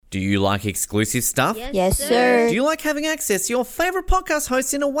Do you like exclusive stuff? Yes, sir. Do you like having access to your favourite podcast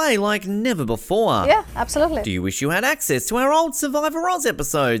hosts in a way like never before? Yeah, absolutely. Do you wish you had access to our old Survivor Oz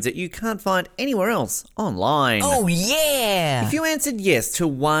episodes that you can't find anywhere else online? Oh, yeah! If you answered yes to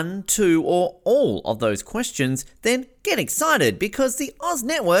one, two, or all of those questions, then get excited because the Oz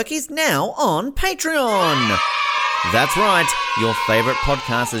Network is now on Patreon. That's right, your favourite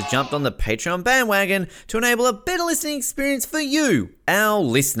podcast has jumped on the Patreon bandwagon to enable a better listening experience for you, our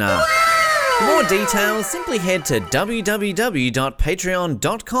listener. For more details, simply head to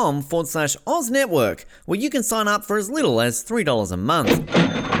www.patreon.com/Oz Network, where you can sign up for as little as $3 a month.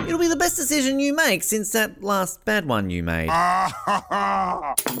 It'll be the best decision you make since that last bad one you made.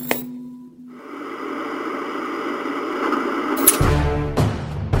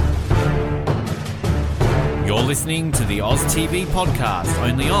 You're listening to the Oz TV podcast,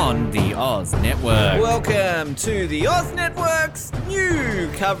 only on the Oz Network. Welcome to the Oz Network's new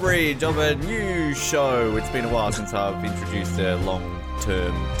coverage of a new show. It's been a while since I've introduced a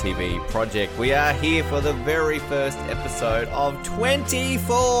long-term TV project. We are here for the very first episode of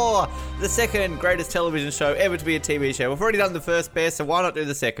 24, the second greatest television show ever to be a TV show. We've already done the first best, so why not do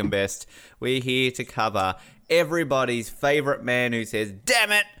the second best? We're here to cover everybody's favourite man who says,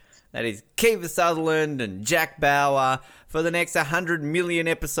 damn it! That is Kiefer Sutherland and Jack Bauer for the next 100 million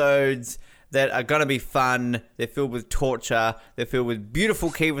episodes that are going to be fun. They're filled with torture. They're filled with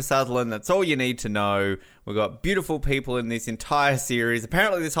beautiful Kiefer Sutherland. That's all you need to know. We've got beautiful people in this entire series.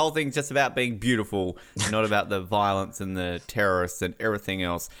 Apparently this whole thing's just about being beautiful, not about the violence and the terrorists and everything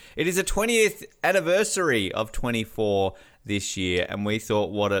else. It is a 20th anniversary of 24 this year, and we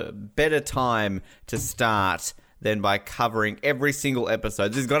thought what a better time to start than by covering every single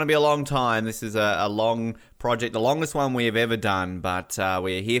episode. This is going to be a long time. This is a long project, the longest one we have ever done, but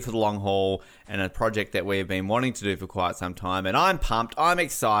we're here for the long haul and a project that we've been wanting to do for quite some time. And I'm pumped. I'm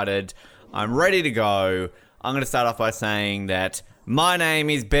excited. I'm ready to go. I'm going to start off by saying that my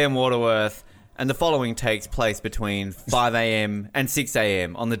name is Ben Waterworth, and the following takes place between 5 a.m. and 6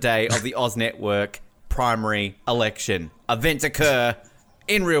 a.m. on the day of the Oz Network primary election. Events occur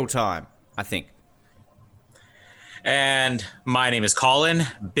in real time, I think. And my name is Colin,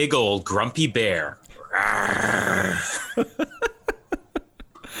 big old grumpy bear. I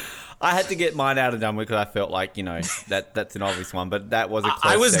had to get mine out and done with because I felt like, that's an obvious one, but that was a close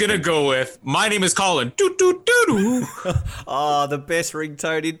I was going to go with, my name is Colin. Doo, doo, doo, doo. Oh, the best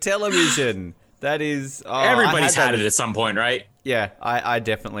ringtone in television. That is... Oh, everybody's had it at some point, right? Yeah, I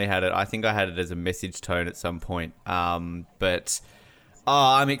definitely had it. I think I had it as a message tone at some point. But...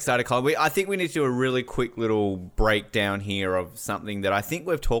 Oh, I'm excited, Colin. I think we need to do a really quick little breakdown here of something that I think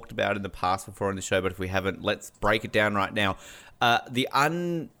we've talked about in the past before on the show, but if we haven't, let's break it down right now. The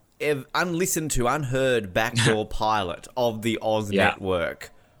unlistened to, unheard backdoor pilot of the Oz Network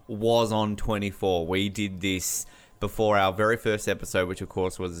was on 24. We did this before our very first episode, which of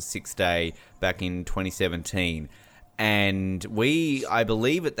course was a 6-day back in 2017. And we, I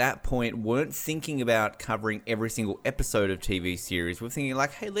believe at that point, weren't thinking about covering every single episode of TV series. We're thinking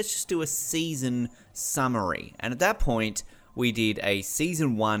like, hey, let's just do a season summary. And at that point, we did a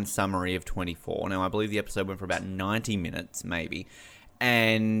season 1 summary of 24. Now, I believe the episode went for about 90 minutes, maybe.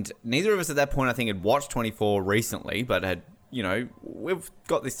 And neither of us at that point, I think, had watched 24 recently, but had, we've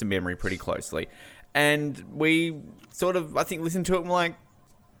got this to memory pretty closely. And we sort of, I think, listened to it and were like,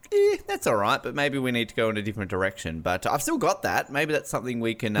 that's all right, but maybe we need to go in a different direction. But I've still got that. Maybe that's something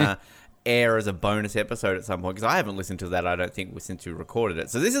we can air as a bonus episode at some point, because I haven't listened to that, I don't think, since we recorded it.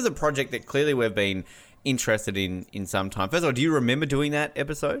 So this is a project that clearly we've been interested in some time. First of all, do you remember doing that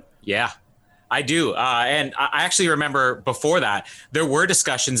episode? Yeah, I do. And I actually remember before that, there were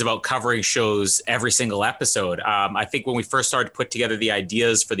discussions about covering shows every single episode. I think when we first started to put together the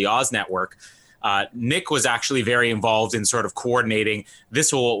ideas for the Oz Network, Nick was actually very involved in sort of coordinating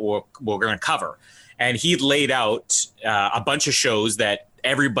this what we're going to cover. And he'd laid out a bunch of shows that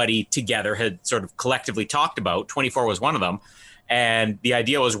everybody together had sort of collectively talked about. 24 was one of them. And the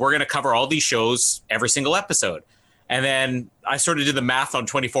idea was we're going to cover all these shows every single episode. And then I sort of did the math on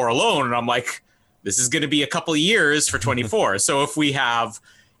 24 alone. And I'm like, this is going to be a couple of years for 24. So if we have,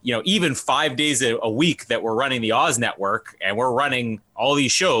 even 5 days a week that we're running the Oz Network and we're running all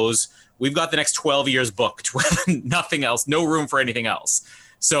these shows, we've got the next 12 years booked with nothing else, no room for anything else.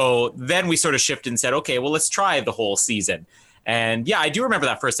 So then we sort of shifted and said, okay, well, let's try the whole season. And yeah, I do remember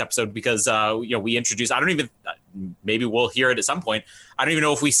that first episode because, we introduced, maybe we'll hear it at some point. I don't even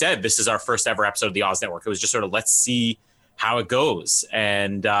know if we said this is our first ever episode of the Oz Network. It was just sort of, let's see how it goes.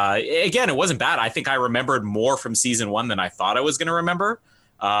 And again, it wasn't bad. I think I remembered more from season 1 than I thought I was going to remember,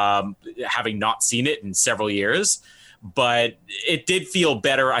 having not seen it in several years. but it did feel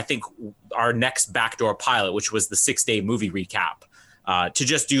better. I think our next backdoor pilot, which was the 6-day movie recap, to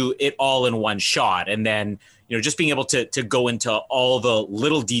just do it all in one shot. And then, just being able to go into all the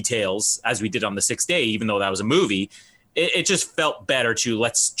little details as we did on the 6th day, even though that was a movie, it just felt better to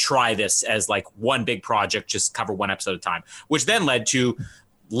let's try this as like one big project, just cover one episode at a time, which then led to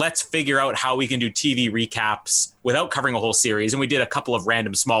let's figure out how we can do TV recaps without covering a whole series. And we did a couple of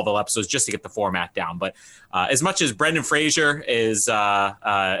random Smallville episodes just to get the format down. But as much as Brendan Fraser is and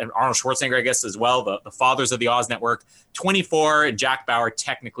Arnold Schwarzenegger, I guess, as well, the fathers of the Oz Network, 24, and Jack Bauer,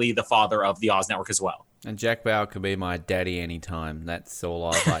 technically the father of the Oz Network as well. And Jack Bauer could be my daddy anytime. That's all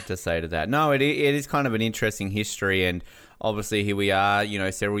I'd like to say to that. No, it is kind of an interesting history, and obviously here we are,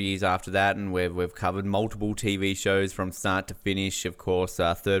 several years after that, and we've covered multiple TV shows from start to finish. Of course,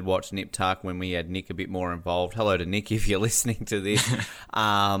 Third Watch, Nip Tuck, when we had Nick a bit more involved. Hello to Nick if you're listening to this.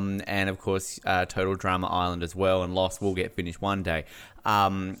 And of course, Total Drama Island as well, and Lost will get finished one day.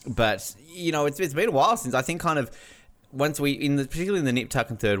 But it's been a while since I think kind of. Once particularly in the Nip Tuck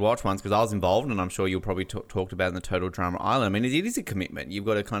and Third Watch ones, because I was involved, and I'm sure you'll probably talked about in the Total Drama Island. I mean, it is a commitment. You've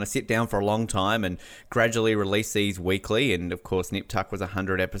got to kind of sit down for a long time and gradually release these weekly. And of course, Nip Tuck was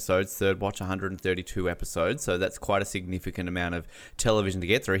 100 episodes, Third Watch 132 episodes. So that's quite a significant amount of television to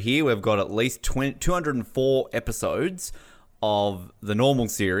get through. Here we've got at least 204 episodes of the normal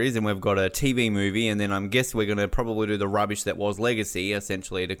series, and we've got a TV movie, and then I guess we're going to probably do the rubbish that was Legacy,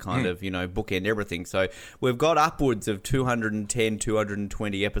 essentially, to kind of, bookend everything. So we've got upwards of 210,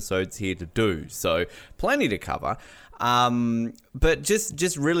 220 episodes here to do. So plenty to cover. But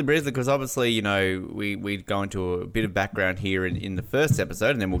just really briefly, because obviously, we go into a bit of background here in the first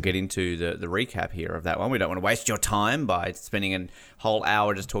episode, and then we'll get into the recap here of that one. We don't want to waste your time by spending a whole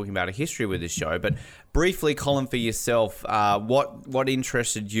hour just talking about a history with this show. But briefly, Colin, for yourself, what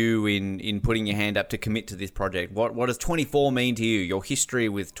interested you in putting your hand up to commit to this project? What does 24 mean to you, your history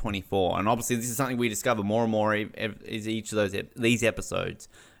with 24? And obviously, this is something we discover more and more as each of these episodes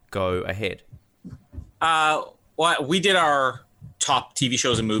go ahead. Well, we did our top TV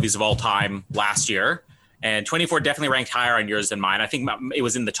shows and movies of all time last year, and 24 definitely ranked higher on yours than mine. I think it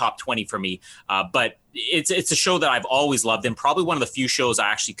was in the top 20 for me, but it's a show that I've always loved, and probably one of the few shows I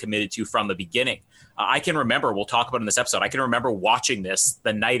actually committed to from the beginning. I can remember, we'll talk about in this episode, I can remember watching this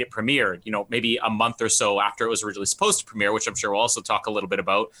the night it premiered, maybe a month or so after it was originally supposed to premiere, which I'm sure we'll also talk a little bit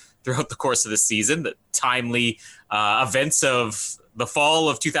about throughout the course of this season, the timely events of the fall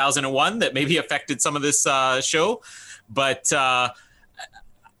of 2001 that maybe affected some of this show. But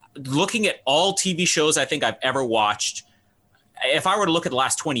looking at all TV shows I think I've ever watched, if I were to look at the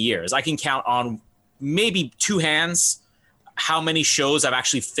last 20 years, I can count on maybe two hands how many shows I've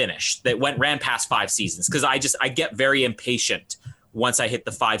actually finished that ran past 5 seasons. Because I get very impatient once I hit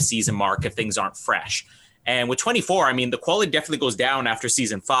the 5-season mark if things aren't fresh. And with 24, I mean, the quality definitely goes down after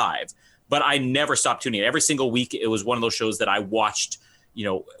season 5. But I never stopped tuning in. Every single week, it was one of those shows that I watched,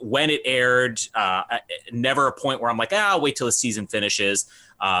 when it aired. Never a point where I'm like, I'll wait till the season finishes.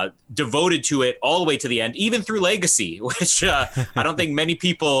 Devoted to it all the way to the end, even through Legacy, which I don't think many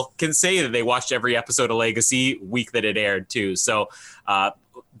people can say that they watched every episode of Legacy week that it aired too. So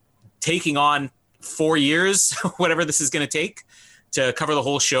taking on 4 years, whatever this is going to take to cover the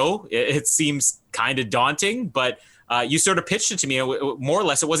whole show, it seems kind of daunting, but you sort of pitched it to me, more or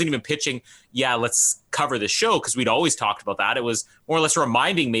less. It wasn't even pitching, let's cover the show, because we'd always talked about that. It was more or less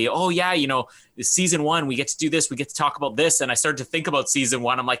reminding me, season 1, we get to do this, we get to talk about this. And I started to think about season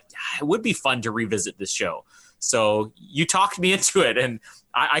 1. I'm like, it would be fun to revisit this show. So you talked me into it. And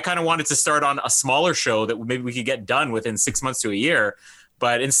I kind of wanted to start on a smaller show that maybe we could get done within 6 months to a year.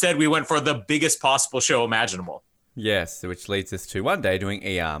 But instead, we went for the biggest possible show imaginable. Yes, which leads us to one day doing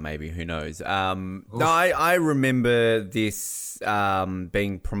ER, maybe, who knows. No, I remember this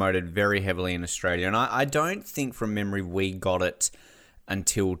being promoted very heavily in Australia, and I don't think from memory we got it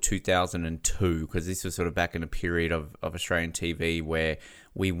until 2002, because this was sort of back in a period of Australian TV where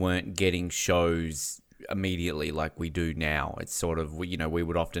we weren't getting shows immediately like we do now. It's sort of, we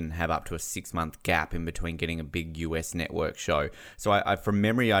would often have up to a 6-month gap in between getting a big US network show. So I from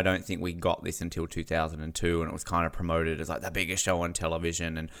memory, I don't think we got this until 2002, and it was kind of promoted as like the biggest show on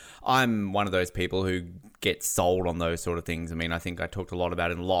television. And I'm one of those people who get sold on those sort of things. I mean, I think I talked a lot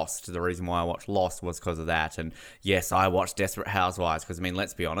about in Lost. The reason why I watched Lost was because of that. And yes, I watched Desperate Housewives because, I mean,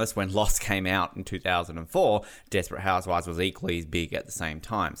 let's be honest, when Lost came out in 2004, Desperate Housewives was equally as big at the same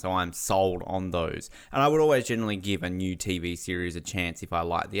time. So I'm sold on those. And I would always generally give a new TV series a chance if I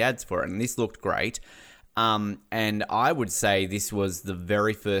liked the ads for it. And this looked great. And I would say this was the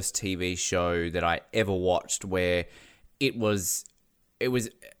very first TV show that I ever watched where it was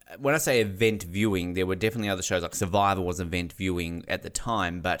when I say event viewing, there were definitely other shows, like Survivor was event viewing at the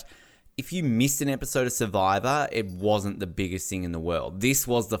time, but if you missed an episode of Survivor, it wasn't the biggest thing in the world. This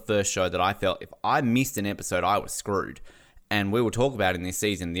was the first show that I felt if I missed an episode, I was screwed. And we will talk about in this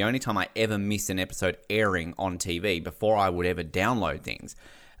season, the only time I ever missed an episode airing on TV before I would ever download things,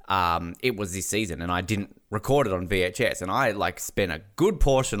 it was this season, and I didn't record it on VHS. And I spent a good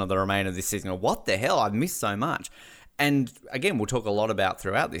portion of the remainder of this season. What the hell? I've missed so much. And again, we'll talk a lot about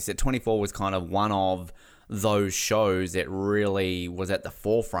throughout this that 24 was kind of one of those shows that really was at the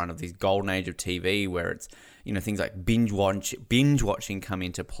forefront of this golden age of TV, where it's, things like binge watching come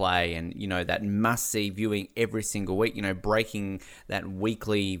into play, and that must-see viewing every single week, breaking that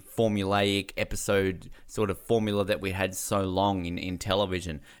weekly formulaic episode sort of formula that we had so long in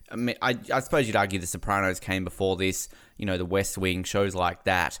television. I mean, I suppose you'd argue The Sopranos came before this, The West Wing, shows like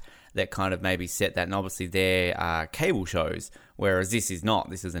that kind of maybe set that, and obviously they're cable shows, whereas this is not.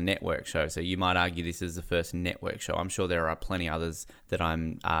 This is a network show, so you might argue this is the first network show. I'm sure there are plenty others that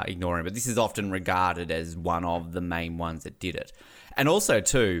I'm ignoring, but this is often regarded as one of the main ones that did it. And also,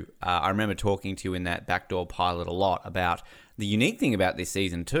 too, I remember talking to you in that Backdoor pilot a lot about the unique thing about this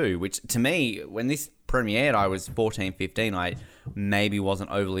season, too, which to me, when this premiered, I was 14, 15. I maybe wasn't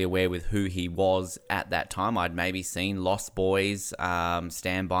overly aware with who he was at that time. I'd maybe seen Lost Boys,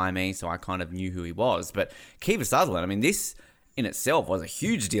 Stand By Me, so I kind of knew who he was. But Kiefer Sutherland, I mean, this in itself was a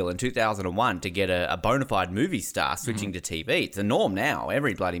huge deal in 2001 to get a bona fide movie star switching to TV. It's the norm now.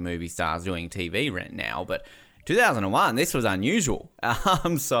 Every bloody movie star's doing TV right now, but 2001, this was unusual.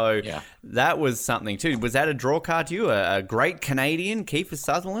 So yeah. That was something too. Was that a draw card to you? A great Canadian, Kiefer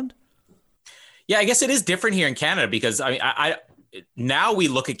Sutherland? Yeah, I guess it is different here in Canada because I now we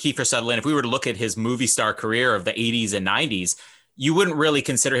look at Kiefer Sutherland. If we were to look at his movie star career of the 80s and 90s, you wouldn't really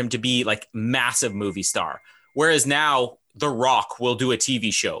consider him to be like massive movie star. Whereas now The Rock will do a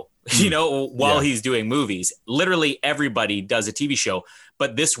TV show, while he's doing movies. Literally everybody does a TV show.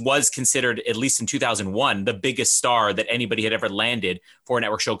 But this was considered, at least in 2001, the biggest star that anybody had ever landed for a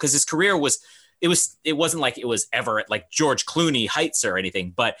network show, because his career it wasn't like it was ever at like George Clooney heights or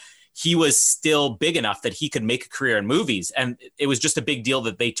anything, but he was still big enough that he could make a career in movies. And it was just a big deal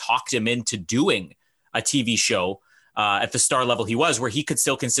that they talked him into doing a TV show at the star level he was, where he could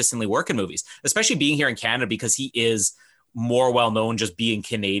still consistently work in movies, especially being here in Canada because he is more well-known just being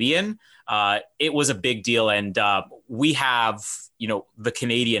Canadian. It was a big deal. And we have, the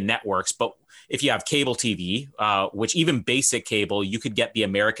Canadian networks, but if you have cable TV, which even basic cable, you could get the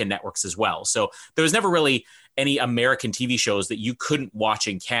American networks as well. So there was never really any American TV shows that you couldn't watch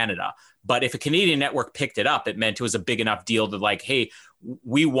in Canada. But if a Canadian network picked it up, it meant it was a big enough deal that like, hey,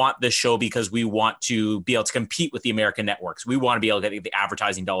 we want this show because we want to be able to compete with the American networks. We want to be able to get the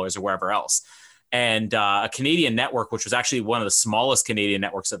advertising dollars or wherever else. And a Canadian network, which was actually one of the smallest Canadian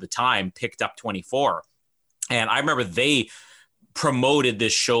networks at the time, picked up 24. And I remember they promoted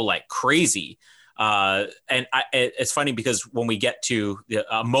this show like crazy. It's funny because when we get to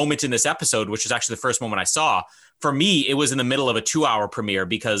a moment in this episode, which is actually the first moment I saw, for me, it was in the middle of a 2-hour premiere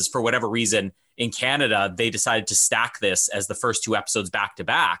because for whatever reason in Canada, they decided to stack this as the first 2 episodes back to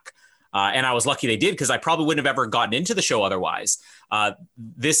back. And I was lucky they did because I probably wouldn't have ever gotten into the show otherwise.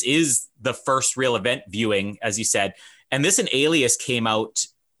 This is the first real event viewing, as you said. And this and Alias came out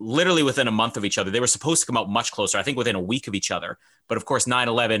literally within a month of each other. They were supposed to come out much closer, I think within a week of each other. But of course,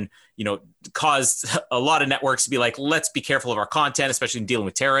 9/11, caused a lot of networks to be like, let's be careful of our content, especially in dealing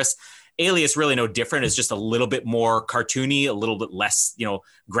with terrorists. Alias really no different. It's just a little bit more cartoony, a little bit less,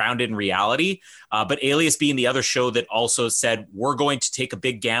 grounded in reality. But Alias being the other show that also said, we're going to take a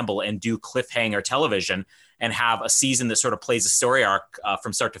big gamble and do cliffhanger television and have a season that sort of plays a story arc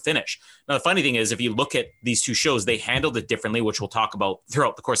from start to finish. Now, the funny thing is, if you look at these two shows, they handled it differently, which we'll talk about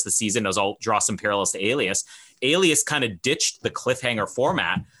throughout the course of the season, as I'll draw some parallels to Alias. Alias kind of ditched the cliffhanger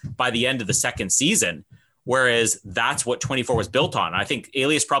format by the end of the second season, whereas that's what 24 was built on. I think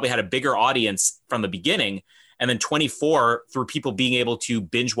Alias probably had a bigger audience from the beginning, and then 24, through people being able to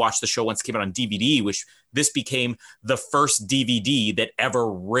binge watch the show once it came out on DVD, which this became the first DVD that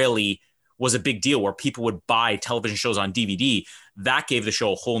ever really was a big deal where people would buy television shows on DVD. That gave the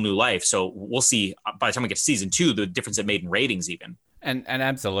show a whole new life. So we'll see by the time we get to season 2, the difference it made in ratings even. And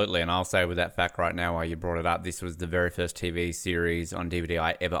absolutely, and I'll say with that fact right now while you brought it up, this was the very first TV series on DVD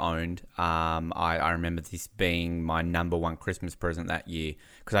I ever owned. I remember this being my number one Christmas present that year,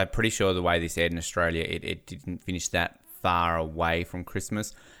 because I'm pretty sure the way this aired in Australia, it didn't finish that far away from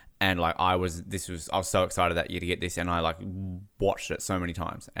Christmas. And I was so excited that year to get this, and I watched it so many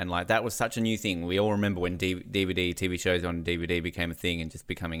times. And that was such a new thing. We all remember when DVD TV shows on DVD became a thing and just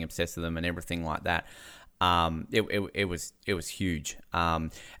becoming obsessed with them and everything like that. it was huge.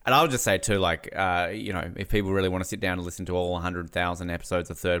 And I'll just say too, like, if people really want to sit down and listen to all 100,000 episodes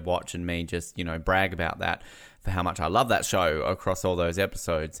of Third Watch and me just, brag about that for how much I love that show across all those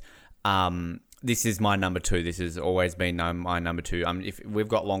episodes, this is my number 2. This has always been my number 2. If we've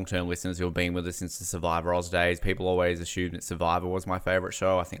got long-term listeners who have been with us since the Survivor Oz days, people always assume that Survivor was my favourite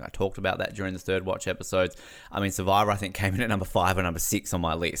show. I think I talked about that during the Third Watch episodes. Survivor, I think, came in at number 5 or number 6 on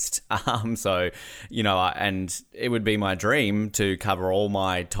my list. And it would be my dream to cover all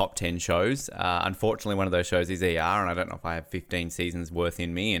my top 10 shows. Unfortunately, one of those shows is ER, and I don't know if I have 15 seasons worth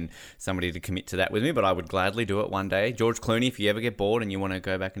in me and somebody to commit to that with me, but I would gladly do it one day. George Clooney, if you ever get bored and you want to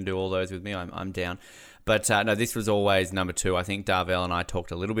go back and do all those with me, I'm down. But no, this was always number 2. I think Darvell and I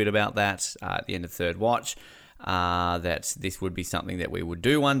talked a little bit about that at the end of Third Watch, that this would be something that we would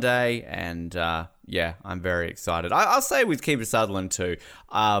do one day. And I'm very excited. I'll say with Kiefer Sutherland too.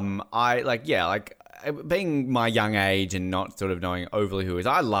 Being my young age and not sort of knowing overly who he is,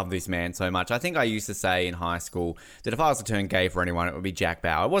 I love this man so much. I think I used to say in high school that if I was to turn gay for anyone, it would be Jack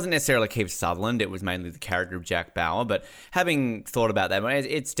Bauer. It wasn't necessarily Kiefer Sutherland. It was mainly the character of Jack Bauer. But having thought about that,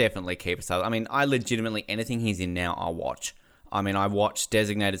 it's definitely Kiefer Sutherland. I legitimately, anything he's in now, I'll watch. I watched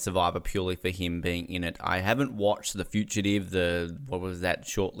Designated Survivor purely for him being in it. I haven't watched The Fugitive, what was that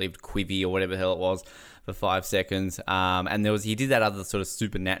short-lived Quibi or whatever the hell it was, for 5 seconds. And he did that other sort of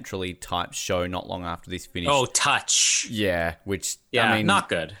supernaturally type show not long after this finished. Oh, Touch. Yeah, not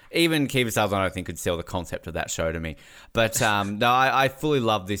good. Even Kiefer Sutherland, I think, could sell the concept of that show to me. But no, I fully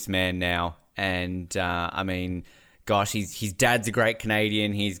love this man now. And gosh, his dad's a great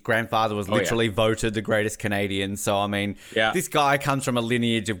Canadian. His grandfather was literally voted the greatest Canadian. So, this guy comes from a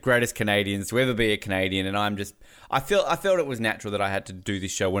lineage of greatest Canadians to ever be a Canadian. And I felt it was natural that I had to do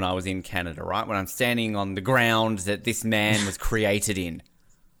this show when I was in Canada, right? When I'm standing on the ground that this man was created in.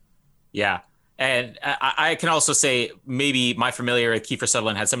 Yeah. And I can also say maybe my familiarity with Kiefer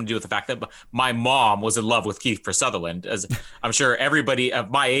Sutherland had something to do with the fact that my mom was in love with Kiefer Sutherland. As I'm sure everybody of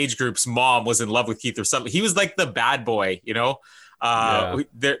my age group's mom was in love with Kiefer Sutherland. He was like the bad boy,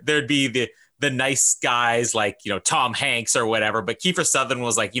 There'd be the nice guys like, Tom Hanks or whatever. But Kiefer Sutherland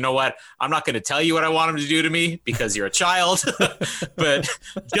was like, you know what? I'm not going to tell you what I want him to do to me because you're a child, but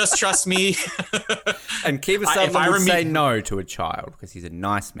just trust me. And Kiefer Sutherland would say no to a child because he's a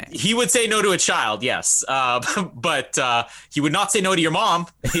nice man. He would say no to a child, yes. But he would not say no to your mom.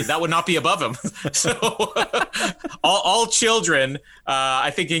 That would not be above him. So all children, I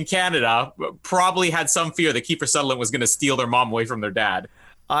think in Canada, probably had some fear that Kiefer Sutherland was going to steal their mom away from their dad.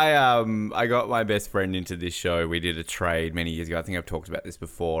 I got my best friend into this show. We did a trade many years ago. I think I've talked about this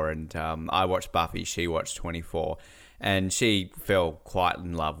before. And I watched Buffy. She watched 24. And she fell quite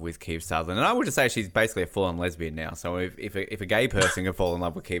in love with Kiefer Sutherland. And I would just say she's basically a full-on lesbian now. So if a gay person can fall in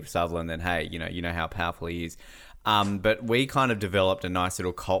love with Kiefer Sutherland, then hey, you know how powerful he is. But we kind of developed a nice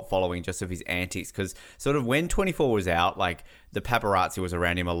little cult following just of his antics. Because sort of when 24 was out, like the paparazzi was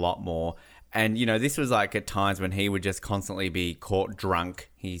around him a lot more. And, this was like at times when he would just constantly be caught drunk,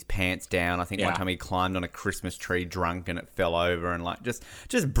 his pants down. I think one time he climbed on a Christmas tree drunk and it fell over, and like just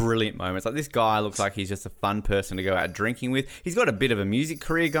brilliant moments. Like this guy looks like he's just a fun person to go out drinking with. He's got a bit of a music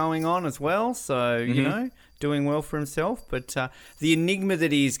career going on as well. So, doing well for himself. But the enigma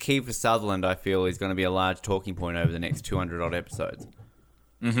that is Kiefer Sutherland, I feel, is going to be a large talking point over the next 200 odd episodes.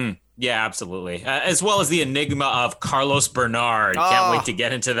 Mm-hmm. Yeah, absolutely. As well as the enigma of Carlos Bernard. Can't wait to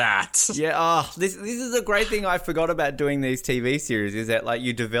get into that. Yeah, this is a great thing I forgot about doing these TV series, is that like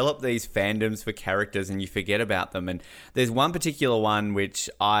you develop these fandoms for characters and you forget about them. And there's one particular one which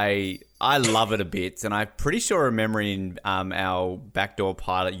I love it a bit, and I'm pretty sure remembering our backdoor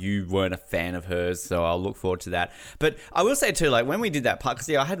pilot, you weren't a fan of hers, so I'll look forward to that. But I will say too, like when we did that part,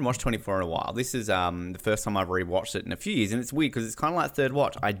 because I hadn't watched 24 in a while. This is the first time I've rewatched it in a few years, and it's weird because it's kind of like Third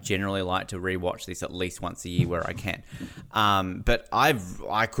Watch. I generally like to rewatch this at least once a year where I can. But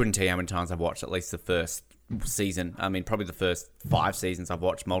I couldn't tell you how many times I've watched at least the first season. Probably the first 5 seasons I've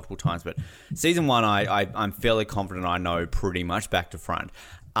watched multiple times, but season 1 I'm fairly confident I know pretty much back to front.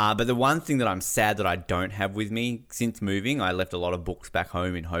 But the one thing that I'm sad that I don't have with me since moving, I left a lot of books back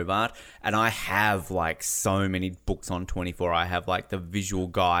home in Hobart, and I have like so many books on 24. I have like the visual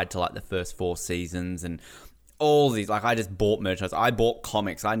guide to like the first 4 seasons and all these. Like I just bought merchandise. I bought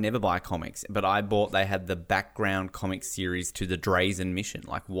comics. I never buy comics, but they had the background comic series to the Drazen mission.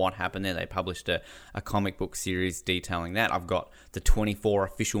 Like what happened there? They published a comic book series detailing that. I've got the 24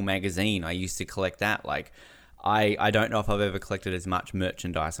 official magazine. I used to collect that. Like I don't know if I've ever collected as much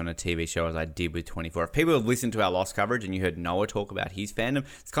merchandise on a TV show as I did with 24. If people have listened to our Lost coverage and you heard Noah talk about his fandom,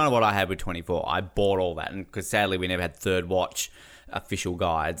 it's kind of what I had with 24. I bought all that, and because sadly we never had Third Watch official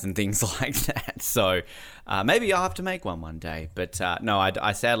guides and things like that. So maybe I'll have to make one day. But no,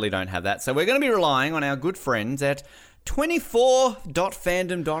 I sadly don't have that. So we're going to be relying on our good friends at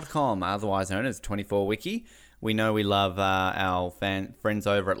 24.fandom.com, otherwise known as 24wiki. We know we love our friends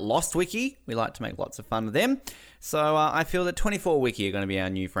over at Lost Wiki. We like to make lots of fun of them. So I feel that 24wiki are going to be our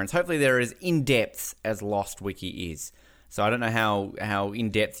new friends. Hopefully they're as in-depth as Lost Wiki is. So I don't know how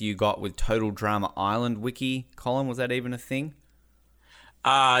in-depth you got with Total Drama Island Wiki, Colin. Was that even a thing?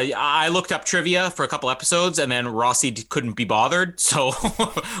 I looked up trivia for a couple episodes, and then Rossi couldn't be bothered, so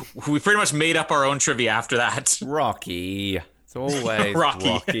we pretty much made up our own trivia after that. Rocky. It's always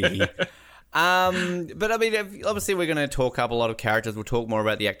Rocky. But I mean, obviously we're going to talk up a lot of characters. We'll talk more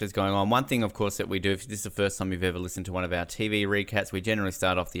about the actors going on. One thing, of course, that we do, if this is the first time you've ever listened to one of our TV recaps, we generally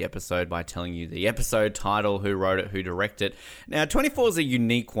start off the episode by telling you the episode title, who wrote it, who directed it. Now, 24 is a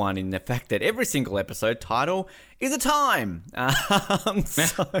unique one in the fact that every single episode title is a time.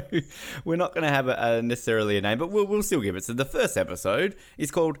 So we're not going to have necessarily a name, but we'll still give it. So the first episode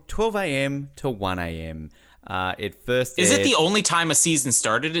is called 12 a.m. to 1 a.m. Is it the only time a season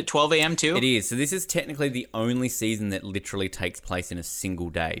started at 12 a.m. too? It is. So this is technically the only season that literally takes place in a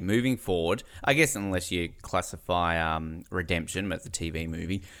single day. Moving forward, I guess unless you classify Redemption, but it's a TV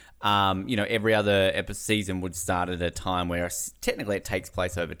movie, every other season would start at a time where technically it takes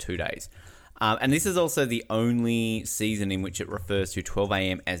place over 2 days. And this is also the only season in which it refers to 12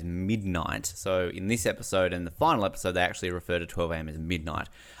 a.m. as midnight. So in this episode and the final episode, they actually refer to 12 a.m. as midnight.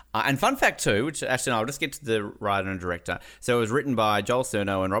 And fun fact too, which actually I'll just get to the writer and director. So it was written by Joel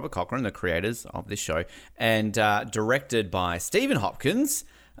Cerno and Robert Cochran, the creators of this show, and directed by Stephen Hopkins,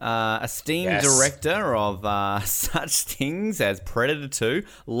 esteemed director of such things as Predator 2,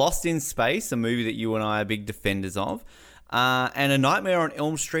 Lost in Space, a movie that you and I are big defenders of, and A Nightmare on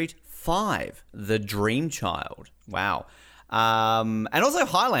Elm Street 5, The Dream Child. Wow. And also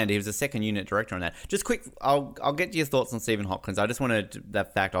Highlander, he was a second unit director on that. Just quick, I'll get your thoughts on Stephen Hopkins. I just wanted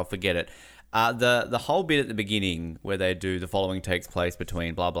that fact, I'll forget it. The whole bit at the beginning where they do the following takes place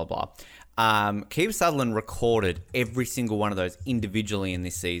between blah, blah, blah. Kiefer Sutherland recorded every single one of those individually in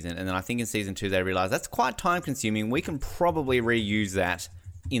this season. And then I think in season 2 they realized that's quite time consuming. We can probably reuse that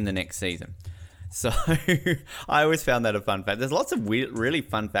in the next season. So I always found that a fun fact. There's lots of weird, really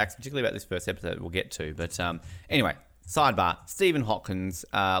fun facts, particularly about this first episode we'll get to. But anyway, sidebar, Stephen Hopkins,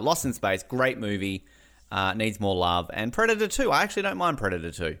 Lost in Space, great movie, needs more love. And Predator 2, I actually don't mind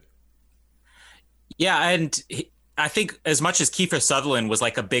Predator 2. Yeah, and I think as much as Kiefer Sutherland was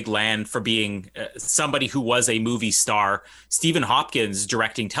like a big land for being somebody who was a movie star, Stephen Hopkins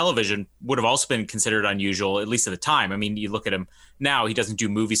directing television would have also been considered unusual, at least at the time. I mean, you look at him now, he doesn't do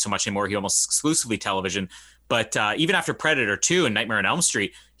movies so much anymore. He almost exclusively television. But even after Predator 2 and Nightmare on Elm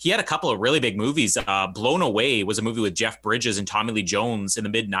Street, he had a couple of really big movies. Blown Away was a movie with Jeff Bridges and Tommy Lee Jones in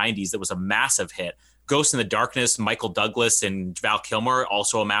the mid-90s that was a massive hit. Ghost in the Darkness, Michael Douglas and Val Kilmer,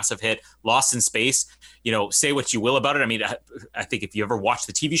 also a massive hit. Lost in Space, say what you will about it. I mean, I think if you ever watch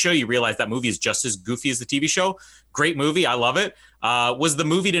the TV show, you realize that movie is just as goofy as the TV show. Great movie. I love it. Was the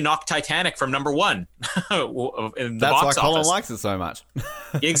movie to knock Titanic from number 1 in the That's box why Colin office. likes it so much.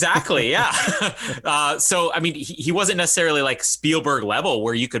 Exactly, yeah. So, I mean, he wasn't necessarily like Spielberg level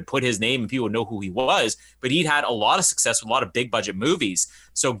where you could put his name and people would know who he was, but he'd had a lot of success with a lot of big budget movies.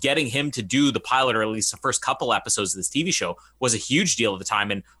 So getting him to do the pilot, or at least the first couple episodes of this TV show, was a huge deal at the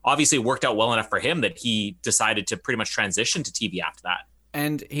time. And obviously it worked out well enough for him that he decided to pretty much transition to TV after that.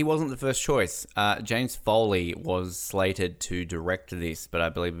 And he wasn't the first choice. James Foley was slated to direct this, but I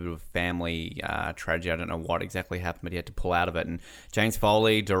believe it was a family tragedy. I don't know what exactly happened, but he had to pull out of it. And James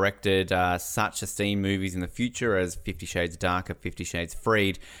Foley directed such esteemed movies in the future as 50 Shades Darker, 50 Shades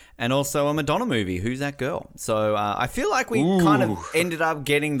Freed, and also a Madonna movie, Who's That Girl? So I feel like we kind of ended up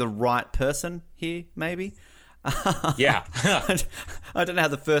getting the right person here, maybe. Yeah. I don't know how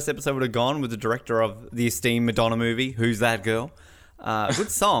the first episode would have gone with the director of the esteemed Madonna movie, Who's That Girl? Good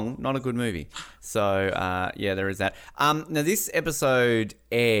song, not a good movie. So, yeah, there is that. Now, this episode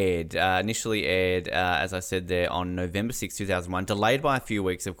initially aired, as I said there, on November 6, 2001. Delayed by a few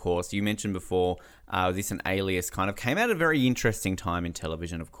weeks, of course. You mentioned before, this and Alias kind of came at a very interesting time in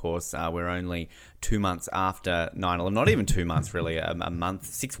television, of course. We're only 2 months after 9/11. Not even 2 months, really. A month,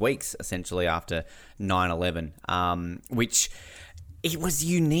 6 weeks, essentially, after 9/11. Which... it was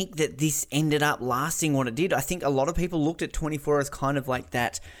unique that this ended up lasting what it did. I think a lot of people looked at 24 as kind of like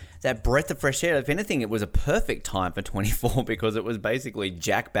that breath of fresh air. If anything, it was a perfect time for 24 because it was basically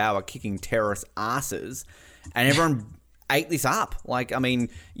Jack Bauer kicking terrorist asses and everyone ate this up. Like, I mean,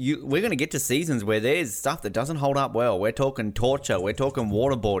 we're going to get to seasons where there's stuff that doesn't hold up well. We're talking torture. We're talking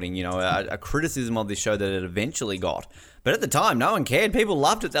waterboarding, a criticism of this show that it eventually got But at the time, no one cared. People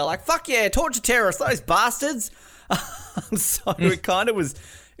loved it. They're like, fuck yeah, torture terrorists, those bastards. So it kind of was,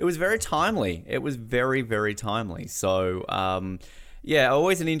 it was very timely. It was very, very timely. So, yeah,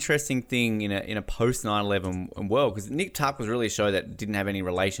 always an interesting thing in a post 9/11 world, because Nick Tuck was really a show that didn't have any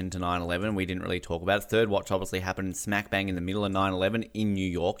relation to 9/11. We didn't really talk about it. Third Watch obviously happened smack bang in the middle of 9/11 in New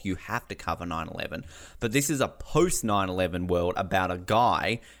York. You have to cover 9/11. But this is a post 9/11 world about a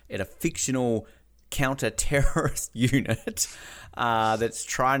guy at a fictional counter-terrorist unit that's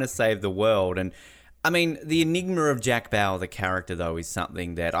trying to save the world. And I mean, the enigma of Jack Bauer, the character, though, is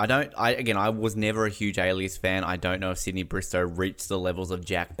something that I was never a huge Alias fan. I don't know if Sydney Bristow reached the levels of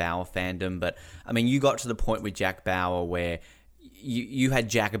Jack Bauer fandom, but I mean, you got to the point with Jack Bauer where you had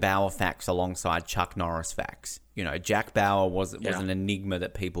Jack Bauer facts alongside Chuck Norris facts. You know, Jack Bauer was an enigma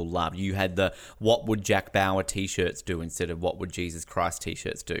that people loved. You had the "What would Jack Bauer" t-shirts do instead of "What would Jesus Christ"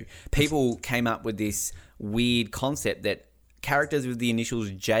 t-shirts do. People came up with this weird concept that characters with the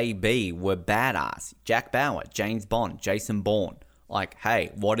initials JB were badass. Jack Bauer, James Bond, Jason Bourne. Like,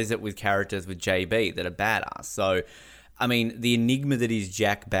 hey, what is it with characters with JB that are badass? So, I mean, the enigma that is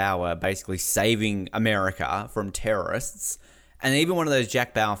Jack Bauer basically saving America from terrorists. And even one of those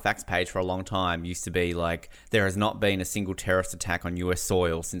Jack Bauer facts page for a long time used to be like, there has not been a single terrorist attack on US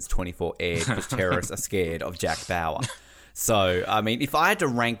soil since 24 aired because terrorists are scared of Jack Bauer. So, I mean, if I had to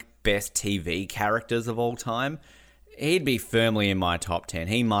rank best TV characters of all time, he'd be firmly in my top 10.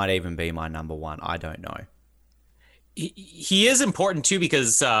 He might even be my number one. I don't know. He is important, too,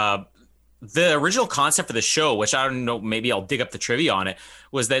 because the original concept for the show, which I don't know, maybe I'll dig up the trivia on it,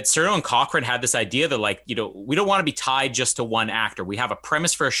 was that Serno and Cochran had this idea that, like, you know, we don't want to be tied just to one actor. We have a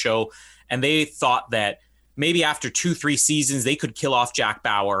premise for a show, and they thought that maybe after 2-3 seasons, they could kill off Jack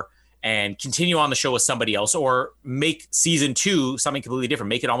Bauer and continue on the show with somebody else, or make season 2 something completely different,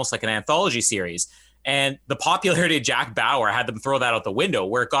 make it almost like an anthology series. And the popularity of Jack Bauer had them throw that out the window,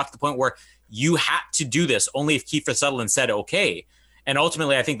 where it got to the point where you had to do this only if Kiefer Sutherland said okay. And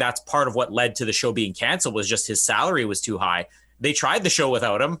ultimately, I think that's part of what led to the show being canceled, was just his salary was too high. They tried the show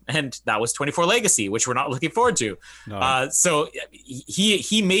without him, and that was 24 Legacy, which we're not looking forward to. No. So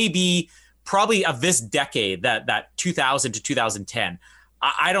he may be probably of this decade, that 2000 to 2010.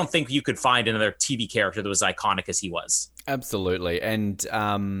 I don't think you could find another TV character that was iconic as he was. Absolutely. And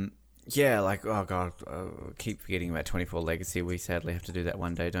yeah, like, oh God, keep forgetting about 24 Legacy. We sadly have to do that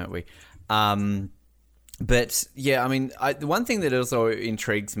one day, don't we? But yeah, I mean, the one thing that also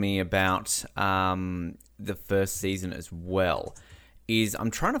intrigues me about the first season as well is I'm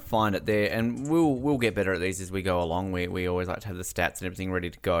trying to find it there, and we'll get better at these as we go along. We always like to have the stats and everything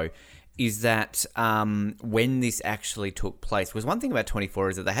ready to go. Is that when this actually took place? Because one thing about 24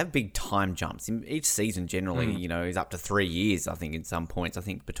 is that they have big time jumps. In each season generally, you know, is up to 3 years, I think, in some points. I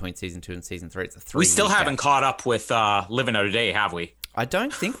think between season 2 and season 3, it's a 3 We still haven't caught up with Living Out a Day, have we? I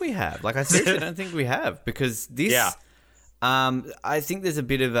don't think we have. Like, I seriously don't think we have, because this... Yeah. I think there's a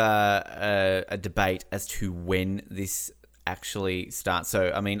bit of a debate as to when this actually starts.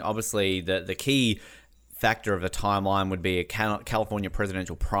 So, I mean, obviously, the key factor of a timeline would be a California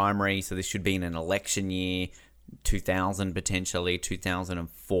presidential primary. So this should be in an election year, 2000 potentially,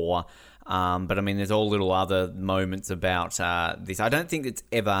 2004. But I mean, there's all little other moments about this. I don't think it's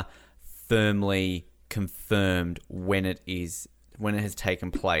ever firmly confirmed when it has taken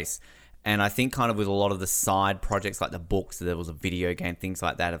place. And I think kind of with a lot of the side projects, like the books, there was a video game, things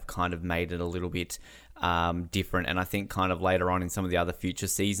like that have kind of made it a little bit different. And I think kind of later on in some of the other future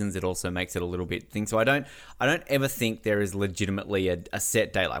seasons, it also makes it a little bit thing. So I don't ever think there is legitimately a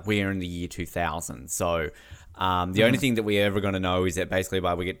set date, like we are in the year 2000. So the only thing that we're ever going to know is that basically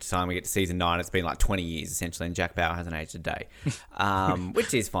by we get to season 9, it's been like 20 years essentially, and Jack Bauer hasn't aged a day,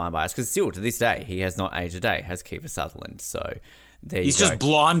 which is fine by us, because still to this day, he has not aged a day, has Kiefer Sutherland. So he's just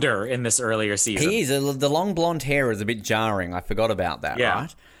blonder in this earlier season. He is. The long blonde hair is a bit jarring. I forgot about that,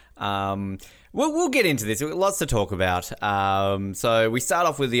 right? We'll get into this. Lots to talk about. So we start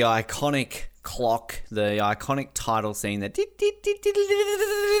off with the iconic clock, the iconic title scene that...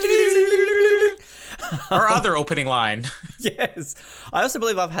 Our other opening line. Yes. I also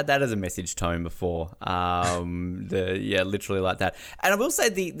believe I've had that as a message tone before. Literally like that. And I will say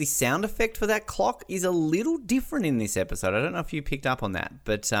the sound effect for that clock is a little different in this episode. I don't know if you picked up on that,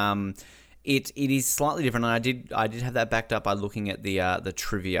 but it is slightly different. And I did have that backed up by looking at the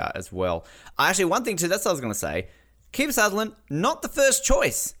trivia as well. Actually, one thing too, that's what I was going to say. Kiefer Sutherland, not the first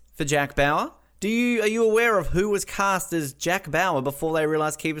choice for Jack Bauer. Are you aware of who was cast as Jack Bauer before they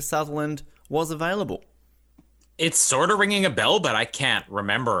realized Kiefer Sutherland was available? It's sort of ringing a bell, but I can't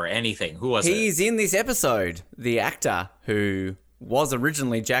remember anything. Who was it? He's in this episode, the actor who was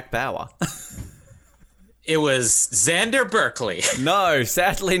originally Jack Bauer. It was Xander Berkeley. No,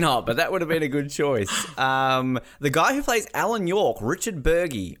 sadly not, but that would have been a good choice. The guy who plays Alan York, Richard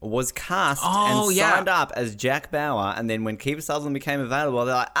Burgi, was cast signed up as Jack Bauer, and then when Kiefer Sutherland became available,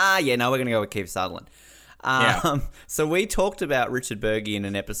 they're like, we're going to go with Kiefer Sutherland. So we talked about Richard Burgi in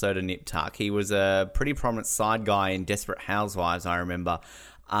an episode of Nip Tuck. He was a pretty prominent side guy in Desperate Housewives, I remember.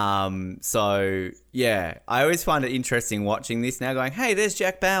 I always find it interesting watching this now going, hey, there's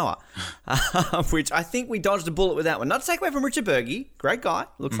Jack Bauer, which I think we dodged a bullet with that one. Not to take away from Richard Burgi, great guy,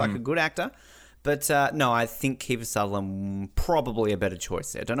 looks like a good actor. But no, I think Kiefer Sutherland probably a better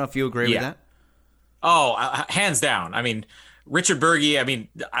choice there. Don't know if you agree with that. Oh, hands down. I mean, Richard Burgi,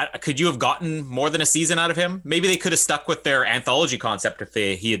 could you have gotten more than a season out of him? Maybe they could have stuck with their anthology concept if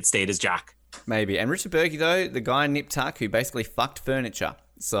he had stayed as Jack. Maybe. And Richard Burgi, though, the guy in Nip Tuck who basically fucked furniture.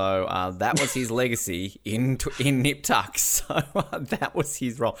 So that was his legacy in Nip Tuck. So that was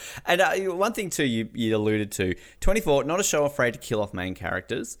his role. And one thing, too, you alluded to. 24, not a show afraid to kill off main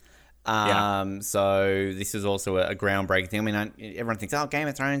characters. So this is also a groundbreaking thing. I mean, everyone thinks, Game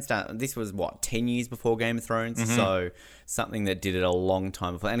of Thrones. This was, 10 years before Game of Thrones? Mm-hmm. So something that did it a long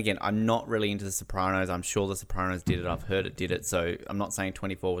time before. And again, I'm not really into The Sopranos. I'm sure The Sopranos did it. I've heard it did it. So I'm not saying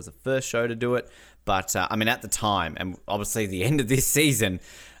 24 was the first show to do it. But, at the time, and obviously the end of this season,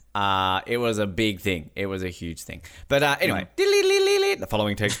 it was a big thing. It was a huge thing. But anyway, the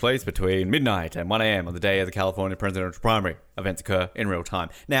following takes place between midnight and 1 a.m. on the day of the California presidential primary. Events occur in real time.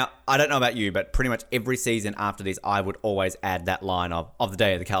 Now, I don't know about you, but pretty much every season after this, I would always add that line of the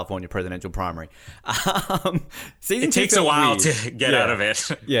day of the California presidential primary. It takes a while to get out of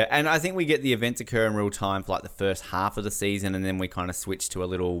it. Yeah, and I think we get the events occur in real time for like the first half of the season, and then we kind of switch to a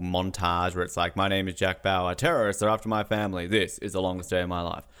little montage where it's like, my name is Jack Bauer, terrorists are after my family, this is the longest day of my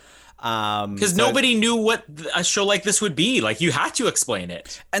life. Because nobody knew what a show like this would be. Like, you had to explain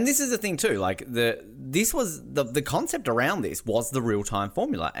it. And this is the thing too. Like, the concept around this was the real time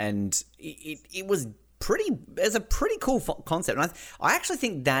formula, and it was a pretty cool concept. And I actually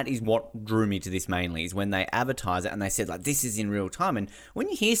think that is what drew me to this mainly, is when they advertised it and they said like, this is in real time. And when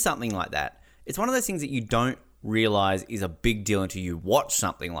you hear something like that, it's one of those things that you don't realize is a big deal until you watch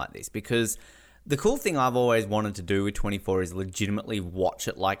something like this, because the cool thing I've always wanted to do with 24 is legitimately watch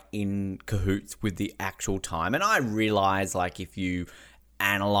it like in cahoots with the actual time. And I realize like if you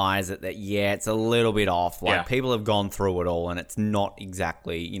analyze it that, it's a little bit off. Like people have gone through it all and it's not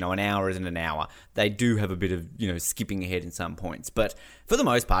exactly, an hour isn't an hour. They do have a bit of, skipping ahead in some points. But for the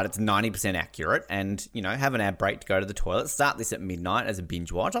most part, it's 90% accurate. And, have an ad break to go to the toilet. Start this at midnight as a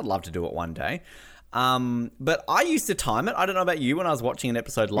binge watch. I'd love to do it one day. But I used to time it. I don't know about you when I was watching an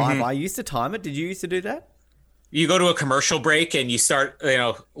episode live. Mm-hmm. I used to time it. Did you used to do that? You go to a commercial break and you start,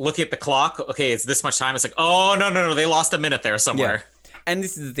 looking at the clock. Okay, it's this much time. It's like, oh, no. They lost a minute there somewhere. Yeah. And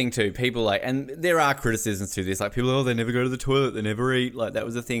this is the thing too. People and there are criticisms to this. Like people, they never go to the toilet. They never eat. Like that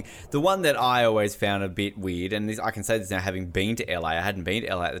was the thing. The one that I always found a bit weird, and I can say this now having been to LA. I hadn't been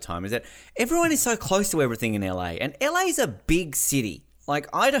to LA at the time. Is that everyone is so close to everything in LA. And LA is a big city. Like,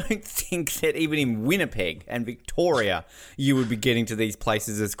 I don't think that even in Winnipeg and Victoria, you would be getting to these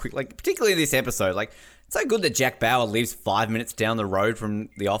places as quick. Like, particularly this episode. Like, it's so good that Jack Bauer lives 5 minutes down the road from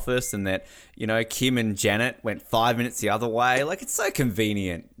the office and that, Kim and Janet went 5 minutes the other way. Like, it's so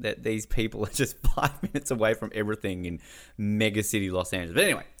convenient that these people are just 5 minutes away from everything in mega city Los Angeles. But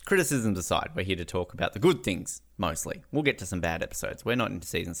anyway, criticisms aside, we're here to talk about the good things, mostly. We'll get to some bad episodes. We're not into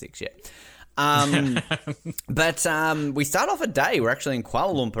season 6 yet. But we start off a day. We're actually in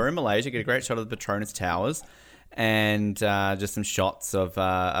Kuala Lumpur in Malaysia. Get a great shot of the Petronas Towers and just some shots of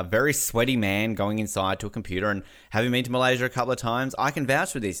a very sweaty man going inside to a computer. And having been to Malaysia a couple of times, I can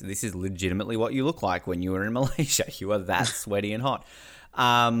vouch for this. This is legitimately what you look like when you are in Malaysia. You are that sweaty and hot.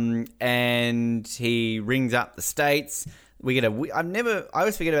 And he rings up the States. We get I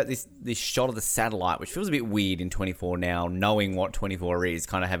always forget about this shot of the satellite, which feels a bit weird in 24 now, knowing what 24 is,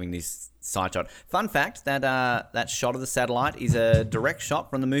 kind of having this side shot. Fun fact, that shot of the satellite is a direct shot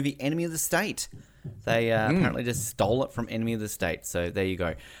from the movie Enemy of the State. They apparently just stole it from Enemy of the State, so there you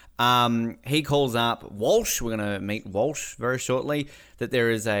go. He calls up Walsh. We're going to meet Walsh very shortly. That there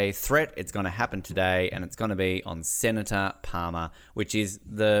is a threat. It's going to happen today, and it's going to be on Senator Palmer, which is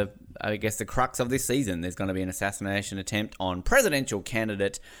the crux of this season. There's going to be an assassination attempt on presidential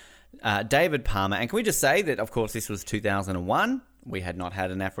candidate David Palmer. And can we just say that, of course, this was 2001. We had not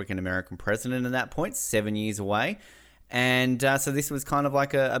had an African-American president at that point, 7 years away. And so this was kind of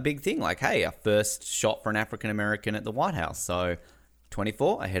like a big thing. Like, hey, a first shot for an African-American at the White House. So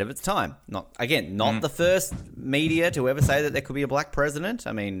 24 ahead of its time. Not the first media to ever say that there could be a black president.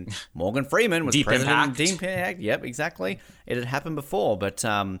 I mean, Morgan Freeman was Deep president Impact. of Deep Impact. Yep, exactly. It had happened before, but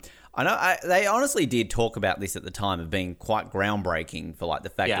I know they honestly did talk about this at the time of being quite groundbreaking for like the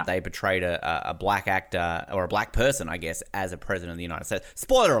fact that they portrayed a black actor or a black person, I guess, as a president of the United States.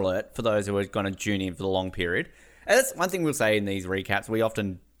 Spoiler alert for those who are going to tune in for the long period. And that's one thing we'll say in these recaps. We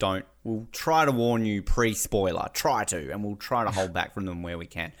often we'll try to warn you pre-spoiler, and we'll try to hold back from them where we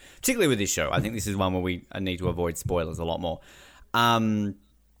can. Particularly with this show. I think this is one where we need to avoid spoilers a lot more.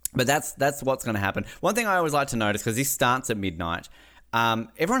 But that's what's going to happen. One thing I always like to notice, because this starts at midnight,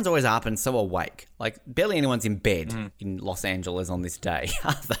 everyone's always up and so awake. Like, barely anyone's in bed in Los Angeles on this day,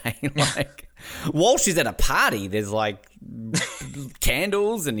 are they? Like, Walsh is at a party. There's, like,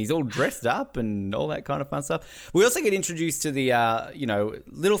 candles and he's all dressed up and all that kind of fun stuff. We also get introduced to the,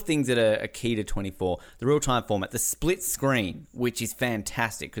 little things that are key to 24. The real-time format, the split screen, which is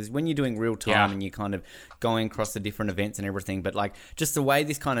fantastic because when you're doing real-time and you're kind of going across the different events and everything, but, like, just the way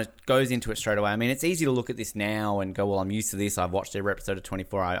this kind of goes into it straight away. I mean, it's easy to look at this now and go, well, I'm used to this. I've watched every episode of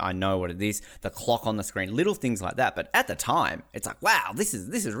 24. I know what it is. The clock on the screen, little things like that. But at the time, it's like, wow, this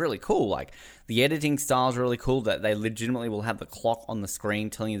is really cool. Like, the editing style is really cool that they legitimately will have the clock on the screen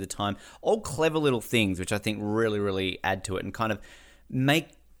telling you the time. All clever little things, which I think really, really add to it and kind of make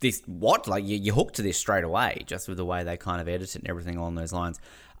this, like, you're hooked to this straight away just with the way they kind of edit it and everything along those lines.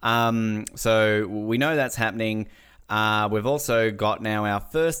 So we know that's happening. We've also got now our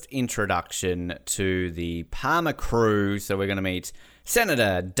first introduction to the Palmer crew. So we're going to meet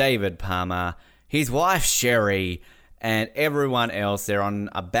Senator David Palmer, his wife Sherry, and everyone else. They're on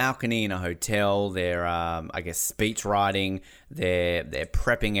a balcony in a hotel. They're, I guess, speech writing. They're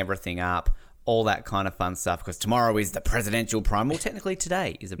prepping everything up. All that kind of fun stuff. Because tomorrow is the presidential primary. Well, technically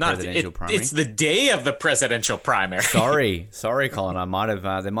today is a presidential primary. It's the day of the presidential primary. Sorry, Colin. I might have.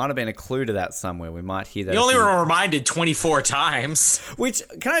 There might have been a clue to that somewhere. We might hear that. You only were reminded 24 times. Which,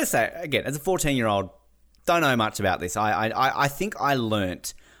 can I just say again, as a 14-year-old, don't know much about this. I think I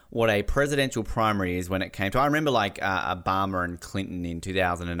learnt what a presidential primary is when it came to... I remember like Obama and Clinton in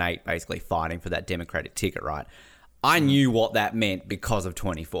 2008 basically fighting for that Democratic ticket, right? I knew what that meant because of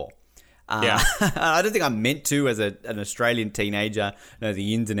 24. I don't think I'm meant to as an Australian teenager know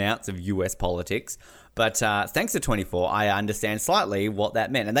the ins and outs of US politics. But thanks to 24, I understand slightly what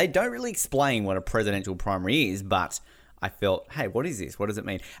that meant. And they don't really explain what a presidential primary is, but I felt, hey, what is this? What does it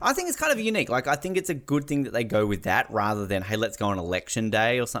mean? I think it's kind of unique. Like, I think it's a good thing that they go with that rather than, hey, let's go on election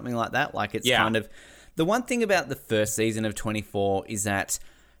day or something like that. Like, it's kind of... The one thing about the first season of 24 is that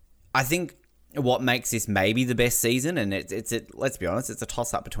I think what makes this maybe the best season, and it's let's be honest, it's a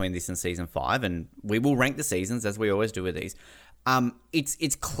toss-up between this and season 5, and we will rank the seasons as we always do with these.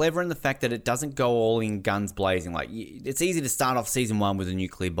 It's clever in the fact that it doesn't go all in guns blazing. Like, it's easy to start off season 1 with a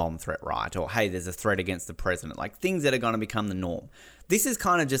nuclear bomb threat, right? Or, hey, there's a threat against the president. Like, things that are going to become the norm. This is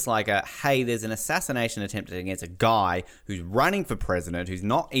kind of just like hey, there's an assassination attempt against a guy who's running for president, who's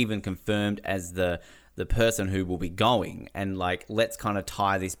not even confirmed as the person who will be going, and like, let's kind of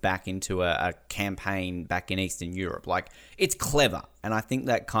tie this back into a campaign back in Eastern Europe. Like, it's clever, and I think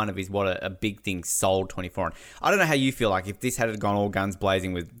that kind of is what a big thing sold 24 on. I don't know how you feel like if this had gone all guns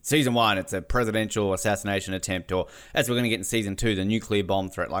blazing with season 1, it's a presidential assassination attempt, or as we're going to get in season 2, the nuclear bomb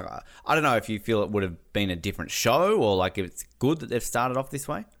threat. Like, I don't know if you feel it would have been a different show, or like if it's good that they've started off this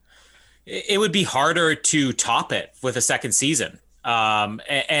way. It would be harder to top it with a second season.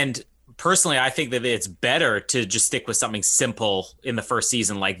 And personally, I think that it's better to just stick with something simple in the first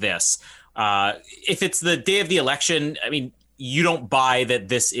season like this. If it's the day of the election, I mean, you don't buy that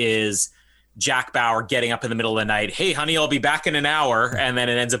this is Jack Bauer getting up in the middle of the night, hey, honey, I'll be back in an hour, and then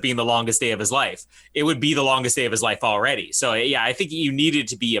it ends up being the longest day of his life. It would be the longest day of his life already. So, yeah, I think you needed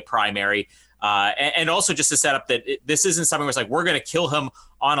to be a primary. And also just to set up that this isn't something where it's like, we're going to kill him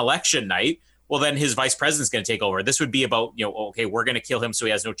on election night. Well, then his vice president's going to take over. This would be about, okay, we're going to kill him so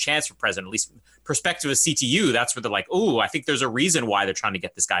he has no chance for president. At least perspective of CTU, that's where they're like, oh, I think there's a reason why they're trying to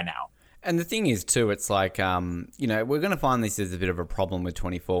get this guy now. And the thing is, too, it's like, we're going to find this as a bit of a problem with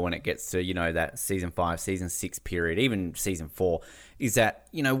 24 when it gets to, that season 5, season 6 period, even season 4, is that,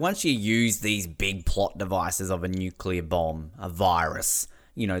 once you use these big plot devices of a nuclear bomb, a virus,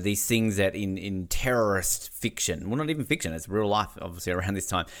 these things that in terrorist fiction, well, not even fiction, it's real life, obviously, around this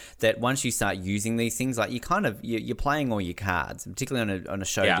time, that once you start using these things, like you're playing all your cards, particularly on a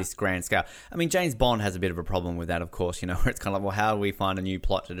show this grand scale. I mean, James Bond has a bit of a problem with that, of course, where it's kind of like, well, how do we find a new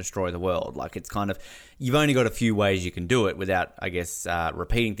plot to destroy the world? Like, it's kind of, you've only got a few ways you can do it without, I guess,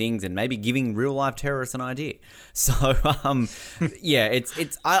 repeating things and maybe giving real life terrorists an idea. So,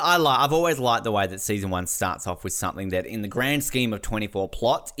 I've always liked the way that season 1 starts off with something that, in the grand scheme of 24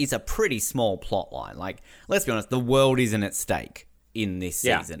 plots, is a pretty small plot line. Like, let's be honest, the world isn't at stake in this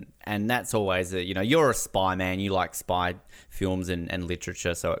season, and that's always you're a spy man, you like spy films and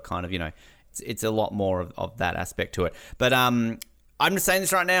literature, so it kind of it's a lot more of that aspect to it. But I'm just saying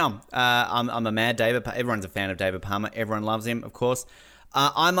this right now. I'm a mad David. Everyone's a fan of David Palmer. Everyone loves him, of course.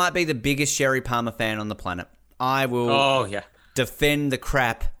 I might be the biggest Sherry Palmer fan on the planet. I will defend the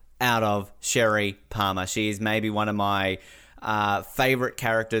crap out of Sherry Palmer. She is maybe one of my favorite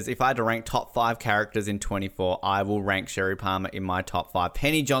characters. If I had to rank top 5 characters in 24, I will rank Sherry Palmer in my top 5.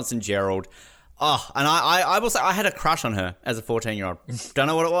 Penny Johnson-Gerald. Oh, and I will say I had a crush on her as a 14-year-old. Don't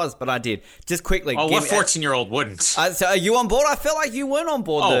know what it was, but I did. Just quickly. Oh, what 14-year-old wouldn't? So are you on board? I felt like you weren't on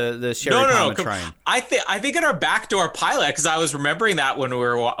board the Sherry Palmer train. I think in our backdoor pilot, because I was remembering that when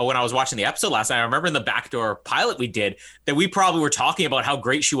I was watching the episode last night, I remember in the backdoor pilot we did that we probably were talking about how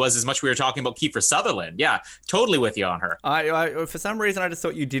great she was as much as we were talking about Kiefer Sutherland. Yeah, totally with you on her. I for some reason I just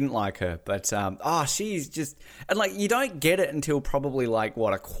thought you didn't like her, but she's just, and like, you don't get it until probably like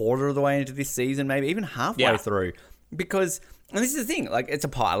a quarter of the way into this season, maybe even halfway through, because, and this is the thing, like, it's a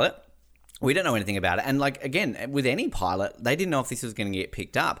pilot. We don't know anything about it. And like, again, with any pilot, they didn't know if this was going to get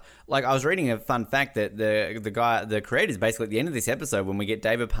picked up. Like, I was reading a fun fact that the creators, basically at the end of this episode, when we get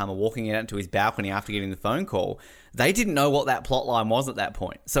David Palmer walking out into his balcony after getting the phone call, they didn't know what that plot line was at that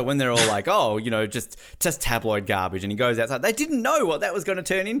point. So when they're all like, just tabloid garbage, and he goes outside, they didn't know what that was going to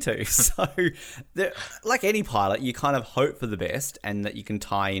turn into. So like any pilot, you kind of hope for the best and that you can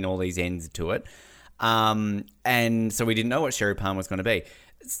tie in all these ends to it. And so we didn't know what Sherry Palmer was going to be.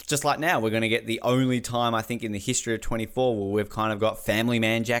 It's just like now, we're going to get the only time, I think, in the history of 24 where we've kind of got family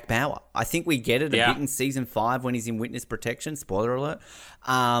man Jack Bauer. I think we get it a bit in season 5 when he's in witness protection, spoiler alert,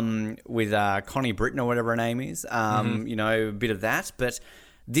 with Connie Britton or whatever her name is, a bit of that. But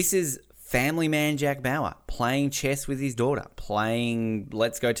this is family man Jack Bauer playing chess with his daughter, playing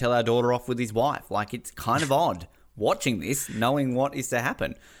let's go tell our daughter off with his wife. Like, it's kind of odd watching this, knowing what is to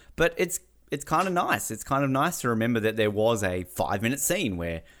happen. But it's kind of nice. It's kind of nice to remember that there was a 5-minute scene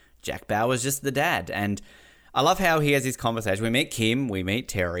where Jack Bauer's just the dad. And I love how he has this conversation. We meet Kim, we meet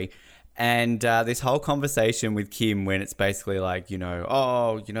Terry, and this whole conversation with Kim when it's basically like,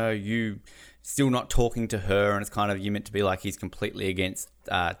 you still not talking to her, and it's kind of, you meant to be like he's completely against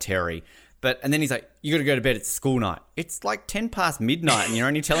Terry. And then he's like, you got to go to bed, it's school night. It's like 10 past midnight and you're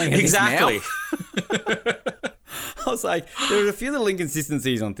only telling her exactly. This now? I was like, there were a few little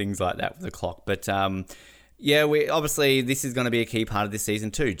inconsistencies on things like that with the clock. But we obviously, this is going to be a key part of this season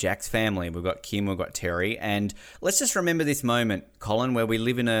too. Jack's family. We've got Kim, we've got Terry. And let's just remember this moment, Colin, where we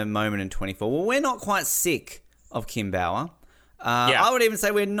live in a moment in 24. Well, we're not quite sick of Kim Bauer. I would even say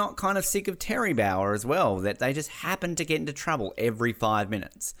we're not kind of sick of Terry Bauer as well, that they just happen to get into trouble every 5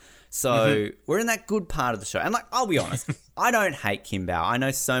 minutes. So we're in that good part of the show. And like, I'll be honest, I don't hate Kim Bauer. I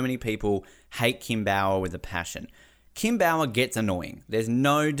know so many people hate Kim Bauer with a passion. Kim Bauer gets annoying. There's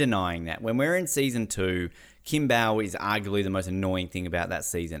no denying that. When we're in season 2, Kim Bauer is arguably the most annoying thing about that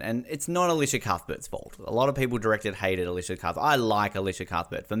season. And it's not Alicia Cuthbert's fault. A lot of people hated Alicia Cuthbert. I like Alicia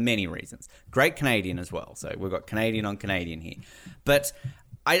Cuthbert for many reasons. Great Canadian as well. So we've got Canadian on Canadian here. But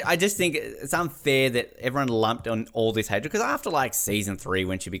I just think it's unfair that everyone lumped on all this hatred, because after like season 3,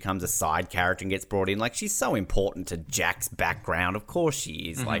 when she becomes a side character and gets brought in, like, she's so important to Jack's background. Of course she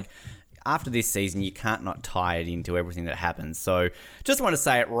is. Like, after this season, you can't not tie it into everything that happens. So just want to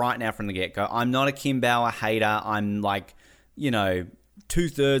say it right now from the get-go. I'm not a Kim Bauer hater. I'm like,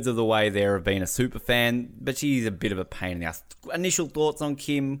 2/3 of the way there of being a super fan, but she's a bit of a pain in the ass. Initial thoughts on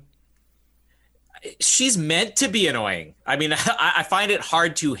Kim? She's meant to be annoying. I mean, I find it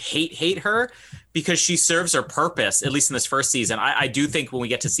hard to hate her because she serves her purpose, at least in this first season. I do think when we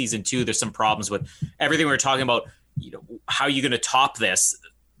get to season 2, there's some problems with everything we were talking about. How are you going to top this?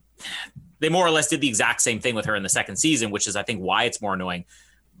 They more or less did the exact same thing with her in the second season, which is, I think, why it's more annoying.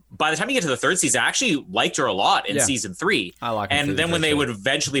 By the time you get to the third season, I actually liked her a lot in season 3. I like her. And then when they would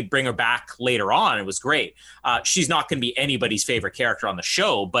eventually bring her back later on, it was great. She's not going to be anybody's favorite character on the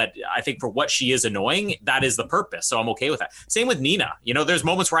show, but I think for what she is annoying, that is the purpose. So I'm okay with that. Same with Nina. There's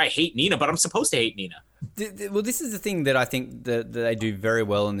moments where I hate Nina, but I'm supposed to hate Nina. Well, this is the thing that I think that they do very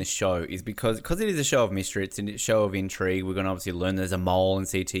well in this show is because it is a show of mystery, it's a show of intrigue. We're going to obviously learn there's a mole in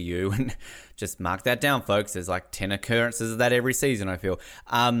CTU, and just mark that down, folks. There's like 10 occurrences of that every season, I feel.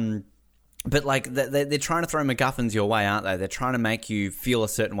 But like they're trying to throw MacGuffins your way, aren't they? They're trying to make you feel a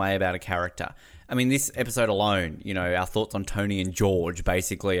certain way about a character. I mean, this episode alone, our thoughts on Tony and George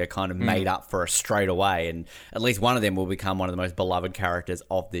basically are kind of made up for us straight away, and at least one of them will become one of the most beloved characters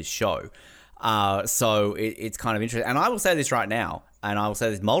of this show. So it's kind of interesting. And I will say this right now, and I will say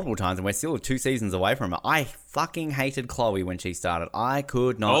this multiple times, and we're still 2 seasons away from it. I fucking hated Chloe when she started. I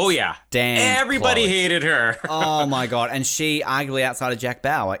could not stand Everybody Chloe. Hated her. Oh, my God. And she, arguably outside of Jack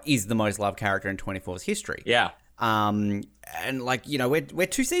Bauer, is the most loved character in 24's history. Yeah. And like, we're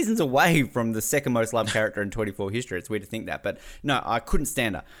 2 seasons away from the second most loved character in 24 history. It's weird to think that. But no, I couldn't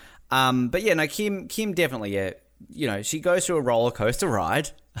stand her. But yeah, no, Kim definitely, yeah. She goes through a roller coaster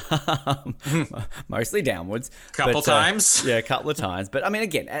ride. Mostly downwards. Couple times. Yeah, a couple of times. But I mean,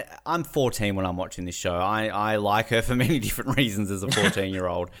 again, I'm 14 when I'm watching this show. I like her for many different reasons as a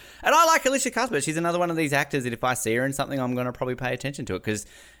 14-year-old. And I like Alicia Cuthbert. She's another one of these actors that if I see her in something, I'm going to probably pay attention to it because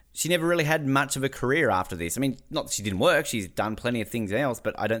she never really had much of a career after this. I mean, not that she didn't work. She's done plenty of things else,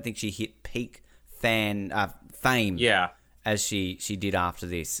 but I don't think she hit peak fame as she did after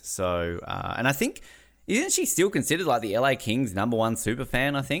this. So, and I think... Isn't she still considered like the LA Kings #1 super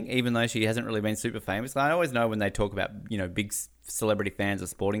fan, I think, even though she hasn't really been super famous? I always know when they talk about, big celebrity fans of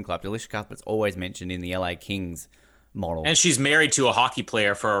sporting clubs, Alicia Cuthbert's always mentioned in the LA Kings model. And she's married to a hockey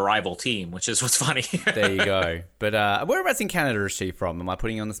player for a rival team, which is what's funny. There you go. But whereabouts in Canada is she from? Am I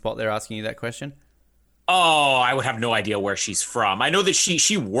putting you on the spot there asking you that question? Oh, I would have no idea where she's from. I know that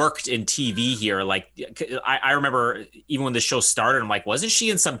she worked in TV here. Like, I remember even when the show started, I'm like, wasn't she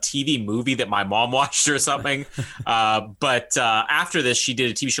in some TV movie that my mom watched or something? But after this, she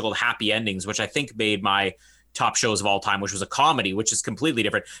did a TV show called Happy Endings, which I think made my top shows of all time, which was a comedy, which is completely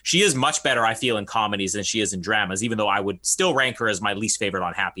different. She is much better, I feel, in comedies than she is in dramas, even though I would still rank her as my least favorite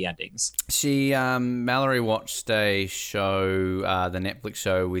on Happy Endings. She, Mallory watched a show, the Netflix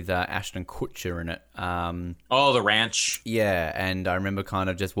show with Ashton Kutcher in it. The Ranch. Yeah, and I remember kind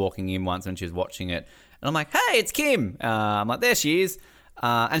of just walking in once when she was watching it, and I'm like, hey, it's Kim. I'm like, there she is.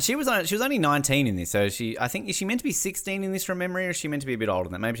 And she was only 19 in this, so is she meant to be 16 in this from memory, or is she meant to be a bit older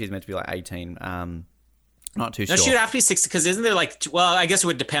than that? Maybe she's meant to be like 18. Not too sure. No, she would have to be 60 because isn't there I guess it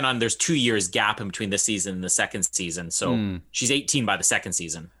would depend on there's 2 years gap in between this season and the second season. So she's 18 by the second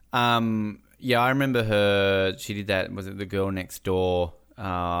season. Yeah, I remember her. She did that. Was it The Girl Next Door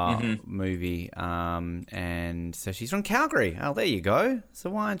movie? And so she's from Calgary. Oh, there you go. So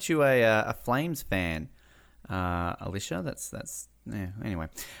why aren't you a Flames fan, Alicia? That's yeah. Anyway,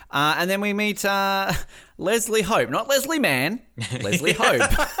 and then we meet Leslie Hope, not Leslie Mann, Leslie Hope.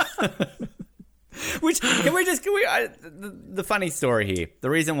 Which, the funny story here, the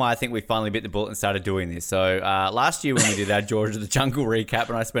reason why I think we finally bit the bullet and started doing this. So last year when we did our George of the Jungle recap,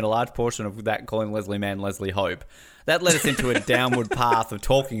 and I spent a large portion of that calling Leslie Mann Leslie Hope, that led us into a downward path of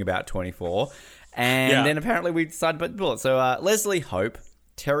talking about 24. And then apparently we decided to bit the bullet. So Leslie Hope,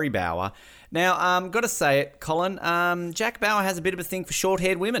 Terry Bauer. Now, got to say it, Colin, Jack Bauer has a bit of a thing for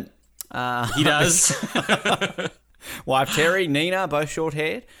short-haired women. He does. Wife Terry, Nina, both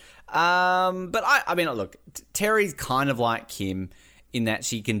short-haired. But I mean, look, Terry's kind of like Kim in that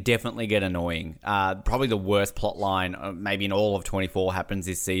she can definitely get annoying. Probably the worst plot line, maybe in all of 24, happens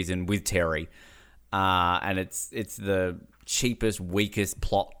this season with Terry. And it's the cheapest, weakest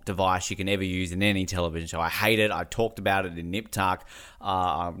plot device you can ever use in any television show. I hate it. I talked about it in Nip Tuck.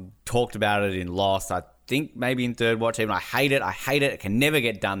 I talked about it in Lost. I think maybe in Third Watch even. I hate it. It can never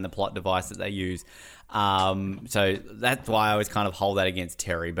get done, the plot device that they use. So that's why I always kind of hold that against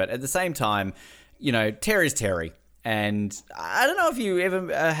Terry. But at the same time, Terry's Terry. And I don't know if you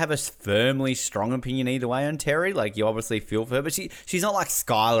ever have a firmly strong opinion either way on Terry. Like, you obviously feel for her, but she's not like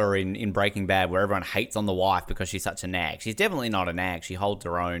Skylar in Breaking Bad, where everyone hates on the wife because she's such a nag. She's definitely not a nag. She holds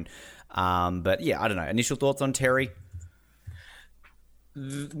her own. But yeah, I don't know. Initial thoughts on Terry?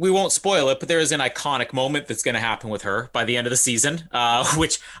 We won't spoil it, but there is an iconic moment that's going to happen with her by the end of the season,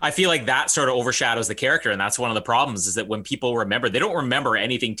 which I feel like that sort of overshadows the character. And that's one of the problems, is that when people remember, they don't remember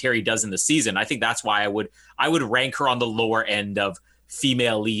anything Terry does in the season. I think that's why I would rank her on the lower end of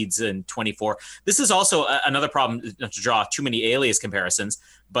female leads in 24. This is also another problem, not to draw too many Alias comparisons,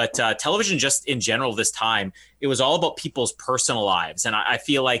 but television just in general this time, it was all about people's personal lives. And I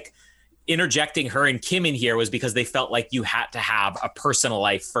feel like interjecting her and Kim in here was because they felt like you had to have a personal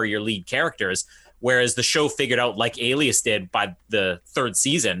life for your lead characters, whereas the show figured out, like Alias did by the third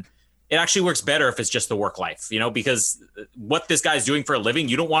season, it actually works better if it's just the work life, because what this guy's doing for a living,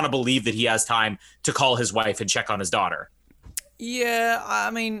 you don't want to believe that he has time to call his wife and check on his daughter. Yeah,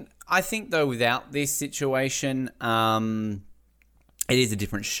 I mean, I think though without this situation, it is a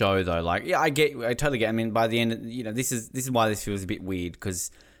different show though. Like, yeah, I totally get. I mean, by the end, this is why this feels a bit weird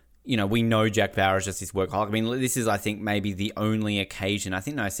because, we know Jack Bauer is just this workaholic. I mean, this is, I think, maybe the only occasion,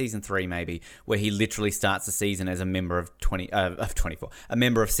 season 3 maybe, where he literally starts the season as a member of 24, a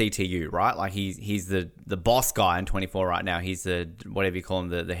member of CTU, right? Like he's the boss guy in 24 right now. He's the, whatever you call him,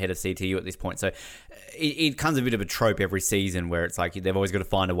 the head of CTU at this point. So it comes a bit of a trope every season where it's like they've always got to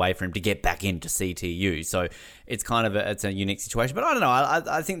find a way for him to get back into CTU. So it's kind of it's a unique situation. But I don't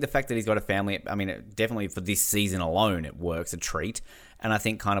know. I think the fact that he's got a family, I mean, definitely for this season alone, it works a treat. And I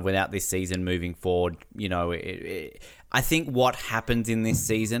think kind of without this season moving forward, I think what happens in this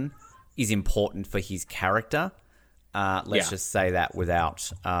season is important for his character. Let's just say that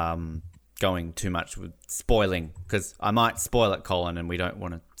without going too much with spoiling, because I might spoil it, Colin, and we don't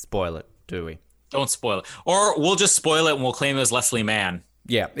want to spoil it, do we? Don't spoil it. Or we'll just spoil it and we'll claim it as Leslie Mann.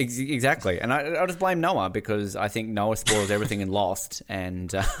 Yeah, exactly. And I'll just blame Noah because I think Noah spoils everything in Lost. And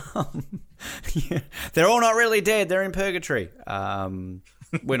they're all not really dead. They're in purgatory.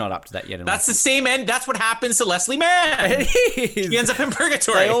 We're not up to that yet. That's the same end. That's what happens to Leslie Mann. It is. He ends up in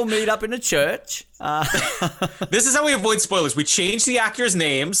purgatory. They all meet up in a church. This is how we avoid spoilers. We change the actors'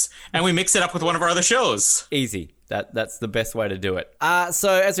 names and we mix it up with one of our other shows. Easy. That's the best way to do it.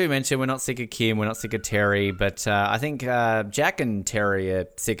 So as we mentioned, we're not sick of Kim, we're not sick of Terry, but I think Jack and Terry are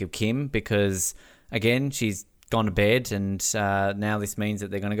sick of Kim because, again, she's gone to bed, and now this means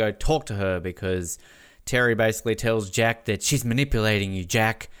that they're going to go talk to her because Terry basically tells Jack that she's manipulating you,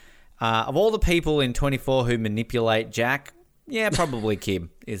 Jack. Of all the people in 24 who manipulate Jack, yeah, probably Kim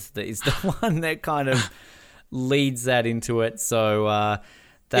is the one that kind of leads that into it. So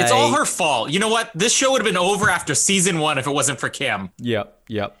it's all her fault. You know what? This show would have been over after season 1 if it wasn't for Kim. Yep.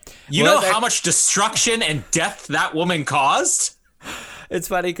 You know how much destruction and death that woman caused? It's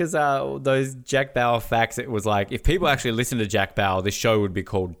funny because those Jack Bauer facts, it was like, if people actually listen to Jack Bauer, this show would be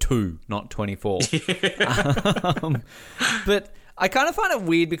called 2, not 24. But I kind of find it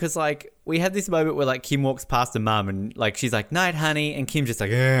weird because, like, we had this moment where, like, Kim walks past her mum and, like, she's like, "Night, honey," and Kim's just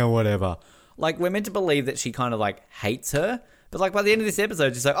like, "Yeah, whatever." Like, we're meant to believe that she kind of, like, hates her. But, like, by the end of this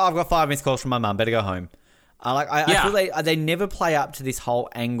episode, she's like, "Oh, I've got 5 missed calls from my mum. Better go home." I feel they never play up to this whole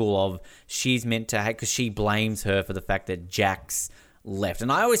angle of she's meant to hate because she blames her for the fact that Jack's left.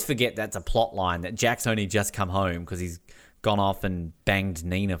 And I always forget that's a plot line, that Jack's only just come home because he's gone off and banged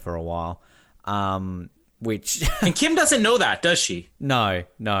Nina for a while. Which and Kim doesn't know that, does she? No,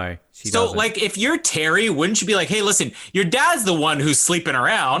 she doesn't. So, like, if you're Terry, wouldn't you be like, "Hey, listen, your dad's the one who's sleeping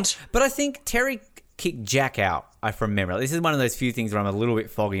around"? But I think Terry kicked Jack out, from memory. This is one of those few things where I'm a little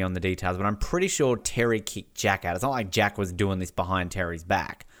bit foggy on the details, but I'm pretty sure Terry kicked Jack out. It's not like Jack was doing this behind Terry's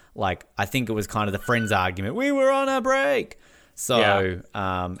back. Like, I think it was kind of the friends argument. We were on a break. So,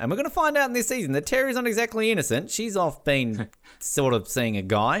 and we're going to find out in this season that Terry's not exactly innocent. She's off being sort of seeing a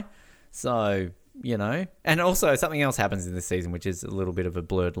guy. So, and also something else happens in this season, which is a little bit of a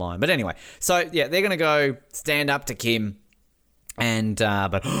blurred line. But anyway, so yeah, they're going to go stand up to Kim. And,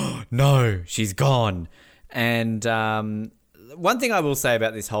 but no, she's gone. And one thing I will say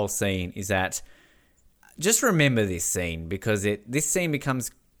about this whole scene is that just remember this scene because this scene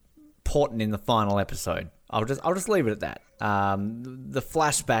becomes important in the final episode. I'll just leave it at that. The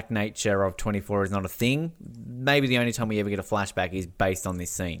flashback nature of 24 is not a thing. Maybe the only time we ever get a flashback is based on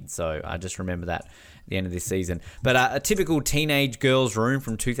this scene. So I just remember that at the end of this season. But a typical teenage girl's room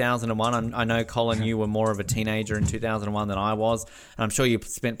from 2001. I know, Colin, you were more of a teenager in 2001 than I was. And I'm sure you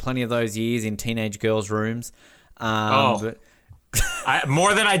spent plenty of those years in teenage girls' rooms. More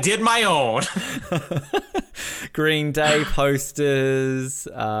than I did my own. Green Day posters,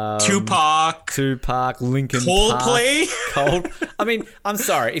 Tupac, Linkin Coldplay. Park, I mean, I'm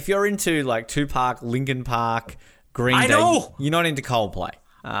sorry if you're into like Tupac, Linkin Park, Green Day. You're not into Coldplay.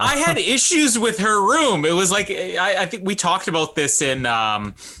 I had issues with her room. It was like I think we talked about this in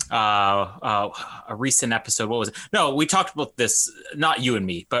a recent episode. What was it? No, we talked about this. Not you and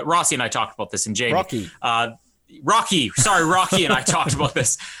me, but Rossi and I talked about this. And Jamie, Rocky. Sorry, Rocky and I talked about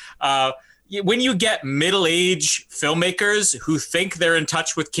this. When you get middle-aged filmmakers who think they're in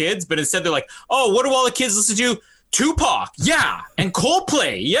touch with kids, but instead they're like, "Oh, what do all the kids listen to? Tupac, yeah, and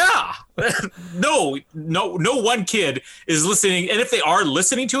Coldplay, yeah." No one kid is listening. And if they are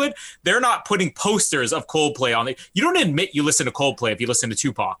listening to it, they're not putting posters of Coldplay on it. You don't admit you listen to Coldplay if you listen to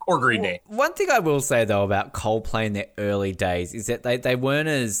Tupac or Green Day. One thing I will say, though, about Coldplay in their early days is that they weren't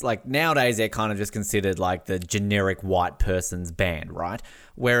as, like, nowadays they're kind of just considered like the generic white person's band, right?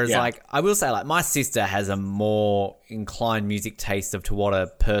 Whereas, like, I will say, like, my sister has a more inclined music taste to what a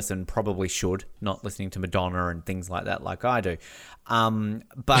person probably should, not listening to Madonna and things like that like I do.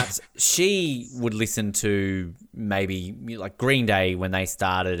 But she would listen to maybe like Green Day when they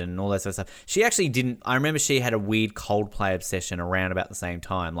started and all that sort of stuff. She actually didn't. I remember she had a weird Coldplay obsession around about the same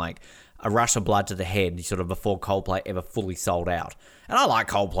time, like A Rush of Blood to the Head, sort of before Coldplay ever fully sold out. And I like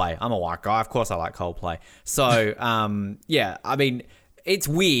Coldplay. I'm a white guy. Of course I like Coldplay. So, yeah, I mean, it's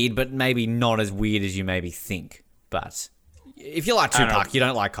weird, but maybe not as weird as you maybe think. But if you like Tupac, you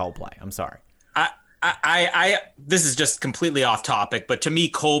don't like Coldplay. I'm sorry. I this is just completely off topic, but to me,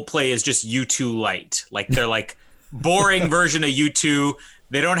 Coldplay is just U2 light. Like, they're like boring version of U2.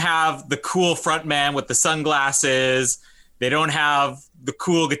 They don't have the cool frontman with the sunglasses. They don't have the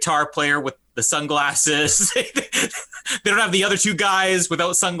cool guitar player with the sunglasses. They don't have the other two guys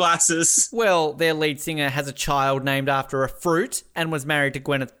without sunglasses. Well, their lead singer has a child named after a fruit and was married to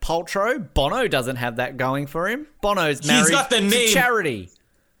Gwyneth Paltrow. Bono doesn't have that going for him. Bono's married to Charity.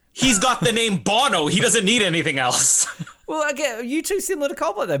 He's got the name Bono. He doesn't need anything else. Well, again, U2 similar to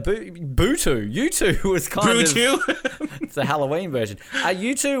Coldplay though. Bootu. U2 was kind of... It's a Halloween version.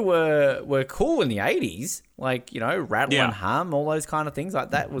 U2 were cool in the 80s. Like, you know, Rattle and Hum, all those kind of things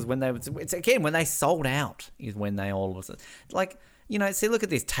like that was when they... It's again, when they sold out is when they all of a sudden... Like, you know, see, look at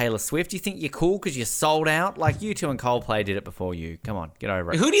this, Taylor Swift. You think you're cool because you sold out? Like, U2 and Coldplay did it before you. Come on, get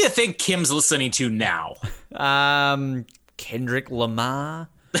over it. Who do you think Kim's listening to now? Kendrick Lamar.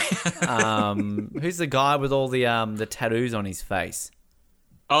 Who's the guy with all the tattoos on his face?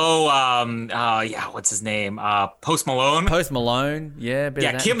 What's his name? Post Malone. Post Malone, yeah.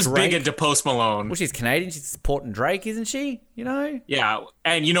 Kim's Drake. Big into Post Malone. Well, she's Canadian. She's supporting Drake, isn't she? You know. Yeah,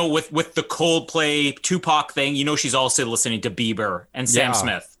 and you know, with the Coldplay Tupac thing, you know, she's also listening to Bieber and Sam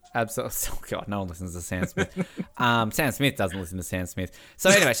Smith. Absolutely. Oh God, no one listens to Sam Smith. Sam Smith doesn't listen to Sam Smith. So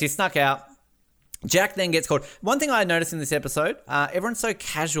anyway, she snuck out. Jack then gets called. One thing I noticed in this episode, everyone's so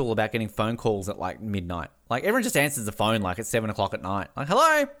casual about getting phone calls at like midnight. Like, everyone just answers the phone like it's 7 o'clock at night. Like,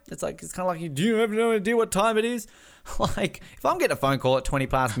 hello? It's kind of like, do you have no idea what time it is? Like, if I'm getting a phone call at 20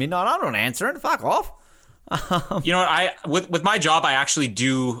 past midnight, I don't answer it. Fuck off. You know, with my job, I actually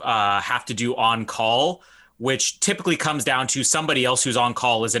do have to do on call, which typically comes down to somebody else who's on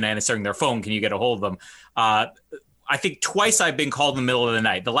call isn't answering their phone. Can you get a hold of them? I think twice I've been called in the middle of the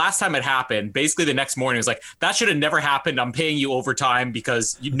night. The last time it happened, basically the next morning, it was like, that should have never happened. I'm paying you overtime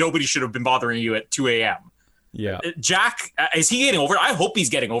because nobody should have been bothering you at 2 a.m. Yeah. Jack, is he getting over? I hope he's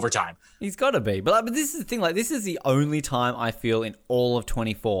getting overtime. He's got to be. But this is the thing. Like, this is the only time I feel in all of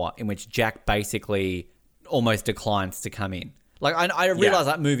 24 in which Jack basically almost declines to come in. Like, I realize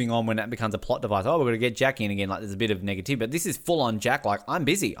that moving on when that becomes a plot device. Oh, we're going to get Jack in again. Like, there's a bit of negativity. But this is full on Jack. Like, I'm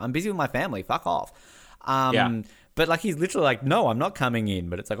busy. I'm busy with my family. Fuck off. But, like, he's literally like, no, I'm not coming in.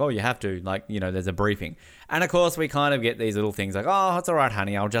 But it's like, oh, you have to. Like, you know, there's a briefing. And, of course, we kind of get these little things like, oh, it's all right,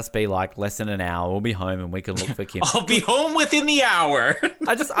 honey. I'll just be, like, less than an hour. We'll be home and we can look for Kim. I'll be home within the hour.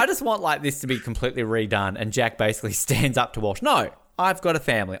 I just want, like, this to be completely redone. And Jack basically stands up to Walsh. No, I've got a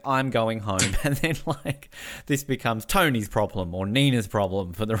family. I'm going home. And then, like, this becomes Tony's problem or Nina's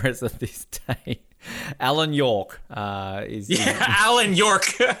problem for the rest of this day. Alan York Alan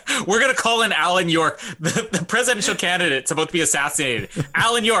York. We're going to call in Alan York. The presidential candidate's about to be assassinated.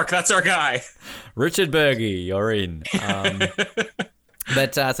 Alan York, that's our guy. Richard Berge, you're in.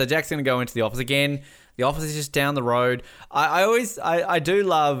 So Jack's going to go into the office again. The office is just down the road. I do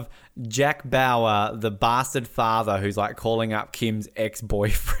love Jack Bauer, the bastard father who's like calling up Kim's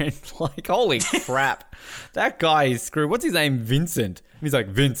ex-boyfriend. Like, holy crap. That guy is screwed. What's his name? Vincent. He's like,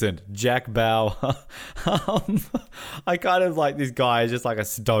 Vincent, Jack Bauer. I kind of like this guy is just like a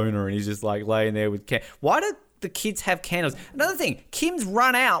stoner and he's just like laying there with why do the kids have candles? Another thing, Kim's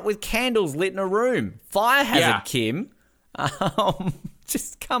run out with candles lit in a room. Fire hazard, Kim.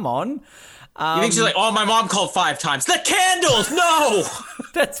 Just come on. You think she's like, oh, my mom called 5 times. The candles, no!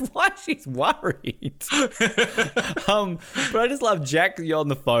 That's why she's worried. But I just love Jack on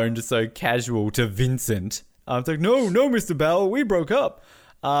the phone, just so casual to Vincent. It's like, no, Mr. Bauer, we broke up.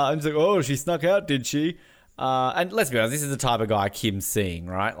 And it's like, oh, she snuck out, did she? And let's be honest, this is the type of guy Kim's seeing,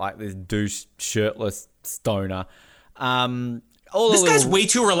 right? Like this douche, shirtless stoner. This guy's way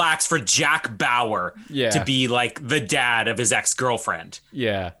too relaxed for Jack Bauer to be like the dad of his ex-girlfriend.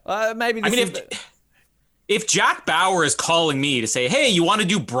 Yeah. Maybe if Jack Bauer is calling me to say, hey, you want to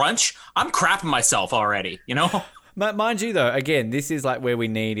do brunch? I'm crapping myself already, you know? Mind you, though, again, this is like where we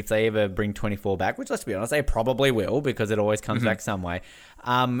need, if they ever bring 24 back, which, let's be honest, they probably will because it always comes back some way.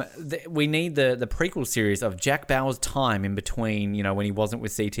 We need the prequel series of Jack Bauer's time in between, you know, when he wasn't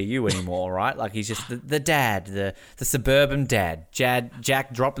with CTU anymore, right? Like, he's just the dad, the suburban dad.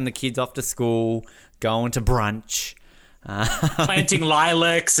 Jack dropping the kids off to school, going to brunch. Planting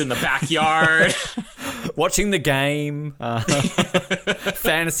lilacs in the backyard. Watching the game.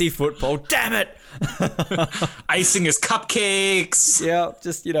 Fantasy football. Damn it! Icing his cupcakes. Yeah,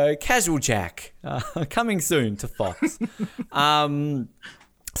 just, you know, casual Jack. Coming soon to Fox.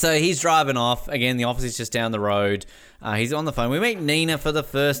 So he's driving off. Again, the office is just down the road. He's on the phone. We meet Nina for the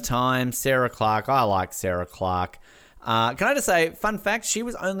first time. Sarah Clark. I like Sarah Clark. Can I just say, fun fact, she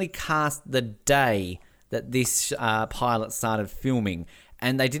was only cast the day that this pilot started filming,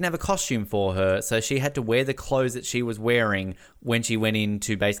 and they didn't have a costume for her, so she had to wear the clothes that she was wearing when she went in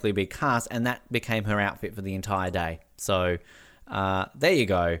to basically be cast, and that became her outfit for the entire day. So there you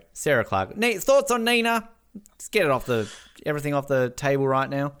go, Sarah Clark. Thoughts on Nina? Let's get everything off the table right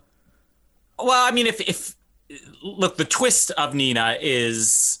now. Well, I mean, if look, the twist of Nina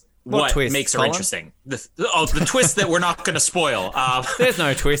is what twist, makes her Colin? Interesting. The twist that we're not going to spoil. There's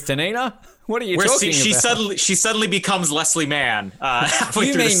no twist to Nina. What are you talking about? She suddenly becomes Leslie Mann.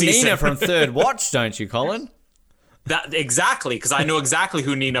 You mean Nina from Third Watch, don't you, Colin? That exactly, because I know exactly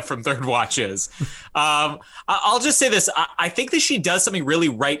who Nina from Third Watch is. I'll just say this: I think that she does something really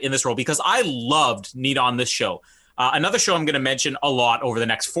right in this role because I loved Nina on this show. Another show I'm going to mention a lot over the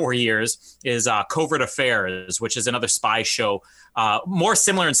next 4 years is Covert Affairs, which is another spy show, more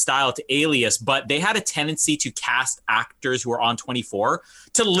similar in style to Alias, but they had a tendency to cast actors who are on 24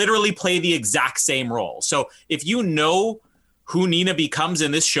 to literally play the exact same role. So if you know who Nina becomes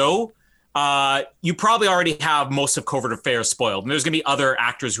in this show, you probably already have most of Covert Affairs spoiled. And there's going to be other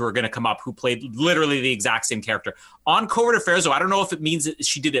actors who are going to come up who played literally the exact same character. On Covert Affairs, though, I don't know if it means that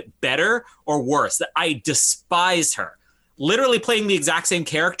she did it better or worse. That I despise her. Literally playing the exact same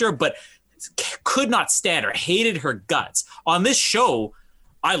character, but could not stand her, hated her guts. On this show,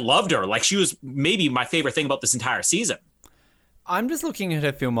 I loved her. Like, she was maybe my favorite thing about this entire season. I'm just looking at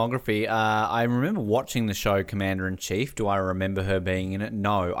her filmography. I remember watching the show Commander-in-Chief. Do I remember her being in it?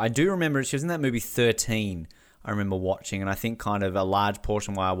 No. I do remember she was in that movie 13. I remember watching, and I think kind of a large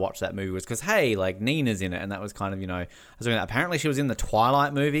portion why I watched that movie was because, hey, like, Nina's in it, and that was kind of, you know, I was doing that. Apparently she was in the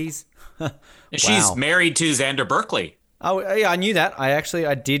Twilight movies. Wow. She's married to Xander Berkeley. Oh, yeah, I knew that.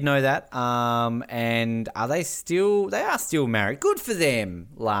 I did know that. And they are still married. Good for them,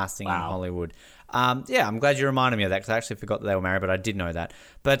 lasting in Hollywood. Yeah, I'm glad you reminded me of that because I actually forgot that they were married, but I did know that.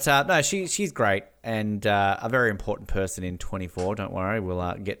 But no, she's great and a very important person in 24. Don't worry,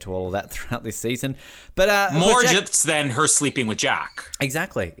 we'll get to all of that throughout this season. But more just than her sleeping with Jack.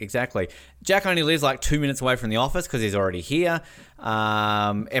 Exactly. Jack only lives like 2 minutes away from the office because he's already here.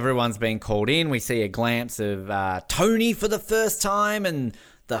 Everyone's been called in. We see a glance of Tony for the first time and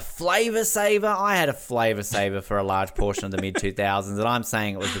the Flavor Saver. I had a Flavor Saver for a large portion of the mid-2000s, and I'm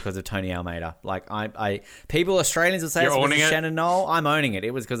saying it was because of Tony Almeida. Like, people, Australians will say it's because of Shannon Noll. I'm owning it.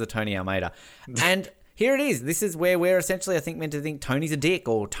 It was because of Tony Almeida. And here it is. This is where we're essentially, I think, meant to think Tony's a dick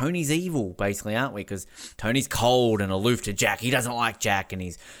or Tony's evil, basically, aren't we? Because Tony's cold and aloof to Jack. He doesn't like Jack, and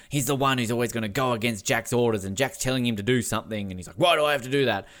he's the one who's always going to go against Jack's orders, and Jack's telling him to do something, and he's like, why do I have to do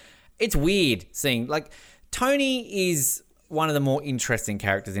that? It's weird seeing, like, Tony is one of the more interesting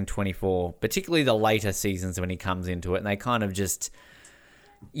characters in 24, particularly the later seasons when he comes into it, and they kind of just...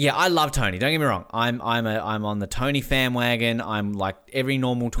 Yeah, I love Tony. Don't get me wrong. I'm on the Tony fan wagon. I'm like every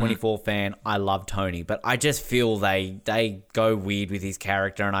normal 24 fan. I love Tony, but I just feel they go weird with his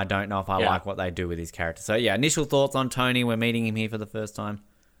character, and I don't know if I like what they do with his character. So yeah, initial thoughts on Tony. We're meeting him here for the first time.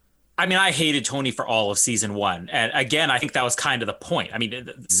 I mean, I hated Tony for all of season one. And again, I think that was kind of the point. I mean, it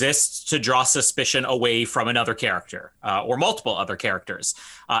exists to draw suspicion away from another character or multiple other characters.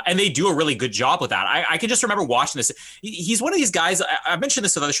 And they do a really good job with that. I can just remember watching this. He's one of these guys, I've mentioned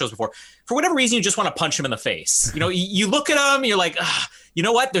this with other shows before. For whatever reason, you just want to punch him in the face. You know, you look at him, you're like, you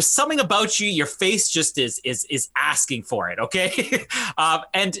know what? There's something about you. Your face just is asking for it, okay?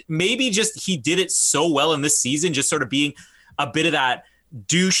 And maybe just he did it so well in this season, just sort of being a bit of that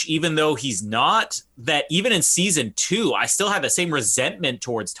douche, even though he's not, that even in season 2, I still had the same resentment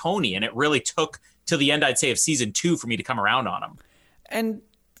towards Tony, and it really took to the end, I'd say, of season 2 for me to come around on him. And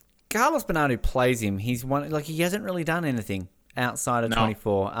Carlos Bernardo plays him. He's one, like, he hasn't really done anything outside of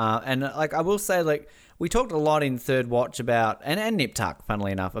 24. And like, I will say, like, we talked a lot in Third Watch about, and Nip Tuck,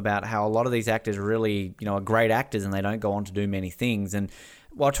 funnily enough, about how a lot of these actors really, you know, are great actors and they don't go on to do many things. And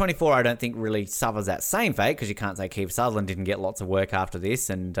while 24, I don't think really suffers that same fate, because you can't say Kiefer Sutherland didn't get lots of work after this,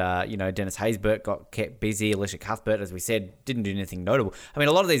 and Dennis Haysbert got kept busy. Alicia Cuthbert, as we said, didn't do anything notable. I mean,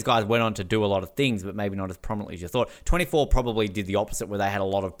 a lot of these guys went on to do a lot of things, but maybe not as prominently as you thought. 24 probably did the opposite, where they had a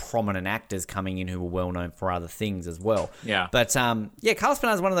lot of prominent actors coming in who were well known for other things as well. Yeah. But Carlos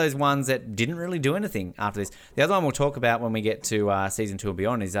Bernard is one of those ones that didn't really do anything after this. The other one we'll talk about when we get to season 2 and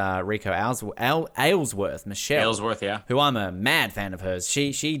beyond is Rico Aylesworth, Michelle. Aylesworth, yeah. Who I'm a mad fan of hers.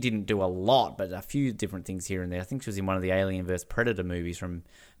 She didn't do a lot, but a few different things here and there. I think she was in one of the Alien vs. Predator movies from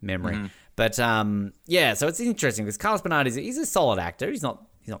memory. Mm-hmm. But so it's interesting because Carlos Bernard he's a solid actor. He's not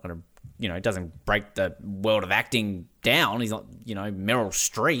going to, doesn't break the world of acting down. He's not, Meryl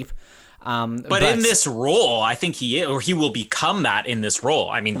Streep. But in this role, I think he will become that in this role.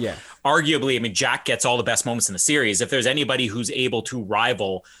 I mean, arguably, Jack gets all the best moments in the series. If there's anybody who's able to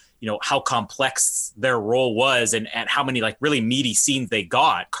rival, how complex their role was and how many like really meaty scenes they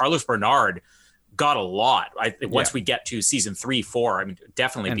got, Carlos Bernard got a lot. Once we get to season 3, 4,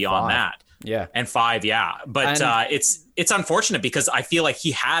 definitely and beyond 5. that. Yeah. And 5, yeah. But it's unfortunate because I feel like he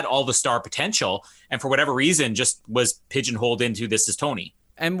had all the star potential and for whatever reason just was pigeonholed into this is Tony.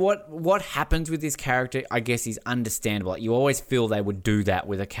 And what happens with this character, I guess, is understandable. Like, you always feel they would do that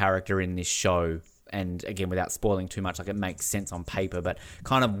with a character in this show. And again, without spoiling too much, like it makes sense on paper. But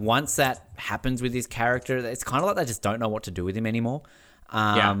kind of once that happens with this character, it's kind of like they just don't know what to do with him anymore.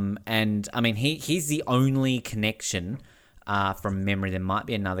 And I mean, he's the only connection from memory. There might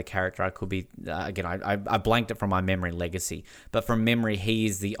be another character I could be, again, I blanked it from my memory, Legacy. But from memory, he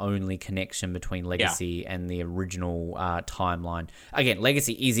is the only connection between Legacy and the original timeline. Again,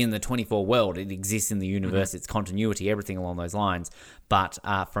 Legacy is in the 24 world. It exists in the universe. It's continuity, everything along those lines. But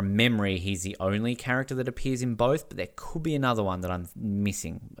from memory, he's the only character that appears in both. But there could be another one that I'm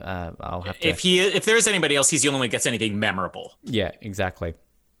missing. I'll have to... If there's anybody else, he's the only one that gets anything memorable. Yeah, exactly.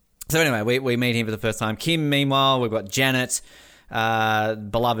 So anyway, we meet him for the first time. Kim, meanwhile, we've got Janet,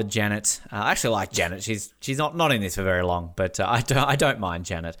 beloved Janet. I actually like Janet. She's not in this for very long, but I don't mind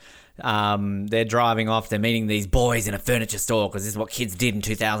Janet. They're driving off. They're meeting these boys in a furniture store because this is what kids did in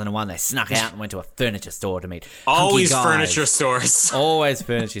 2001. They snuck out and went to a furniture store to meet always furniture stores. Always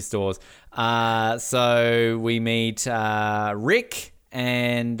furniture stores. So we meet Rick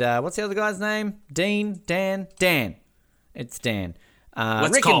and what's the other guy's name? Dan. It's Dan.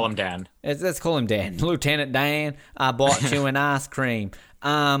 Let's call him Dan. Let's call him Dan. Lieutenant Dan, I bought you an ice cream.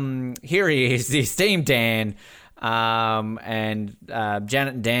 Here he is, the esteemed Dan. And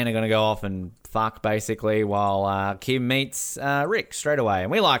Janet and Dan are going to go off and fuck, basically, while Kim meets Rick straight away.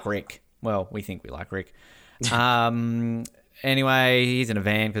 And we like Rick. Well, we think we like Rick. Anyway, he's in a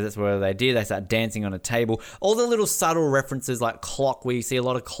van because that's where they did. They start dancing on a table. All the little subtle references like clock. We see a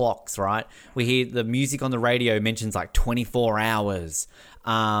lot of clocks, right? We hear the music on the radio mentions like 24 hours.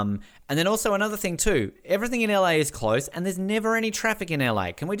 And then also another thing too, everything in LA is close and there's never any traffic in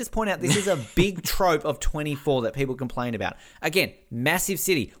LA. Can we just point out this is a big trope of 24 that people complain about. Again, massive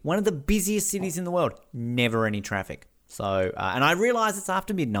city, one of the busiest cities in the world, never any traffic. So, and I realize it's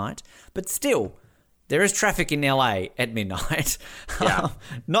after midnight, but still... There is traffic in LA at midnight. Yeah.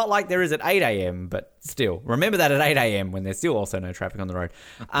 Not like there is at 8 a.m., but still. Remember that at 8 a.m. when there's still also no traffic on the road.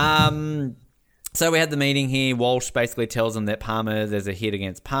 So we had the meeting here. Walsh basically tells them that there's a hit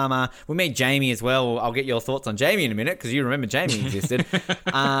against Palmer. We meet Jamie as well. I'll get your thoughts on Jamie in a minute because you remember Jamie existed.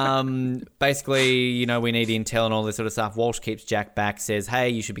 Basically, we need intel and all this sort of stuff. Walsh keeps Jack back, says, hey,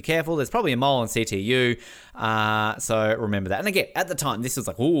 you should be careful. There's probably a mole on CTU. So remember that. And again, at the time, this was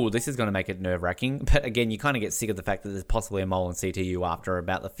like, ooh, this is going to make it nerve-wracking. But again, you kind of get sick of the fact that there's possibly a mole on CTU after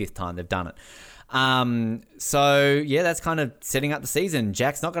about the 5th time they've done it. So, yeah, that's kind of setting up the season.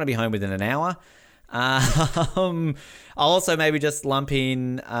 Jack's not going to be home within an hour. I'll also maybe just lump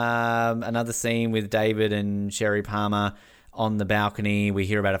in another scene with David and Sherry Palmer on the balcony. We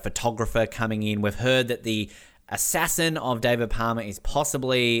hear about a photographer coming in. We've heard that the assassin of David Palmer is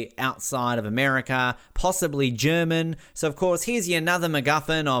possibly outside of America, possibly German. So, of course, here's another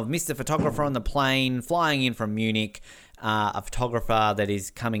MacGuffin of Mr. Photographer on the plane flying in from Munich, a photographer that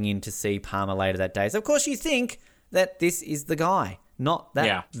is coming in to see Palmer later that day. So, of course, you think that this is the guy. Not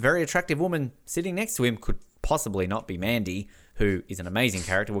that very attractive woman sitting next to him could possibly not be Mandy, who is an amazing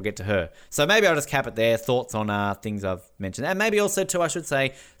character. We'll get to her. So maybe I'll just cap it there. Thoughts on things I've mentioned. And maybe also, too, I should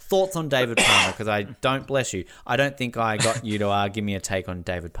say, thoughts on David Palmer, because I don't think I got you to give me a take on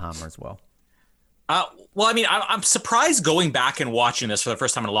David Palmer as well. Well, I mean, I'm surprised going back and watching this for the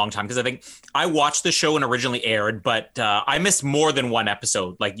first time in a long time, because I think I watched the show when it originally aired, but I missed more than one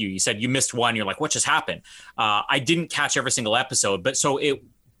episode. Like you said, you missed one. You're like, what just happened? I didn't catch every single episode, but so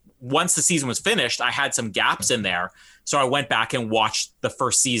once the season was finished, I had some gaps in there. So I went back and watched the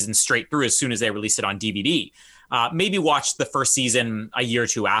first season straight through as soon as they released it on DVD. Maybe watched the first season a year or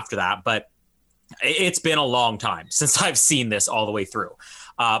two after that, but it's been a long time since I've seen this all the way through.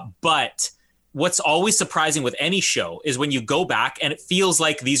 But what's always surprising with any show is when you go back and it feels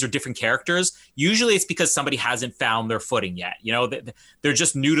like these are different characters. Usually it's because somebody hasn't found their footing yet. You know, they're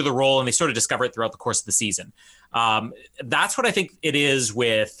just new to the role and they sort of discover it throughout the course of the season. That's what I think it is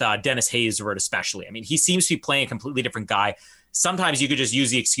with Dennis Haysbert especially. I mean, he seems to be playing a completely different guy. Sometimes you could just use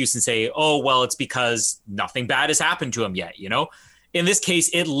the excuse and say, oh, well, it's because nothing bad has happened to him yet, you know? In this case,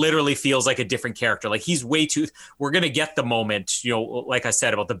 it literally feels like a different character. Like he's way too, we're going to get the moment, you know, like I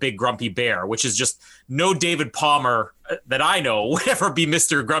said, about the big grumpy bear, which is just no David Palmer that I know would ever be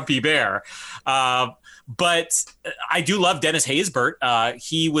Mr. Grumpy Bear. But I do love Dennis Haysbert.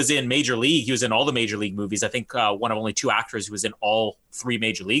 He was in Major League. He was in all the Major League movies. I think one of only 2 actors who was in all 3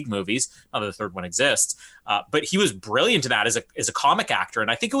 Major League movies. Not that the third one exists. But he was brilliant in that as a comic actor.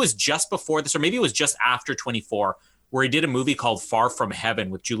 And I think it was just before this, or maybe it was just after 24, where he did a movie called Far From Heaven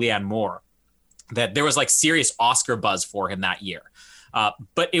with Julianne Moore, that there was like serious Oscar buzz for him that year.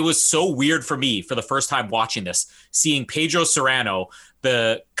 But it was so weird for me for the first time watching this, seeing Pedro Serrano,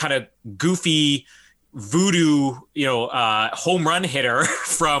 the kind of goofy voodoo, you know, home run hitter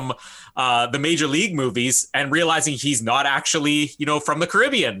from the Major League movies, and realizing he's not actually, you know, from the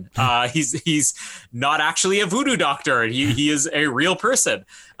Caribbean. He's not actually a voodoo doctor. He is a real person.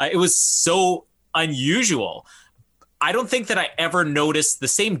 It was so unusual. I don't think that I ever noticed the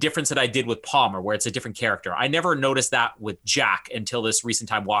same difference that I did with Palmer, where it's a different character. I never noticed that with Jack until this recent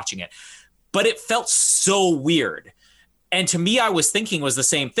time watching it. But it felt so weird. And to me, I was thinking was the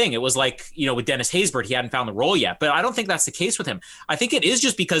same thing. It was like, you know, with Dennis Haysbert, he hadn't found the role yet. But I don't think that's the case with him. I think it is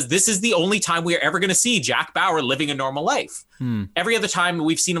just because this is the only time we are ever going to see Jack Bauer living a normal life. Every other time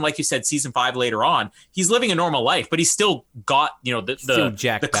we've seen him, like you said, season 5 later on, he's living a normal life, but he's still got, you know,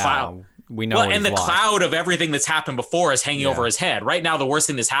 the cloud. We know, and the cloud of everything that's happened before is hanging over his head. Right now, the worst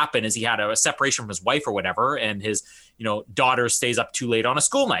thing that's happened is he had a separation from his wife or whatever, and his, you know, daughter stays up too late on a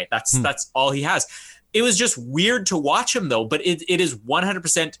school night. That's all he has. It was just weird to watch him though, but it is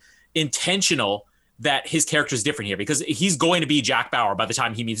 100% intentional that his character is different here, because he's going to be Jack Bauer by the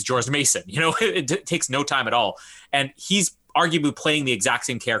time he meets George Mason. You know, it takes no time at all, and he's arguably playing the exact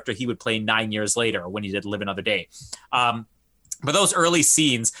same character he would play 9 years later when he did Live Another Day. But those early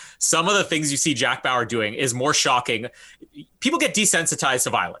scenes, some of the things you see Jack Bauer doing is more shocking. People get desensitized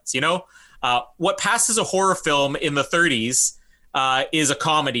to violence, you know? What passed as a horror film in the 30s is a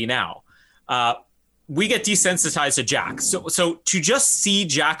comedy now. We get desensitized to Jack. So to just see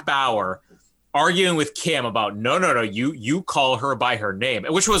Jack Bauer arguing with Kim about, no, you call her by her name,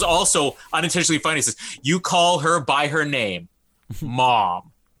 which was also unintentionally funny. He says, you call her by her name, Mom.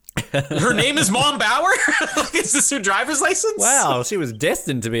 Her name is Mom Bauer? Is this her driver's license? Wow, she was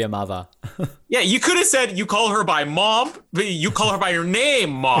destined to be a mother. Yeah, you could have said you call her by Mom, but you call her by her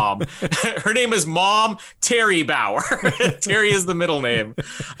name, Mom. Her name is Mom Terry Bauer. Terry is the middle name.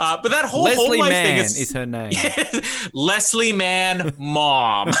 But that whole Leslie life Mann thing is her name. Leslie Mann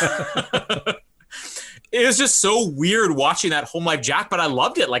Mom. It was just so weird watching that Home Life Jack, but I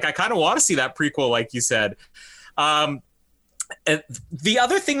loved it. Like, I kind of want to see that prequel, like you said. The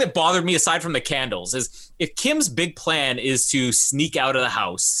other thing that bothered me, aside from the candles, is if Kim's big plan is to sneak out of the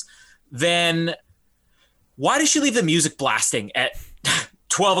house, then why does she leave the music blasting at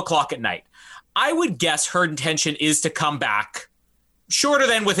 12 o'clock at night? I would guess her intention is to come back shorter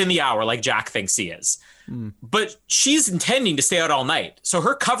than within the hour, like Jack thinks he is. But she's intending to stay out all night. So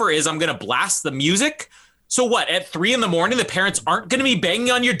her cover is, I'm going to blast the music. So what, at 3 a.m, the parents aren't going to be banging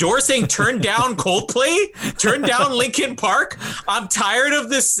on your door saying, turn down Coldplay, turn down Linkin Park. I'm tired of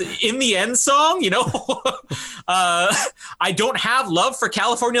this In the End song, you know? I don't have love for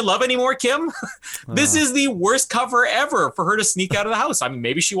California Love anymore, Kim. This is the worst cover ever for her to sneak out of the house. I mean,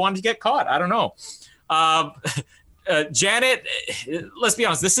 maybe she wanted to get caught. I don't know. Janet, let's be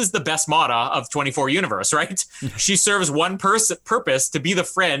honest, this is the best motto of 24 Universe, right? She serves one purpose, to be the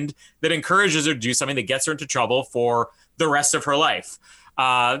friend that encourages her to do something that gets her into trouble for the rest of her life.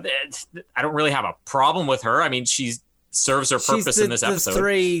 I don't really have a problem with her. I mean, she serves her purpose in this episode.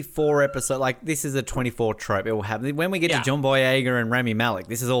 3-4 episode, like, this is a 24 trope. It will happen. When we get to John Boyega and Rami Malek,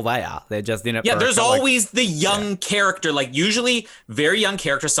 this is all they are. They're just in it. Yeah, there's always the young character, like usually very young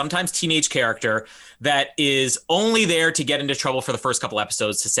character, sometimes teenage character, that is only there to get into trouble for the first couple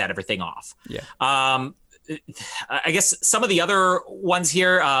episodes to set everything off. Yeah. I guess some of the other ones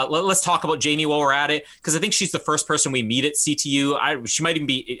here, let's talk about Jamie while we're at it, because I think she's the first person we meet at CTU. She might even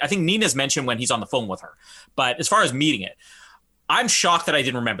be, I think Nina's mentioned when he's on the phone with her. But as far as meeting it, I'm shocked that I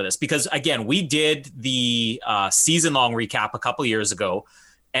didn't remember this because, again, we did the season-long recap a couple years ago,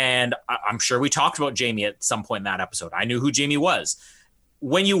 and I'm sure we talked about Jamie at some point in that episode. I knew who Jamie was.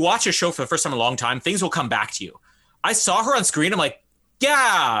 When you watch a show for the first time in a long time, things will come back to you. I saw her on screen. I'm like,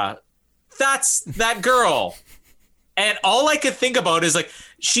 yeah, that's that girl. And all I could think about is like,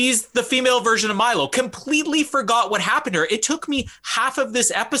 she's the female version of Milo. Completely forgot what happened to her. It took me half of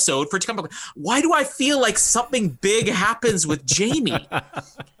this episode for it to come up. Why do I feel like something big happens with Jamie?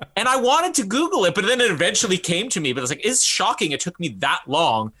 And I wanted to Google it, but then it eventually came to me. But it's like, it's shocking. It took me that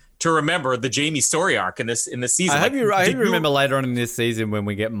long to remember the Jamie story arc in this season. I hope you remember later on in this season when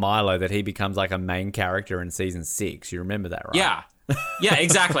we get Milo that he becomes like a main character in season 6. You remember that, right? Yeah. Yeah,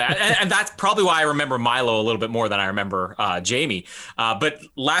 exactly. And that's probably why I remember Milo a little bit more than I remember Jamie. But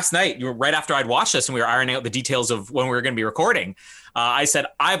last night, right after I'd watched this and we were ironing out the details of when we were going to be recording, I said,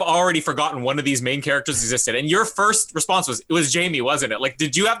 I've already forgotten one of these main characters existed. And your first response was, it was Jamie, wasn't it? Like,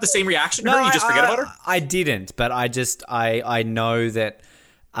 did you have the same reaction to her? You just forget about her? I didn't, but I know that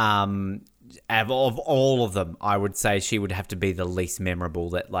of all of them, I would say she would have to be the least memorable,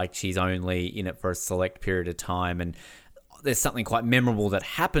 that like she's only in it for a select period of time and there's something quite memorable that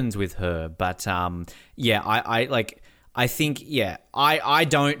happens with her. But yeah, I think I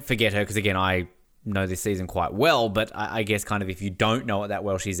don't forget her because again, I know this season quite well, but I guess kind of if you don't know it that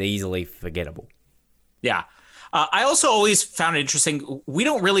well, she's easily forgettable. Yeah. I also always found it interesting. We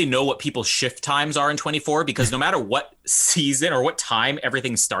don't really know what people's shift times are in 24 because no matter what season or what time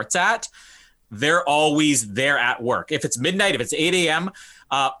everything starts at, they're always there at work. If it's midnight, if it's 8 a.m.,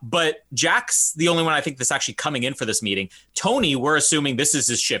 but Jack's the only one I think that's actually coming in for this meeting. Tony, we're assuming this is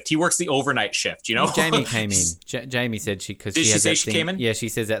his shift. He works the overnight shift, you know? Well, Jamie came in. Jamie said she... Did she say she came in? Yeah, she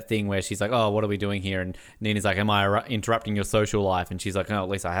says that thing where she's like, oh, what are we doing here? And Nina's like, am I interrupting your social life? And she's like, oh, at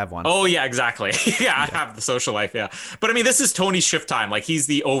least I have one. Oh, yeah, exactly. yeah, I have the social life, yeah. But I mean, this is Tony's shift time. Like, he's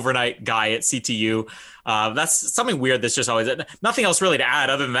the overnight guy at CTU. That's something weird that's just always... Nothing else really to add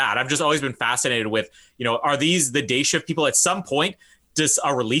other than that. I've just always been fascinated with, you know, are these the day shift people? At some point, does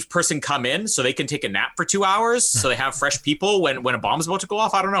a relief person come in so they can take a nap for 2 hours so they have fresh people when a bomb's about to go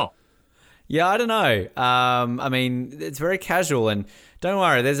off? I don't know. Yeah, I don't know. I mean, it's very casual, and don't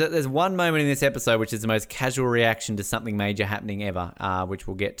worry. There's one moment in this episode which is the most casual reaction to something major happening ever, which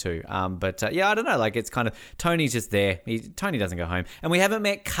we'll get to. But yeah, I don't know. Like, it's kind of Tony's just there. Tony doesn't go home, and we haven't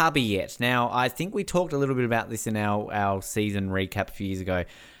met Cubby yet. Now, I think we talked a little bit about this in our season recap a few years ago.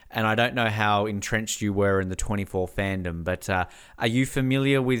 And I don't know how entrenched you were in the 24 fandom, but are you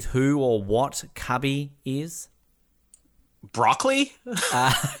familiar with who or what Cubby is? Broccoli?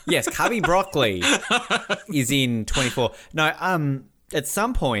 Yes, Cubby Broccoli is in 24. No, at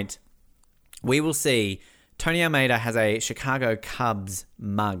some point, we will see Tony Almeida has a Chicago Cubs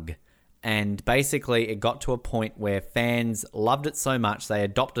mug. And basically, it got to a point where fans loved it so much, they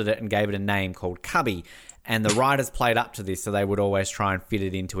adopted it and gave it a name called Cubby. And the writers played up to this, so they would always try and fit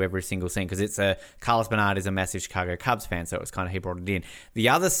it into every single scene because Carlos Bernard is a massive Chicago Cubs fan, so it was kind of he brought it in. The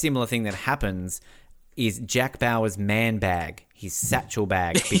other similar thing that happens is Jack Bauer's man bag, his satchel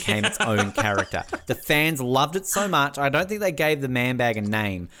bag, became its own character. The fans loved it so much. I don't think they gave the man bag a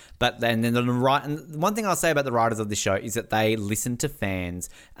name, but then and one thing I'll say about the writers of this show is that they listened to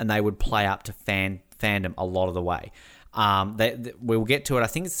fans and they would play up to fandom a lot of the way. We'll get to it. I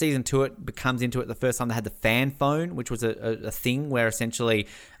think it's season 2. It comes into it the first time they had the fan phone, which was a thing where essentially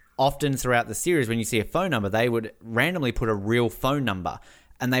often throughout the series, when you see a phone number, they would randomly put a real phone number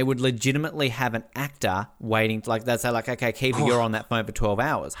and they would legitimately have an actor waiting. Like they'd say like, okay, Keefer, you're on that phone for 12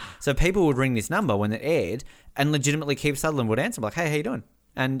 hours. So people would ring this number when it aired and legitimately Keefer Sutherland would answer like, hey, how you doing?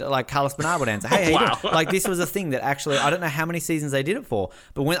 And like Carlos Bernard would answer, hey, how you doing? Like this was a thing that actually, I don't know how many seasons they did it for,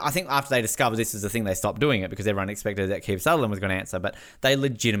 but I think after they discovered this was the thing, they stopped doing it because everyone expected that Keefer Sutherland was going to answer, but they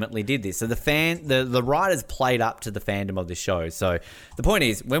legitimately did this. So the writers played up to the fandom of the show. So the point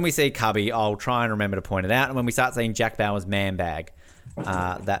is, when we see Cubby, I'll try and remember to point it out. And when we start seeing Jack Bauer's man bag,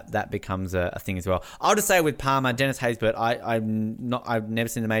 that becomes a thing as well. I'll just say with Palmer, Dennis Haysbert, I've never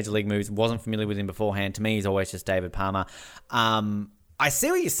seen the Major League moves, wasn't familiar with him beforehand. To me, he's always just David Palmer. I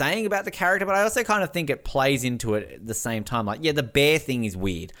see what you're saying about the character, but I also kind of think it plays into it at the same time. Like, yeah, the bear thing is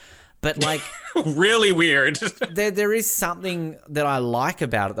weird, but like... really weird. there is something that I like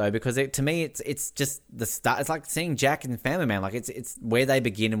about it, though, because to me, it's just the start. It's like seeing Jack and Family Man. Like, it's where they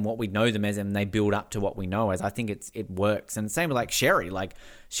begin and what we know them as, and they build up to what we know as. I think it works. And same with, like, Sherry. Like,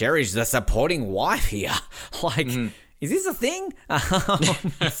 Sherry's the supporting wife here. Like, is this a thing?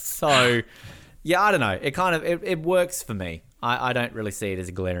 So, yeah, I don't know. It kind of... It works for me. I don't really see it as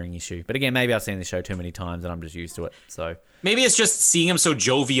a glaring issue. But again, maybe I've seen the show too many times and I'm just used to it. So maybe it's just seeing him so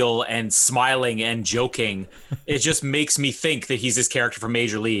jovial and smiling and joking. It just makes me think that he's this character from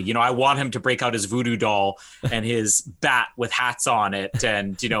Major League. You know, I want him to break out his voodoo doll and his bat with hats on it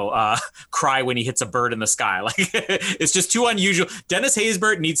and, cry when he hits a bird in the sky. Like, it's just too unusual. Dennis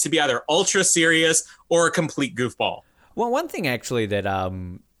Haysbert needs to be either ultra serious or a complete goofball. Well, one thing actually that,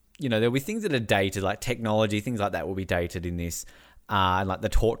 there'll be things that are dated, like technology, things like that will be dated in this. And like the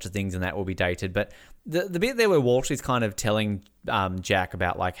torture things and that will be dated. But the bit there where Walsh is kind of telling Jack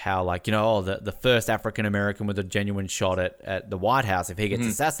about like how like, the first African-American with a genuine shot at the White House, if he gets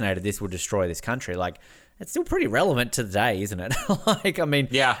assassinated, this will destroy this country. Like, it's still pretty relevant to today, isn't it?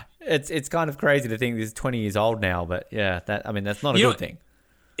 Yeah, it's kind of crazy to think this is 20 years old now, but yeah, that's not a good thing.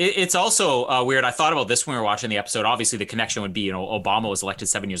 It's also weird. I thought about this when we were watching the episode. Obviously, the connection would be, Obama was elected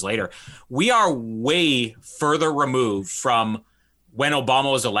 7 years later. We are way further removed from when Obama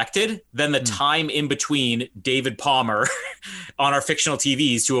was elected than the time in between David Palmer on our fictional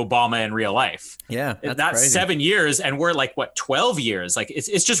TVs to Obama in real life. Yeah, that's crazy. 7 years, and we're like, 12 years? Like,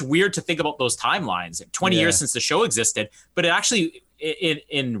 it's just weird to think about those timelines. 20 years since the show existed, but it actually,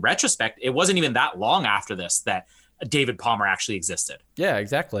 in retrospect, it wasn't even that long after this that David Palmer actually existed. Yeah,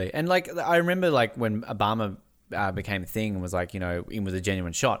 exactly. And like, I remember like when Obama became a thing and was like, in with a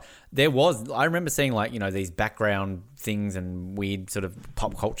genuine shot, I remember seeing like, these background things and weird sort of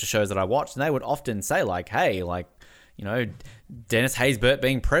pop culture shows that I watched, and they would often say like, hey, like, Dennis Haysbert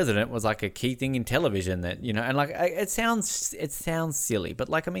being president was like a key thing in television that, and like, it sounds silly, but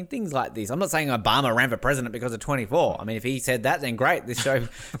like, things like this, I'm not saying Obama ran for president because of 24. If he said that, then great, this show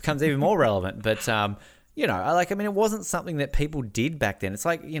becomes even more relevant. But, it wasn't something that people did back then. It's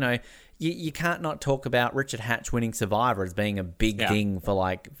like, you can't not talk about Richard Hatch winning Survivor as being a big thing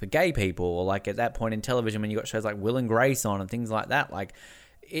for gay people, or like at that point in television when you got shows like Will and Grace on and things like that. Like,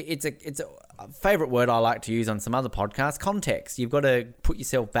 it's a favorite word I like to use on some other podcasts, context. You've got to put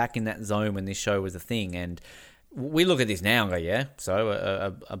yourself back in that zone when this show was a thing. And we look at this now and go, yeah,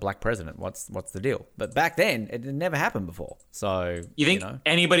 so a black president, what's the deal? But back then, it had never happened before. So you think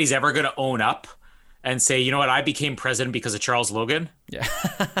anybody's ever going to own up and say, you know what, I became president because of Charles Logan? Yeah.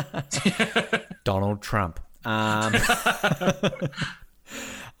 Donald Trump.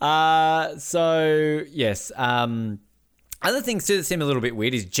 So, yes. Other things too that seem a little bit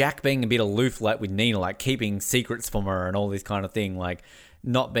weird is Jack being a bit aloof, like with Nina, like keeping secrets from her and all this kind of thing, like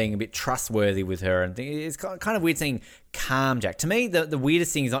not being a bit trustworthy with her. And it's kind of weird seeing calm Jack. To me, the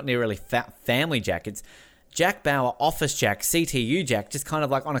weirdest thing is not nearly family Jack. It's Jack Bauer, Office Jack, CTU Jack, just kind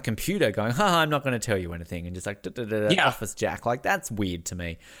of like on a computer going, I'm not going to tell you anything. And just like, Office Jack. Like, that's weird to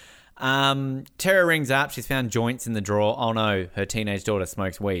me. Tara rings up. She's found joints in the drawer. Oh, no. Her teenage daughter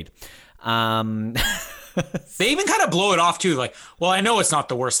smokes weed. They even kind of blow it off, too. Like, well, I know it's not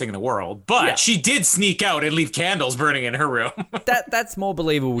the worst thing in the world, but she did sneak out and leave candles burning in her room. That's more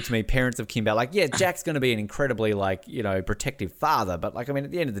believable to me, parents of Kim Bauer. Like, yeah, Jack's going to be an incredibly, protective father. But, at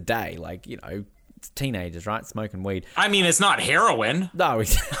the end of the day, it's teenagers, right? Smoking weed. It's not heroin. No.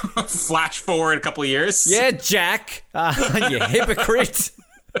 Flash forward a couple of years. Yeah, Jack. You hypocrite.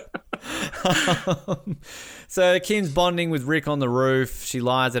 So Kim's bonding with Rick on the roof. She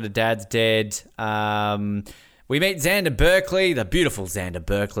lies that her dad's dead. We meet Xander Berkeley, the beautiful Xander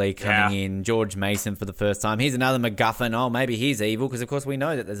Berkeley coming in. George Mason for the first time. Here's another MacGuffin. Oh, maybe he's evil because, of course, we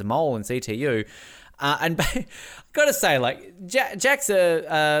know that there's a mole in CTU. And I gotta say, Jack's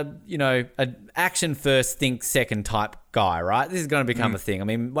a action first, think second type guy, right? This is going to become a thing.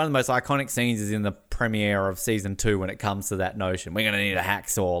 One of the most iconic scenes is in the premiere of season 2 when it comes to that notion. We're going to need a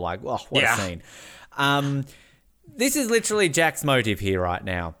hacksaw. What a scene. This is literally Jack's motive here right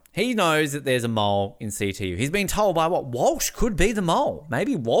now. He knows that there's a mole in CTU. He's been told by Walsh could be the mole.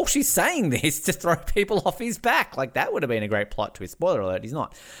 Maybe Walsh is saying this to throw people off his back. That would have been a great plot twist. Spoiler alert, he's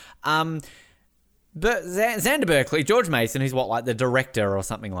not. But Xander Berkeley, George Mason, who's the director or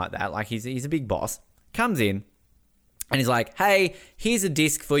something like that, he's a big boss, comes in and he's like, hey, here's a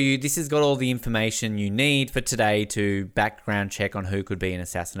disc for you. This has got all the information you need for today to background check on who could be an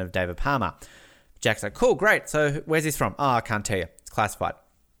assassin of David Palmer. Jack's like, cool, great. So where's this from? Oh, I can't tell you. It's classified.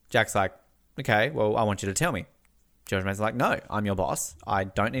 Jack's like, okay, well, I want you to tell me. George Mason's like, no, I'm your boss. I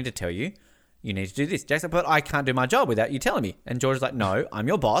don't need to tell you. You need to do this. Jack's like, but I can't do my job without you telling me. And George's like, no, I'm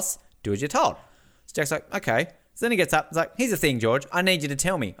your boss. Do as you're told. So Jack's like, okay. So then he gets up. He's like, here's the thing, George. I need you to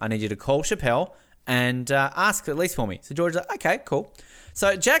tell me. I need you to call Chappelle and ask at least for me. So George's like, okay, cool.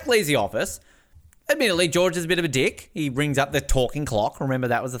 So Jack leaves the office, Admittedly, George is a bit of a dick. He rings up the talking clock. Remember,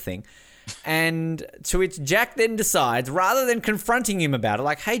 that was a thing. And to which Jack then decides, rather than confronting him about it,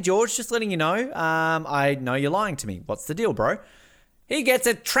 like, hey, George, just letting you know, I know you're lying to me. What's the deal, bro? He gets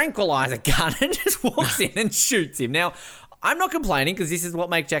a tranquilizer gun and just walks in and shoots him. Now, I'm not complaining because this is what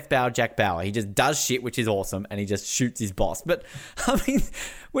makes Jack Bauer. He just does shit, which is awesome, and he just shoots his boss. But, I mean,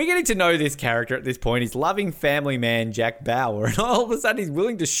 we're getting to know this character at this point. He's loving family man Jack Bauer, and all of a sudden he's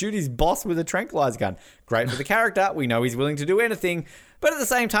willing to shoot his boss with a tranquilizer gun. Great for the character. We know he's willing to do anything. But at the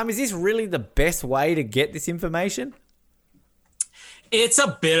same time, is this really the best way to get this information? It's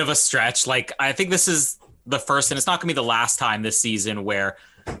a bit of a stretch. Like, I think this is the first, and it's not going to be the last time this season where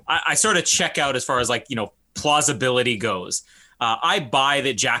I sort of check out as far as, like, you know, plausibility goes. I buy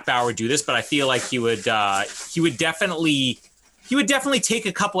that Jack Bauer would do this, but I feel like he would definitely take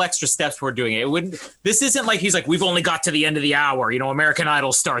a couple extra steps before doing it. This isn't like he's like, we've only got to the end of the hour. You know, American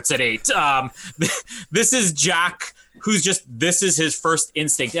Idol starts at 8. This is Jack, who's just, this is his first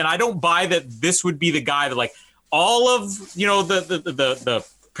instinct. And I don't buy that this would be the guy that, like, all of, you know, the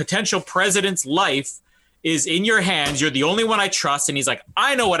potential president's life is in your hands. You're the only one I trust. And he's like,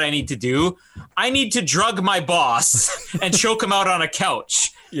 I know what I need to do. I need to drug my boss and choke him out on a couch.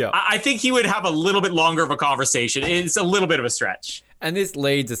 Yeah. I think he would have a little bit longer of a conversation. It's a little bit of a stretch. And this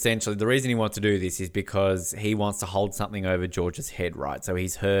leads, essentially, the reason he wants to do this is because he wants to hold something over George's head, right? So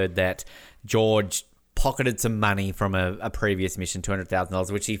he's heard that George pocketed some money from a previous mission,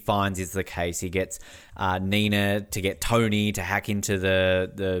 $200,000, which he finds is the case. He gets Nina to get Tony to hack into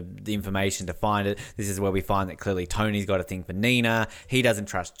the information to find it. This is where we find that clearly Tony's got a thing for Nina. He doesn't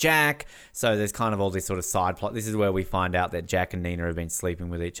trust Jack. So there's kind of all this sort of side plot. This is where we find out that Jack and Nina have been sleeping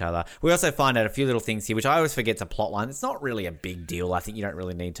with each other. We also find out a few little things here, which I always forget's a plot line. It's not really a big deal. I think you don't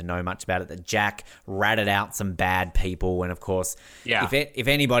really need to know much about it. That Jack ratted out some bad people. And of course, if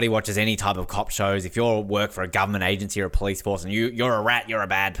anybody watches any type of cop shows, if you work for a government agency or a police force and you're a rat, you're a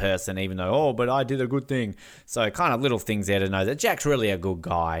bad person, even though, but I did a good thing. So kind of little things there to know that Jack's really a good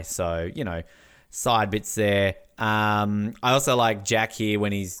guy. So, you know, side bits there. I also like Jack here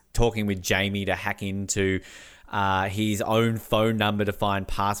when he's talking with Jamie to hack into his own phone number to find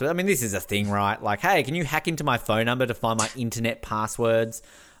passwords. I mean, this is a thing, right? Like, hey, can you hack into my phone number to find my internet passwords?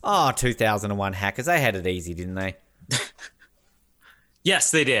 Oh, 2001 hackers. They had it easy, didn't they?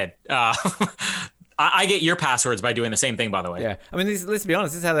 Yes, they did. I get your passwords by doing the same thing, by the way. Yeah. I mean, let's be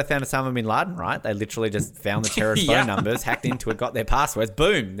honest. This is how they found Osama bin Laden, right? They literally just found the terrorist phone numbers, hacked into it, got their passwords.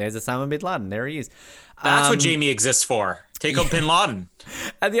 Boom. There's Osama bin Laden. There he is. That's what Jamie exists for. Take out bin Laden.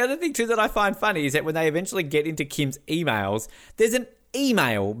 And the other thing, too, that I find funny is that when they eventually get into Kim's emails, there's an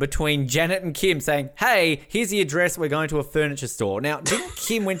email between Janet and Kim saying, hey, here's the address. We're going to a furniture store. Now, didn't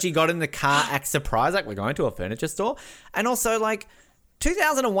Kim, when she got in the car, act surprised? Like, we're going to a furniture store? And also, like,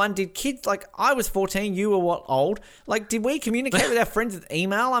 2001, did kids, like, I was 14, you were what, old? Like, did we communicate with our friends with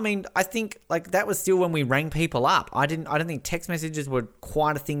email? I mean, I think, like, that was still when we rang people up. I don't think text messages were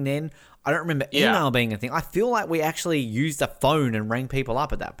quite a thing then. I don't remember email being a thing. I feel like we actually used a phone and rang people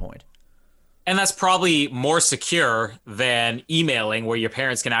up at that point. And that's probably more secure than emailing, where your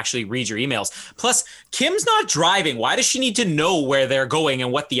parents can actually read your emails. Plus, Kim's not driving. Why does she need to know where they're going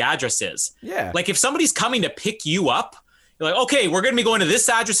and what the address is? Yeah. Like, if somebody's coming to pick you up, you're like, okay, we're going to be going to this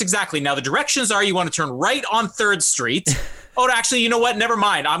address exactly. Now, the directions are you want to turn right on 3rd Street. Oh, actually, you know what? Never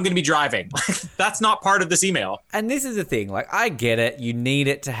mind. I'm going to be driving. That's not part of this email. And this is the thing. Like, I get it. You need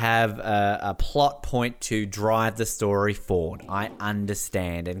it to have a plot point to drive the story forward. I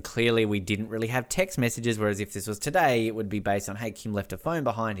understand. And clearly, we didn't really have text messages, whereas if this was today, it would be based on, hey, Kim left her phone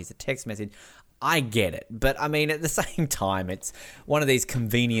behind. Here's a text message. I get it. But, I mean, at the same time, it's one of these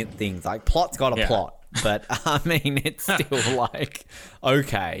convenient things. Like, plot's got a plot. But, I mean, it's still like,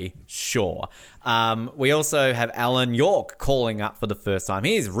 okay, sure. We also have Alan York calling up for the first time.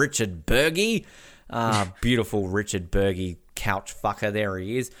 Here's Richard Burgi. Beautiful Richard Burgi couch fucker. There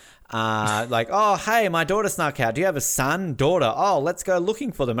he is. Like, oh, hey, my daughter snuck out. Do you have a son, daughter? Oh, let's go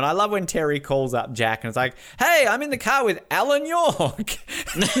looking for them. And I love when Terry calls up Jack and it's like, hey, I'm in the car with Alan York.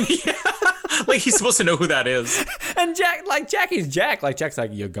 Like, he's supposed to know who that is. And Jack is Jack. Like, Jack's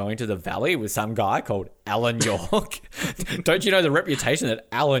like, you're going to the valley with some guy called Alan York. Don't you know the reputation that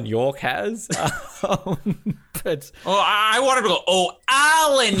Alan York has? But I want him to go, oh,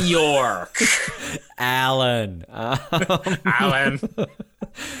 Alan York. Alan. Alan.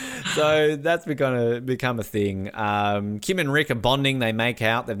 So that's going to become a thing. Kim and Rick are bonding. They make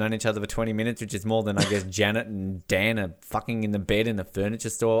out. They've known each other for 20 minutes, which is more than, I guess, Janet and Dan are fucking in the bed in the furniture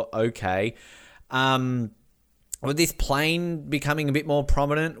store. Okay. With this plane becoming a bit more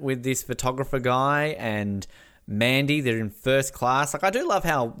prominent with this photographer guy and Mandy, they're in first class. Like, I do love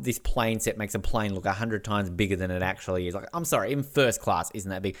how this plane set makes a plane look 100 times bigger than it actually is. Like, I'm sorry, even first class isn't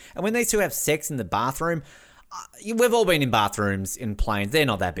that big. And when these two have sex in the bathroom, we've all been in bathrooms in planes. They're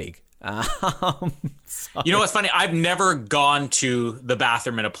not that big. You know what's funny? I've never gone to the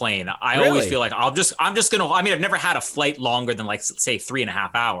bathroom in a plane. I Really? always feel like I'm just gonna. I mean, I've never had a flight longer than like say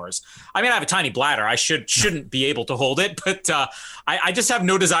 3.5 hours. I mean, I have a tiny bladder. I shouldn't be able to hold it, but I just have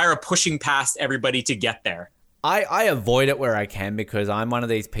no desire of pushing past everybody to get there. I avoid it where I can because I'm one of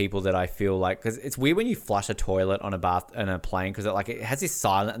these people that I feel like, because it's weird when you flush a toilet on a plane because it has this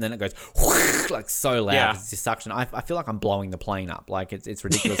silent and then it goes like so loud. Yeah. It's just suction. I feel like I'm blowing the plane up. Like it's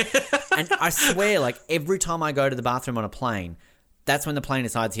ridiculous. And I swear, like every time I go to the bathroom on a plane, that's when the plane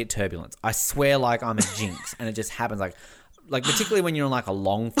decides to hit turbulence. I swear like I'm a jinx and it just happens like particularly when you're on like a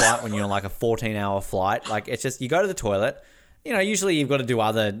long flight, when you're on like a 14-hour flight, like it's just, you go to the toilet. You know, usually you've got to do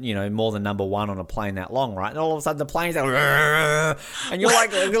other, more than number one on a plane that long, right? And all of a sudden the plane's like, and you're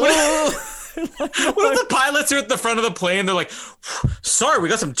like, What if the pilots are at the front of the plane? They're like, sorry, we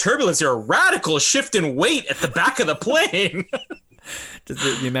got some turbulence here. A radical shift in weight at the back of the plane.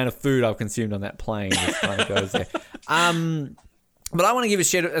 just the amount of food I've consumed on that plane just kind of goes there. But I want to give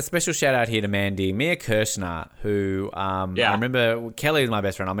a special shout out here to Mandy, Mia Kirshner, who I remember Kelly is my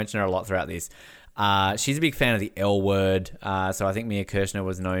best friend. I mention her a lot throughout this. She's a big fan of the L Word, so I think Mia Kirshner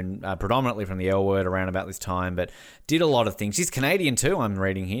was known predominantly from the L Word around about this time, but did a lot of things. She's Canadian too, I'm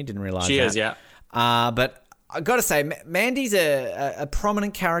reading here, didn't realise She that. is, yeah. But I got to say, Mandy's a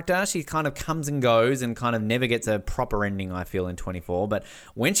prominent character. She kind of comes and goes and kind of never gets a proper ending, I feel, in 24, but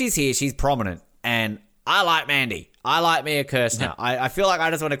when she's here, she's prominent, and I like Mandy. I like Mia Kirshner. I feel like I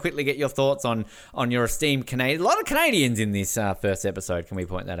just want to quickly get your thoughts on your esteemed Canadian. A lot of Canadians in this first episode, can we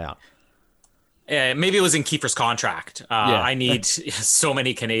point that out? Yeah, maybe it was in Kiefer's contract. I need so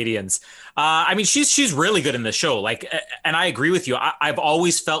many Canadians. I mean, she's really good in the show. Like, and I agree with you. I've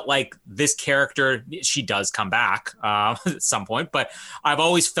always felt like this character, she does come back at some point, but I've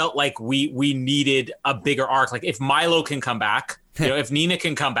always felt like we needed a bigger arc. Like, if Milo can come back, if Nina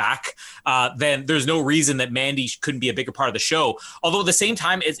can come back, then there's no reason that Mandy couldn't be a bigger part of the show. Although at the same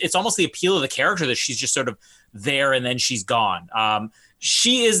time, it's almost the appeal of the character that she's just sort of there and then she's gone.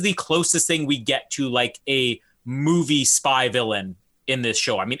 She is the closest thing we get to like a movie spy villain in this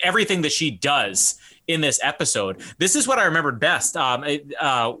show. I mean, everything that she does in this episode. This is what I remembered best.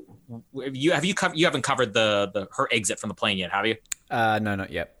 You haven't covered her exit from the plane yet, have you? No, not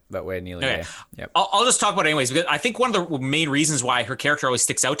yet, but we're nearly there. Yep. I'll just talk about it anyways, because I think one of the main reasons why her character always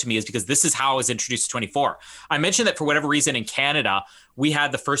sticks out to me is because this is how I was introduced to 24. I mentioned that for whatever reason in Canada, we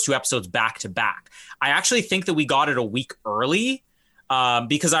had the first two episodes back to back. I actually think that we got it a week early.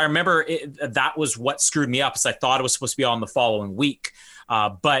 Because I remember that was what screwed me up, is I thought it was supposed to be on the following week.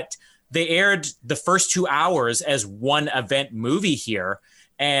 But they aired the first 2 hours as one event movie here,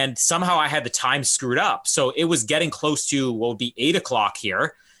 and somehow I had the time screwed up. So it was getting close to what would be 8 o'clock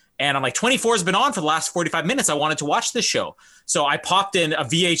here. And I'm like, 24 has been on for the last 45 minutes. I wanted to watch this show. So I popped in a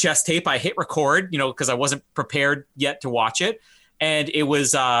VHS tape. I hit record, because I wasn't prepared yet to watch it. And it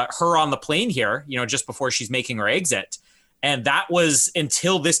was her on the plane here, just before she's making her exit. And that was,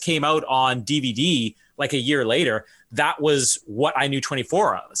 until this came out on DVD like a year later, that was what I knew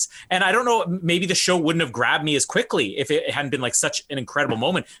 24 was. And I don't know, maybe the show wouldn't have grabbed me as quickly if it hadn't been like such an incredible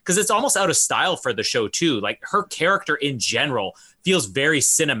moment, because it's almost out of style for the show too. Like, her character in general feels very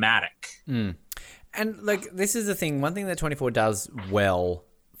cinematic. And like, this is the thing. One thing that 24 does well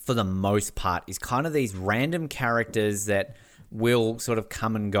for the most part is kind of these random characters that will sort of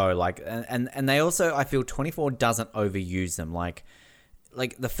come and go, like, and they also, I feel 24 doesn't overuse them. Like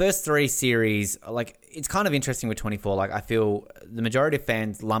the first 3 series, like, it's kind of interesting with 24. Like, I feel the majority of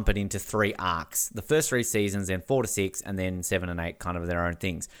fans lump it into 3 arcs: the first 3 seasons, then 4 to 6, and then 7 and 8 kind of their own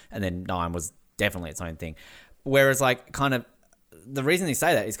things, and then 9 was definitely its own thing. Whereas, like, kind of the reason they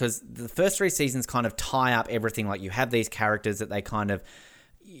say that is because the first 3 seasons kind of tie up everything. Like, you have these characters that they kind of,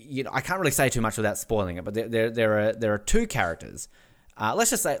 I can't really say too much without spoiling it, but there are 2 characters. Let's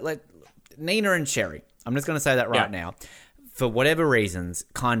just say Nina and Sherry. I'm just going to say that right now. For whatever reasons,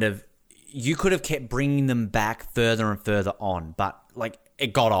 kind of, you could have kept bringing them back further and further on, but like,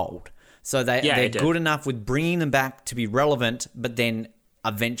 it got old. So they're good enough with bringing them back to be relevant, but then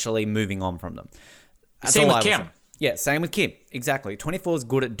eventually moving on from them. Same with Kim. Yeah, same with Kim. Exactly. 24 is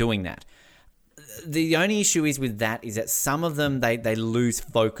good at doing that. The only issue is with that is that some of them, they lose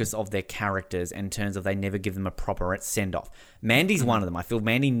focus of their characters in terms of they never give them a proper send-off. Mandy's one of them. I feel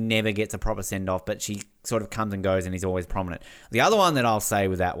Mandy never gets a proper send-off, but she sort of comes and goes and is always prominent. The other one that I'll say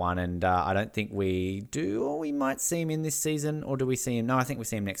with that one, and I don't think we do, or we might see him in this season, or do we see him? No, I think we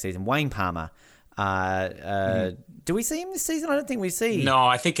see him next season. Wayne Palmer. Do we see him this season? I don't think we see. No,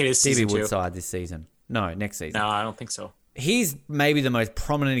 I think it is season 2. Woodside this season. No, next season. No, I don't think so. He's maybe the most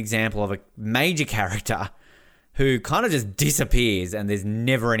prominent example of a major character who kind of just disappears and there's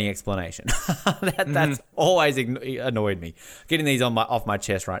never any explanation. That's always annoyed me. Getting these off my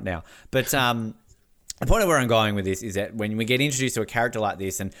chest right now. But the point of where I'm going with this is that when we get introduced to a character like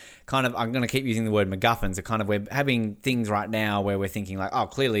this, and kind of, I'm going to keep using the word MacGuffins, so kind of we're having things right now where we're thinking like, oh,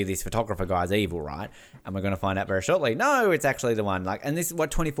 clearly this photographer guy's evil, right? And we're going to find out very shortly, no, it's actually the one. And this is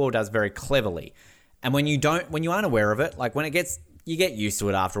what 24 does very cleverly. And when you aren't aware of it, like when you get used to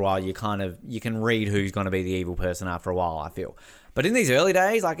it after a while, you can read who's going to be the evil person after a while, I feel. But in these early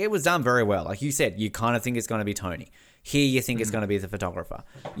days, like, it was done very well. Like you said, you kind of think it's going to be Tony. Here you think it's going to be the photographer.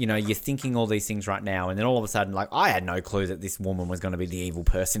 You're thinking all these things right now, and then all of a sudden, like, I had no clue that this woman was going to be the evil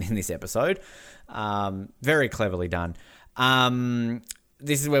person in this episode. Very cleverly done.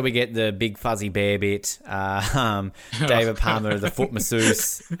 This is where we get the big fuzzy bear bit. David Palmer, the foot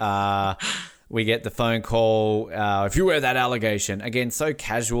masseuse. We get the phone call. If you wear that allegation. Again, so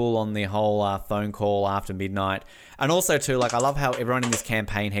casual on the whole phone call after midnight. And also, too, like, I love how everyone in this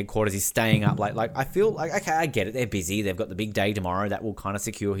campaign headquarters is staying up late. Like, I feel like, okay, I get it. They're busy. They've got the big day tomorrow. That will kind of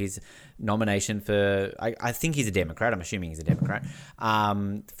secure his nomination for... I think he's a Democrat. I'm assuming he's a Democrat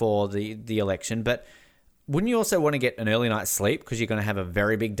for the election. But wouldn't you also want to get an early night's sleep because you're going to have a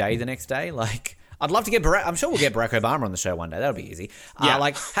very big day the next day? Like... I'd love to get Barack. I'm sure we'll get Barack Obama on the show one day. That'll be easy. Yeah.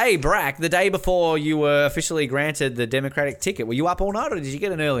 Like, hey, Barack, the day before you were officially granted the Democratic ticket, were you up all night or did you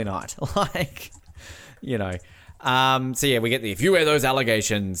get an early night? Like, So yeah, we get if you wear those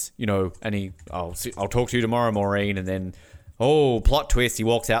allegations, and I'll talk to you tomorrow, Maureen, and then, plot twist, he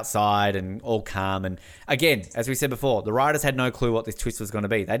walks outside and all calm. And again, as we said before, the writers had no clue what this twist was going to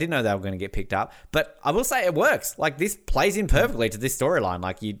be. They didn't know they were going to get picked up. But I will say it works. Like, this plays in perfectly to this storyline.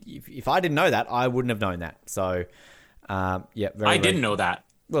 Like, if I didn't know that, I wouldn't have known that. So, I didn't know that.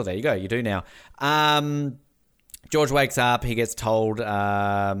 Well, there you go. You do now. George wakes up. He gets told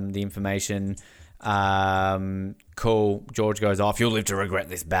the information. Cool. George goes off. You'll live to regret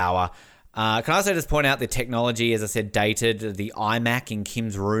this, Bauer. Can I also just point out the technology, as I said, dated, the iMac in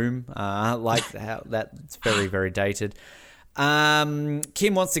Kim's room, like how that's very, very dated.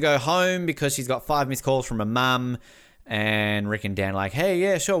 Kim wants to go home because she's got 5 missed calls from her mum, and Rick and Dan are like, hey,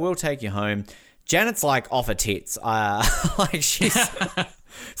 yeah, sure, we'll take you home. Janet's like off her tits. Like she's...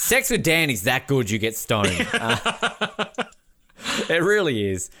 Sex with Dan is that good you get stoned. It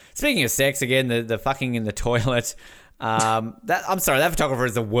really is. Speaking of sex, again, the fucking in the toilet... I'm sorry, that photographer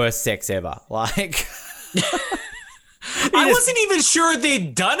is the worst sex ever. Like, I wasn't even sure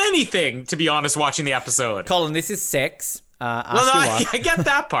they'd done anything, to be honest, watching the episode. Colin, this is sex. I get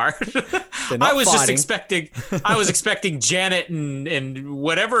that part. I was fighting. I was expecting Janet and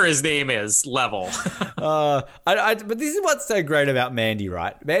whatever his name is level. But this is what's so great about Mandy,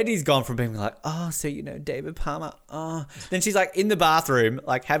 right? Mandy's gone from being like, so David Palmer. Then she's like in the bathroom,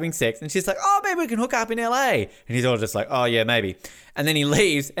 like having sex, and she's like, maybe we can hook up in LA. And he's all just like, yeah, maybe. And then he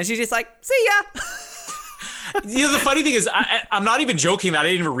leaves, and she's just like, see ya. The funny thing is, I'm not even joking that I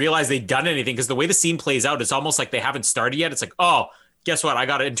didn't even realize they'd done anything, because the way the scene plays out, it's almost like they haven't started yet. It's like, guess what? I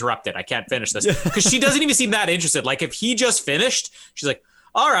got to interrupt it. I can't finish this. Because she doesn't even seem that interested. Like, if he just finished, she's like,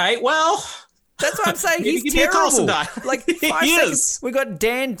 all right, well... That's what I'm saying. He's give me a call terrible. sometime. Like, 5 seconds. We got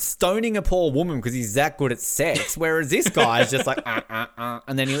Dan stoning a poor woman because he's that good at sex, whereas this guy is just like,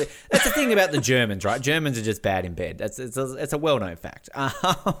 and then he... That's the thing about the Germans, right? Germans are just bad in bed. It's a well-known fact.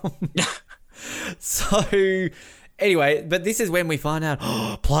 So, anyway, but this is when we find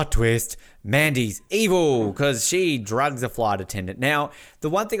out, plot twist, Mandy's evil because she drugs a flight attendant. Now, the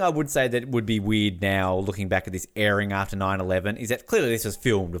one thing I would say that would be weird now, looking back at this airing after 9/11, is that clearly this was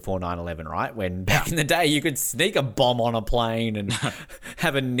filmed before 9/11, right? When back in the day, you could sneak a bomb on a plane and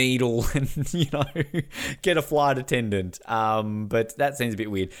have a needle and, get a flight attendant. But that seems a bit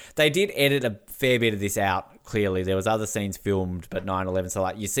weird. They did edit a fair bit of this out. Clearly, there was other scenes filmed, but 9/11. So,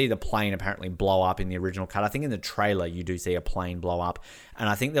 like, you see the plane apparently blow up in the original cut. I think in the trailer you do see a plane blow up, and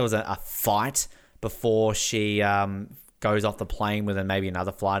I think there was a fight before she goes off the plane with maybe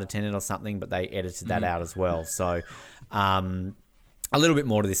another flight attendant or something. But they edited that out as well. So, a little bit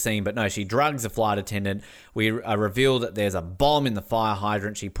more to this scene, but no, she drugs a flight attendant. We reveal that there's a bomb in the fire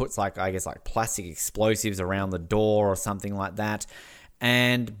hydrant. She puts like plastic explosives around the door or something like that,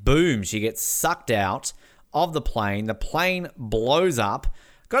 and boom, she gets sucked out of the plane. The plane blows up.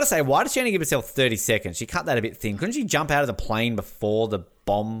 Gotta say, why did she only give herself 30 seconds? She cut that a bit thin. Couldn't she jump out of the plane before the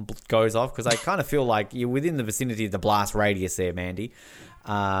bomb goes off? Because I kind of feel like you're within the vicinity of the blast radius there, Mandy.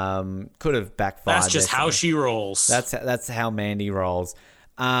 Could have backfired. That's just how she rolls. That's how Mandy rolls.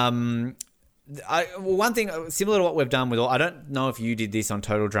 One thing similar to what we've done with I don't know if you did this on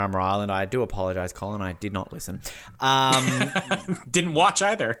Total Drama Island. I do apologize, Colin. I did not listen. Didn't watch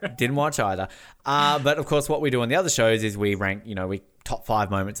either. Didn't watch either. But of course, what we do on the other shows is we rank, we top 5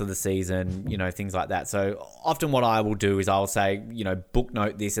 moments of the season, things like that. So often what I will do is I'll say, book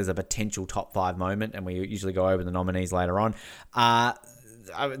note this as a potential top 5 moment, and we usually go over the nominees later on.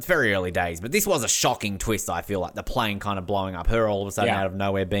 It's very early days, but this was a shocking twist. I feel like the plane kind of blowing up, her all of a sudden out of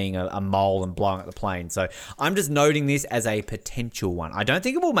nowhere being a mole and blowing up the plane. So I'm just noting this as a potential one. I don't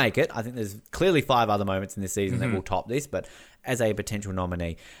think it will make it. I think there's clearly 5 other moments in this season that will top this, but as a potential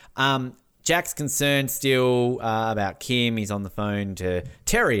nominee. Jack's concerned still about Kim. He's on the phone to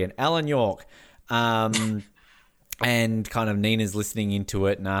Terry and Alan York. And kind of Nina's listening into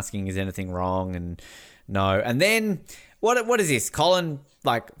it and asking, is anything wrong? And no. And then what is this, Colin?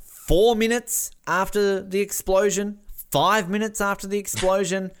 Like 4 minutes after the explosion, 5 minutes after the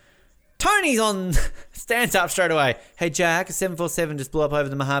explosion, Tony's stands up straight away. Hey, Jack, a 747 just blew up over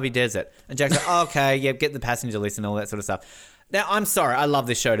the Mojave Desert. And Jack's like, oh, okay, yeah, get the passenger list and all that sort of stuff. Now, I'm sorry, I love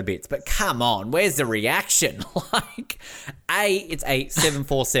this show to bits, but come on, where's the reaction? It's a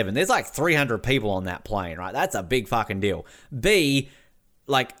 747. There's like 300 people on that plane, right? That's a big fucking deal. B,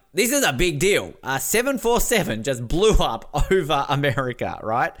 this is a big deal. A 747 just blew up over America,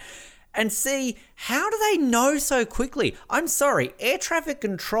 right? And C, how do they know so quickly? I'm sorry, air traffic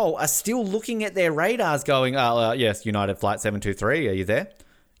control are still looking at their radars going, yes, United Flight 723, are you there?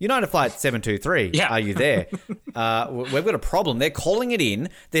 United Flight 723, are you there? We've got a problem. They're calling it in.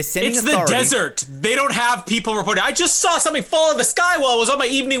 They're sending authority. It's the desert. They don't have people reporting. I just saw something fall out of the sky while I was on my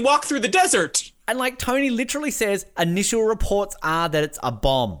evening walk through the desert. And Tony literally says, initial reports are that it's a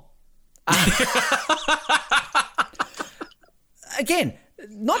bomb. Again,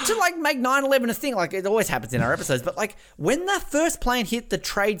 not to make 9/11 a thing, it always happens in our episodes, but when the first plane hit the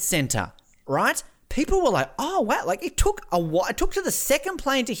Trade Center, right? People were like, oh, wow. It took a while. It took to the second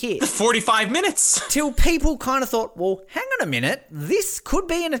plane to hit. 45 minutes. Till people kind of thought, well, hang on a minute. This could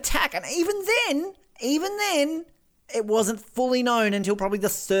be an attack. And even then, it wasn't fully known until probably the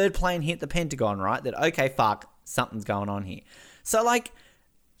third plane hit the Pentagon, right? That, okay, fuck, something's going on here. So,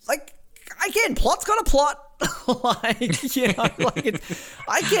 again, plot's got a plot. I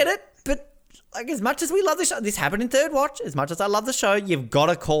get it, but as much as we love the show, this happened in Third Watch. As much as I love the show, you've got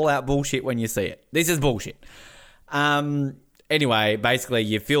to call out bullshit when you see it. This is bullshit. Anyway, basically,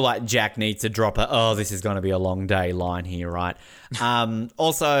 you feel like Jack needs to drop this is going to be a long day line here, right?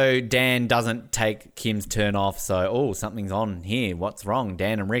 Also, Dan doesn't take Kim's turn off, so, something's on here. What's wrong?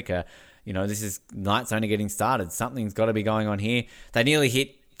 Dan and Rika, this is night's only getting started. Something's got to be going on here. They nearly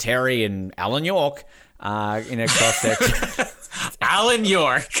hit Terry and Alan York in a cross-section. Alan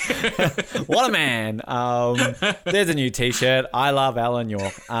York. What a man. There's a new t-shirt. I love Alan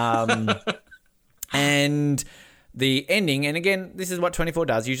York. And the ending, and again, this is what 24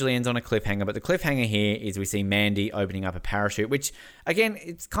 does, usually ends on a cliffhanger, but the cliffhanger here is we see Mandy opening up a parachute, which, again,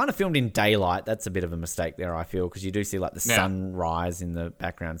 it's kind of filmed in daylight. That's a bit of a mistake there, I feel, because you do see the sunrise in the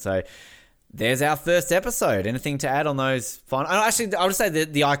background. So there's our first episode. Anything to add on those final? Actually, I would say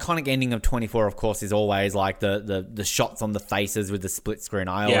the iconic ending of 24, of course, is always the shots on the faces with the split screen.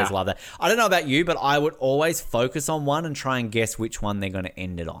 I always love that. I don't know about you, but I would always focus on one and try and guess which one they're going to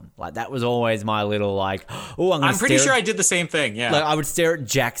end it on. That was always my little I'm pretty sure I did the same thing. Yeah, I would stare at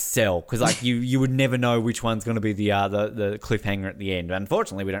Jack's cell because you would never know which one's going to be the cliffhanger at the end.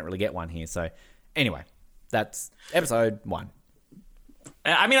 Unfortunately, we don't really get one here. So anyway, that's episode 1.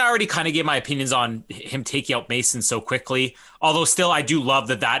 I mean, I already kind of gave my opinions on him taking out Mason so quickly. Although still, I do love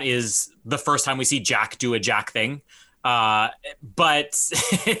that is the first time we see Jack do a Jack thing. But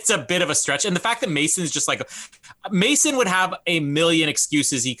it's a bit of a stretch. And the fact that Mason's just Mason would have a million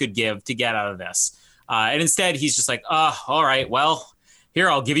excuses he could give to get out of this. And instead, he's just all right, well, here,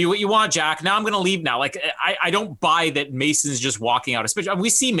 I'll give you what you want, Jack. Now I'm going to leave now. I don't buy that Mason's just walking out. Especially,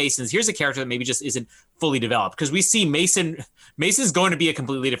 we see Here's a character that maybe just isn't fully developed because we see Mason's going to be a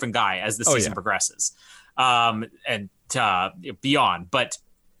completely different guy as the season progresses and beyond. But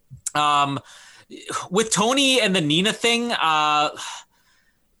with Tony and the Nina thing,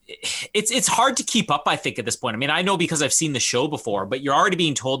 it's hard to keep up, I think, at this point. I mean, I know because I've seen the show before, but you're already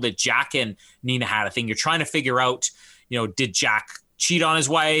being told that Jack and Nina had a thing. You're trying to figure out, did Jack cheat on his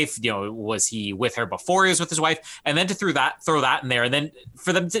wife? Was he with her before he was with his wife? And then to throw that in there, and then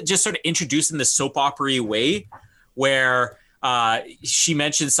for them to just sort of introduce in this soap opera way where she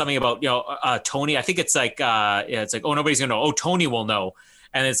mentioned something about Tony. I think it's oh, nobody's gonna know. Oh, Tony will know.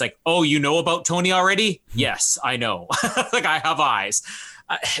 And it's oh, you know about Tony already? Yes, I know. I have eyes.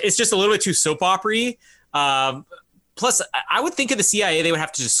 It's just a little bit too soap opera-y. plus, I would think of the CIA, they would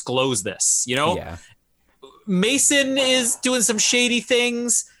have to disclose this, you know? Yeah. Mason is doing some shady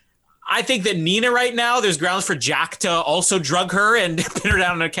things. I think that Nina right now, there's grounds for Jack to also drug her and pin her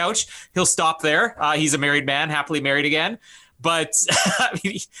down on a couch. He'll stop there. He's a married man, happily married again. But I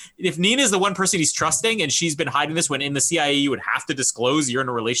mean, if Nina is the one person he's trusting and she's been hiding this, when in the CIA you would have to disclose you're in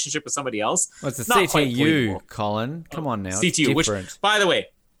a relationship with somebody else. Well, it's a CTU, Colin. Come on now. CTU, which, by the way,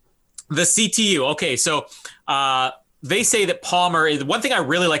 the CTU. Okay, so they say that Palmer is one thing I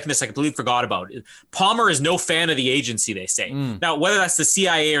really like in this. I completely forgot about. Palmer is no fan of the agency. They say now, whether that's the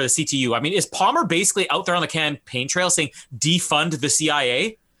CIA or the CTU. I mean, is Palmer basically out there on the campaign trail saying defund the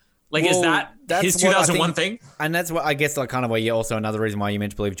CIA? Like, well, is that his 2001 thing? And that's what I guess, like, kind of where you also another reason why you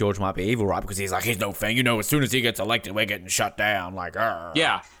meant to believe George might be evil, right? Because he's like, he's no fan. You know, as soon as he gets elected, we're getting shut down. Like,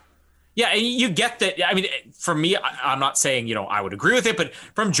 yeah. Yeah, and you get that. I mean, for me, I'm not saying, you know, I would agree with it, but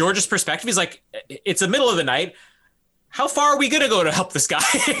from George's perspective, he's like, it's the middle of the night. How far are we going to go to help this guy?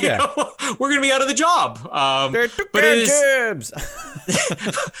 Yeah. We're going to be out of the job. But it is,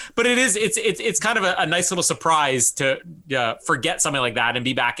 but it's kind of a nice little surprise to forget something like that and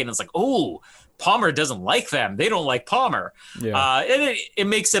be back in. It's like, oh, Palmer doesn't like them. They don't like Palmer. Yeah. And it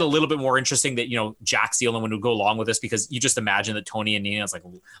makes it a little bit more interesting that, you know, Jack's the only one who go along with this, because you just imagine that Tony and Nina's like,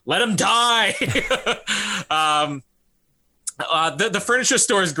 let him die. The furniture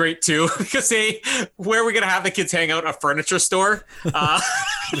store is great too, because where are we going to have the kids hang out? A furniture store?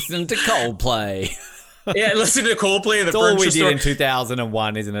 Listen to Coldplay. Yeah, listen to Coldplay in the furniture store. It's all we did in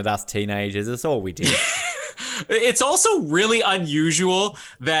 2001, isn't it, us teenagers? That's all we did. It's also really unusual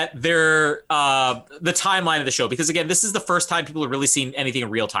that the timeline of the show, because again, this is the first time people have really seen anything in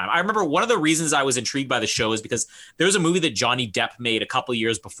real time. I remember one of the reasons I was intrigued by the show is because there was a movie that Johnny Depp made a couple of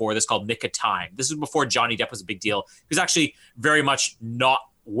years before this called Nick of Time. This was before Johnny Depp was a big deal. He was actually very much not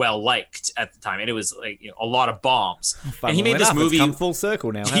well liked at the time, and it was like, you know, a lot of bombs. And he made this movie. It's come full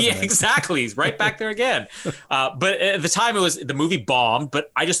circle now. Yeah, exactly. He's right back there again. But at the time, the movie bombed.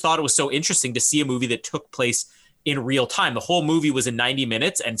 But I just thought it was so interesting to see a movie that took place in real time. The whole movie was in 90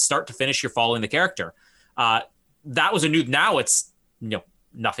 minutes, and start to finish, you're following the character. That was a new. Now it's, you know,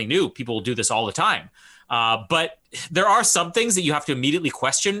 nothing new. People will do this all the time. But there are some things that you have to immediately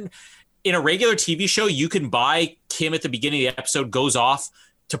question. In a regular TV show, you can buy Kim at the beginning of the episode goes off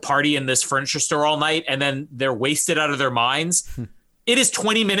to party in this furniture store all night, and then they're wasted out of their minds. It is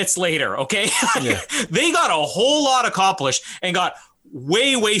 20 minutes later, okay? Yeah. They got a whole lot accomplished and got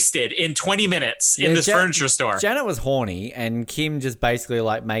way wasted in 20 minutes in this furniture store. Janet was horny, and Kim just basically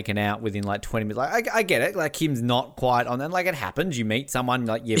like making out within like 20 minutes. Like, I get it. Like, Kim's not quite on that. Like, it happens. You meet someone,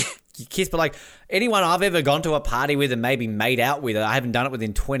 like you kiss, but like anyone I've ever gone to a party with and maybe made out with, I haven't done it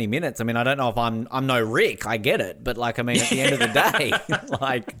within 20 minutes. I mean, I don't know if I'm no Rick. I get it. But like, I mean, at the end of the day,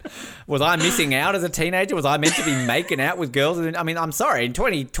 like, was I missing out as a teenager? Was I meant to be making out with girls? I mean, I'm sorry. In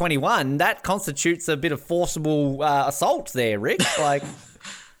 2021, that constitutes a bit of forcible assault there, Rick. Like,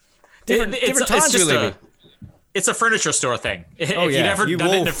 different times we live in. It's a furniture store thing. Oh, if you've never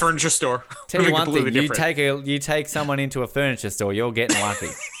done it in a furniture store, tell you one thing, you take someone into a furniture store, you're getting lucky.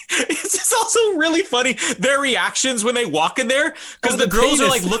 It's just also really funny, their reactions when they walk in there, because the girls are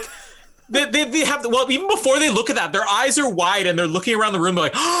like, look, they have, well, even before they look at that, their eyes are wide and they're looking around the room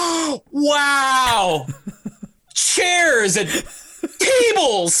like, oh, wow, chairs and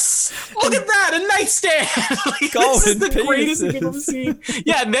tables. Look at that, a nightstand. Like, this is the greatest thing I've ever seen.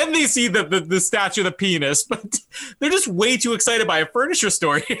 Yeah, and then they see the statue of the penis, but they're just way too excited by a furniture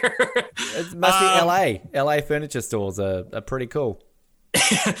store here. It must be LA. LA furniture stores are pretty cool.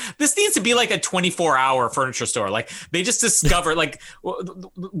 This needs to be like a 24-hour furniture store. Like, they just discovered, like,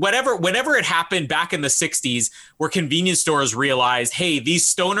 whenever it happened back in the 60s, where convenience stores realized, hey, these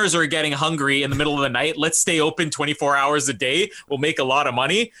stoners are getting hungry in the middle of the night. Let's stay open 24 hours a day. We'll make a lot of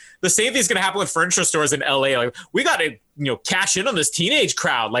money. The same thing's going to happen with furniture stores in LA. Like, we got to, cash in on this teenage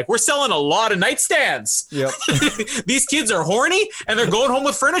crowd. Like, we're selling a lot of nightstands. Yep. These kids are horny and they're going home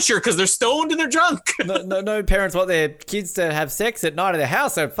with furniture because they're stoned and they're drunk. No parents want their kids to have sex at night at their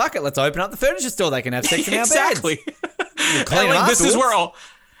house, so fuck it, let's open up the furniture store. They can have sex in our beds. Exactly.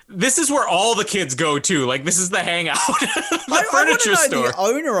 This is where all the kids go to. Like, this is the hangout. The furniture store. The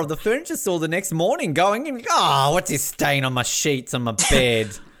owner of the furniture store the next morning going and, what's this stain on my sheets on my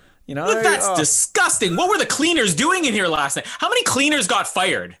bed? That's disgusting. What were the cleaners doing in here last night? How many cleaners got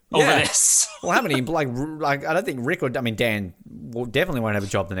fired over this? Well, how many, like I don't think Rick Dan definitely won't have a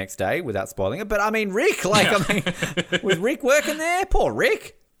job the next day without spoiling it. But I mean, Rick, was Rick working there? Poor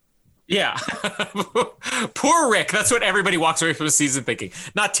Rick. Yeah. Poor Rick. That's what everybody walks away from the season thinking.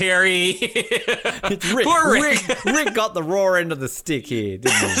 Not Terry. It's Rick. Poor Rick. Rick got the raw end of the stick here,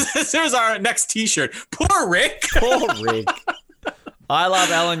 didn't he? There's our next t-shirt. Poor Rick. Poor Rick. I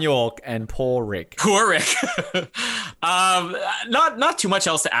love Alan York and poor Rick. Poor Rick. Not too much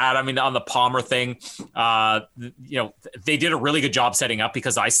else to add. I mean, on the Palmer thing, they did a really good job setting up,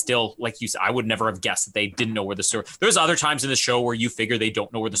 because I still, like you said, I would never have guessed that they didn't know where the story. There's other times in the show where you figure they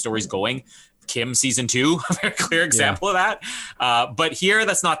don't know where the story's going. Kim season 2, a very clear example of that. But here,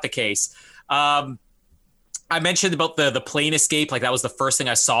 that's not the case. I mentioned about the plane escape. Like, that was the first thing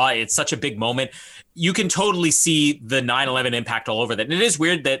I saw. It's such a big moment. You can totally see the 9/11 impact all over that. And it is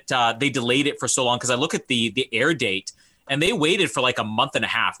weird that they delayed it for so long, because I look at the air date and they waited for like a month and a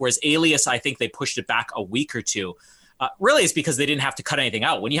half, whereas Alias, I think they pushed it back a week or two. Really, it's because they didn't have to cut anything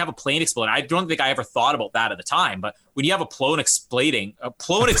out. When you have a plane exploding, I don't think I ever thought about that at the time, but when you have a plane exploding,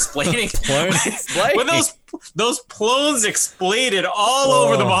 when those planes exploded all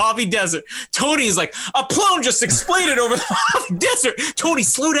over the Mojave Desert, Tony's like, a plane just exploded over the Mojave Desert. Tony,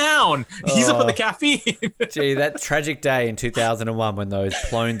 slow down. He's up on the caffeine. Gee, that tragic day in 2001 when those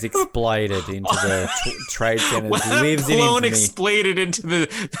planes exploded into the trade centers lives in infamy. Plane exploded into the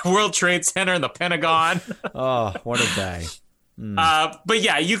World Trade Center and the Pentagon. Oh, what a day. But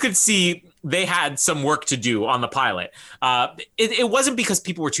yeah, you could see they had some work to do on the pilot. It wasn't because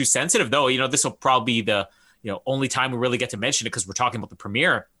people were too sensitive, though. This will probably be the only time we really get to mention it, because we're talking about the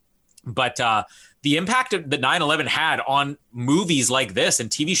premiere. But the impact that 9/11 had on movies like this and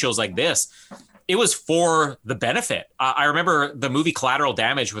TV shows like this, it was for the benefit. I remember the movie Collateral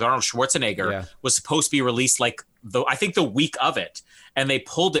Damage with Arnold Schwarzenegger was supposed to be released I think the week of it. And they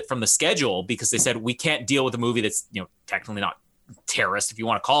pulled it from the schedule because they said, we can't deal with a movie that's, technically not terrorist, if you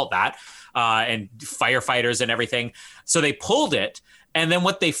want to call it that, and firefighters and everything. So they pulled it. And then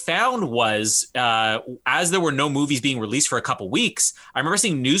what they found was, as there were no movies being released for a couple weeks, I remember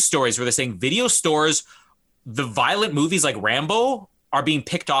seeing news stories where they're saying video stores, the violent movies like Rambo are being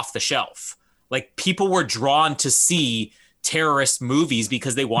picked off the shelf. Like, people were drawn to see terrorist movies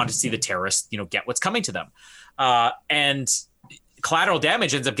because they wanted to see the terrorists, get what's coming to them. And Collateral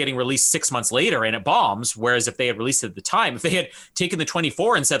Damage ends up getting released 6 months later and it bombs. Whereas if they had released it at the time, if they had taken the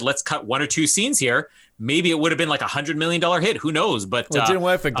 24 and said, let's cut 1 or 2 scenes here, maybe it would have been like $100 million hit. Who knows? But it didn't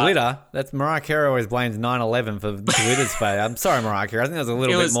work for Glitter. That's Mariah Carey always blames 9/11 for Glitter's failure. I'm sorry, Mariah Carey. I think there's a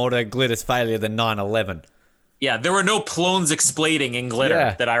little bit more to Glitter's failure than 9/11. Yeah, there were no planes exploding in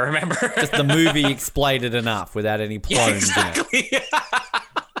Glitter that I remember. Just the movie exploded enough without any planes in it.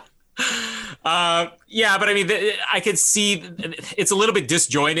 But I mean, I could see it's a little bit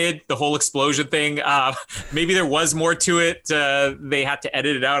disjointed, the whole explosion thing. Maybe there was more to it. They had to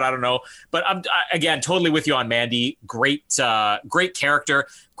edit it out. I don't know. But I'm, again, totally with you on Mandy. Great character.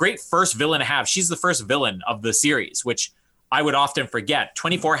 Great first villain to have. She's the first villain of the series, which I would often forget.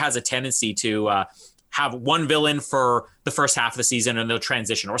 24 has a tendency to have one villain for the first half of the season and they'll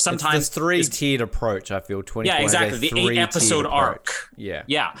transition. Or sometimes it's the 3-tiered approach, I feel. 24 yeah, exactly. The 8-episode arc.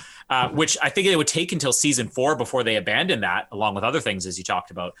 Yeah. Which I think it would take until season 4 before they abandon that, along with other things, as you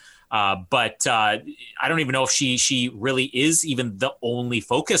talked about. But I don't even know if she really is even the only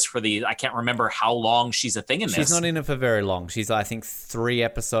focus for the. I can't remember how long she's a thing in this. She's not in it for very long. She's, I think, 3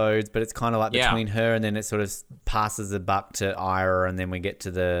 episodes, but it's kind of like between her and then it sort of passes the buck to Ira, and then we get to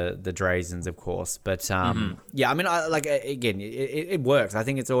the Drazens, of course. But yeah, I mean, again, it works. I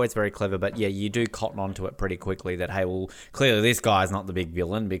think it's always very clever, but yeah, you do cotton onto it pretty quickly that, hey, well, clearly this guy's not the big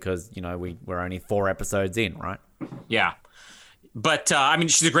villain because, we're only 4 episodes in, right? Yeah. But, I mean,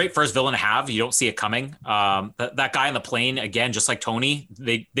 she's a great first villain to have. You don't see it coming. That guy on the plane, again, just like Tony,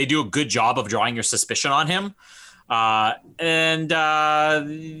 they do a good job of drawing your suspicion on him. The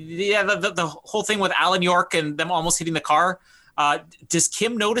whole thing with Alan York and them almost hitting the car. Does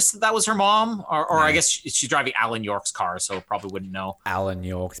Kim notice that was her mom? Or no. I guess she's driving Alan York's car, so probably wouldn't know. Alan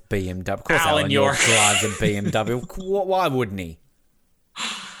York's BMW. Of course Alan York drives a BMW. Why wouldn't he?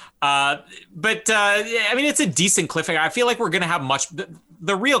 I mean, it's a decent cliffhanger. I feel like we're going to have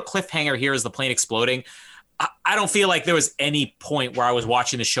the real cliffhanger here is the plane exploding. I don't feel like there was any point where I was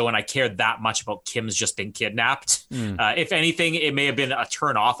watching the show and I cared that much about Kim's just been kidnapped. If anything, it may have been a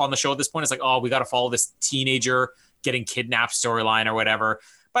turn off on the show at this point. It's like, oh, we got to follow this teenager getting kidnapped storyline or whatever.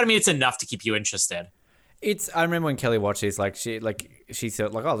 But I mean, it's enough to keep you interested. I remember when Kelly watched this, she said,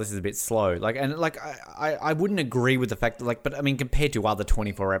 oh, this is a bit slow. I wouldn't agree with the fact that, but I mean, compared to other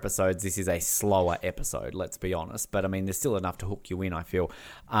 24 episodes, this is a slower episode, let's be honest. But I mean, there's still enough to hook you in, I feel.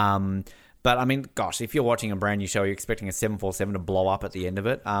 But I mean, gosh, if you're watching a brand new show, you're expecting a 747 to blow up at the end of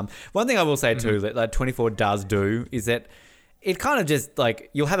it. One thing I will say too, that 24 does do is that it kind of just, like,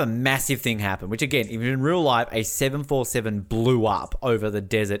 you'll have a massive thing happen, which, again, if in real life a 747 blew up over the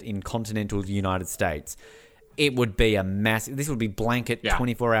desert in continental United States, it would be a massive... This would be blanket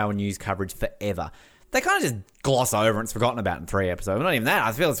 24-hour news coverage forever. They kind of just gloss over and it's forgotten about in 3 episodes. Not even that.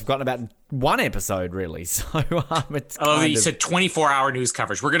 I feel it's forgotten about in 1 episode, really. So it's you said 24-hour news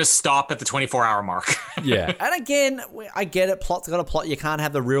coverage. We're going to stop at the 24-hour mark. Yeah. And again, I get it. Plot's got a plot. You can't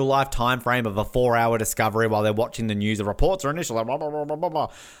have the real-life time frame of a 4-hour discovery while they're watching the news. The reports are initial. Blah, blah, blah, blah,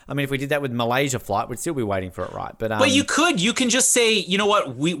 blah. I mean, if we did that with Malaysia flight, we'd still be waiting for it, right? But you could. You can just say, you know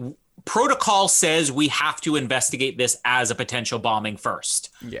what? Protocol says we have to investigate this as a potential bombing first.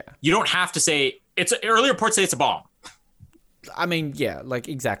 Yeah. You don't have to say... Early reports say it's a bomb. I mean, yeah, like,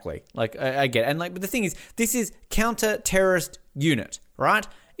 exactly. Like, I get it. And, like, but the thing is, this is counter-terrorist unit, right?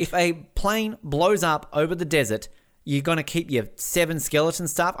 If a plane blows up over the desert, you're going to keep your 7 skeleton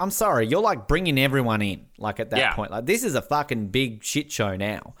stuff. I'm sorry, you're, like, bringing everyone in, like, at that point. Like, this is a fucking big shit show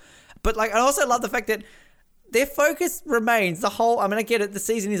now. But, like, I also love the fact that their focus remains the whole... I mean, I get it. The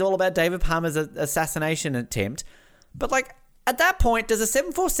season is all about David Palmer's assassination attempt. But, like... At that point, does a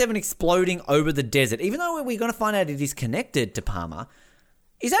 747 exploding over the desert, even though we're going to find out it is connected to Palmer,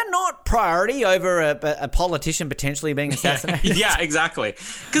 is that not priority over a politician potentially being assassinated? Yeah, exactly.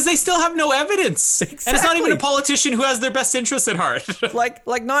 Because they still have no evidence. Exactly. And it's not even a politician who has their best interests at heart. like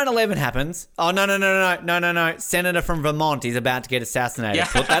 9/11 happens. Oh, no. Senator from Vermont is about to get assassinated. Yeah.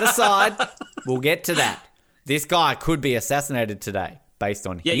 Put that aside. We'll get to that. This guy could be assassinated today based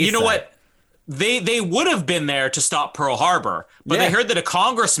on his you know what? They would have been there to stop Pearl Harbor, but they heard that a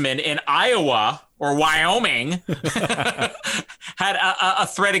congressman in Iowa or Wyoming had a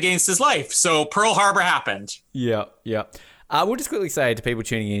threat against his life. So Pearl Harbor happened. Yeah. We'll just quickly say to people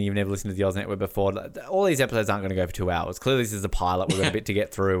tuning in, you've never listened to the Oz Network before, all these episodes aren't going to go for 2 hours. Clearly, this is a pilot. We've got a bit to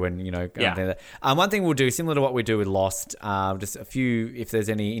get through and, one thing we'll do, similar to what we do with Lost, just a few, if there's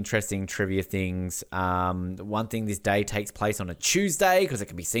any interesting trivia things. One thing, this day takes place on a Tuesday because it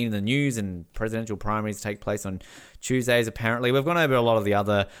can be seen in the news, and presidential primaries take place on Tuesdays, apparently. We've gone over a lot of the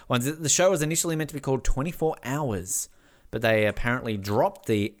other ones. The show was initially meant to be called 24 Hours. But they apparently dropped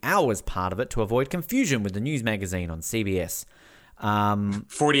the hours part of it to avoid confusion with the news magazine on CBS.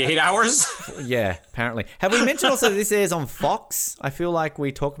 48 hours? Yeah, apparently. Have we mentioned also that this airs on Fox? I feel like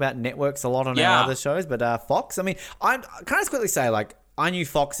we talk about networks a lot on our other shows, but Fox, I mean, can I just quickly say, like, I knew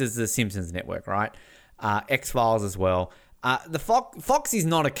Fox as the Simpsons network, right? X-Files as well. The Fox is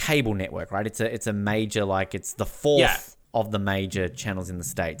not a cable network, right? It's a major, like, it's the fourth of the major channels in the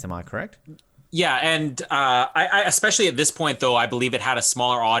States. Am I correct? Yeah, and I especially at this point, though, I believe it had a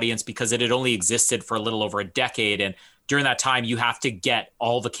smaller audience because it had only existed for a little over a decade. And during that time, you have to get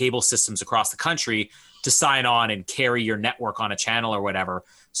all the cable systems across the country to sign on and carry your network on a channel or whatever.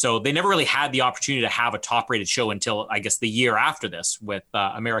 So they never really had the opportunity to have a top-rated show until, I guess, the year after this with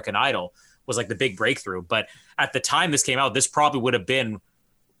American Idol was like the big breakthrough. But at the time this came out, this probably would have been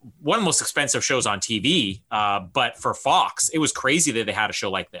one of the most expensive shows on TV. But for Fox, it was crazy that they had a show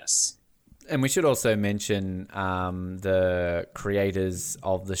like this. And we should also mention the creators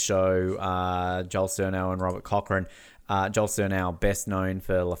of the show, Joel Surnow and Robert Cochran. Joel Surnow, best known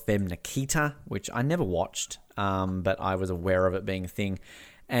for La Femme Nikita, which I never watched, but I was aware of it being a thing.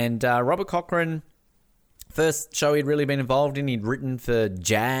 And Robert Cochran, first show he'd really been involved in, he'd written for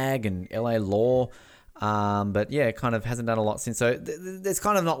JAG and LA Law. But yeah, kind of hasn't done a lot since. So it's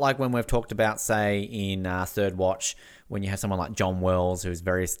kind of not like when we've talked about, say, in Third Watch, when you have someone like John Wells, who's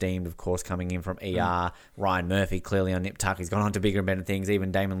very esteemed, of course, coming in from ER. Ryan Murphy, clearly on Nip Tuck. He's gone on to bigger and better things. Even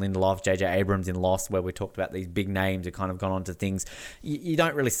Damon Lindelof, J.J. Abrams in Lost, where we talked about these big names who kind of gone on to things. You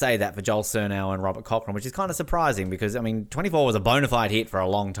don't really say that for Joel Surnow and Robert Cochran, which is kind of surprising because, I mean, 24 was a bona fide hit for a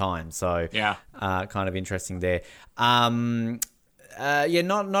long time. So, kind of interesting there. Not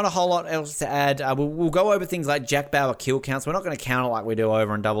a whole lot else to add. We'll go over things like Jack Bauer kill counts. We're not going to count it like we do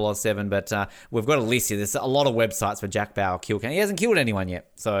over on 007, but we've got a list here. There's a lot of websites for Jack Bauer kill count. He hasn't killed anyone yet,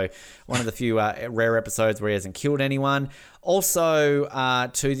 so one of the few rare episodes where he hasn't killed anyone. Also,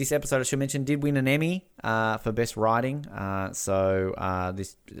 to this episode, I should mention, did win an Emmy for Best Writing. So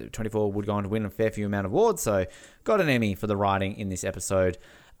this 24 would go on to win a fair few amount of awards, so got an Emmy for the writing in this episode.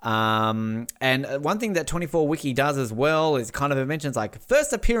 And one thing that 24 Wiki does as well is kind of it mentions like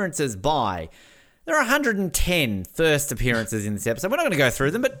first appearances by. There are 110 first appearances in this episode. We're not going to go through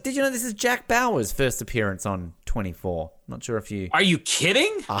them, but did you know this is Jack Bauer's first appearance on 24? Not sure if you... Are you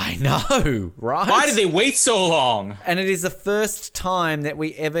kidding? I know, right? Why did they wait so long? And it is the first time that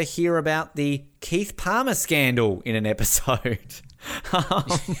we ever hear about the Keith Palmer scandal in an episode.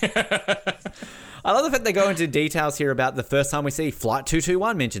 I love the fact they go into details here about the first time we see Flight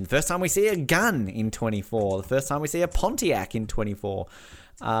 221 mentioned, first time we see a gun in 24, the first time we see a Pontiac in 24.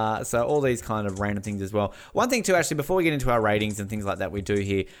 So all these kind of random things as well. One thing too, actually, before we get into our ratings and things like that we do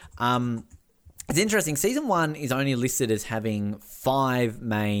here, it's interesting. Season 1 is only listed as having 5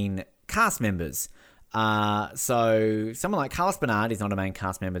 main cast members. So someone like Carlos Bernard is not a main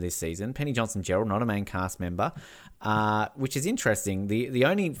cast member this season. Penny Johnson-Gerald, not a main cast member, which is interesting. The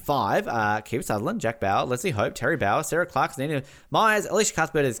only 5 are Kiefer Sutherland, Jack Bauer, Leslie Hope, Terry Bauer, Sarah Clark, Nina Myers, Alicia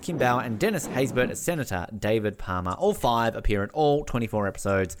Cuthbert as Kim Bauer, and Dennis Haysbert as Senator David Palmer. All 5 appear in all 24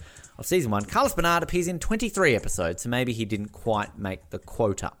 episodes of Season 1. Carlos Bernard appears in 23 episodes, so maybe he didn't quite make the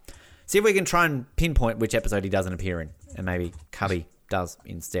quota. See if we can try and pinpoint which episode he doesn't appear in, and maybe Cubby does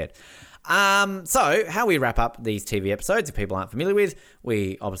instead. So how we wrap up these TV episodes, if people aren't familiar with,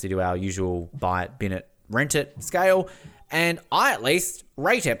 we obviously do our usual buy it, bin it, rent it scale. And I at least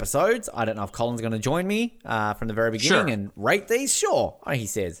rate episodes. I don't know if Colin's going to join me from the very beginning and rate these. Sure. Oh, he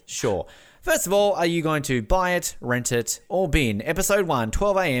says, sure. First of all, are you going to buy it, rent it, or bin episode 1,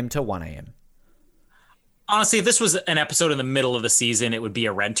 12 a.m. to 1 a.m.? Honestly, if this was an episode in the middle of the season, it would be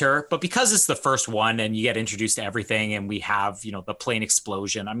a renter. But because it's the first one and you get introduced to everything and we have, the plane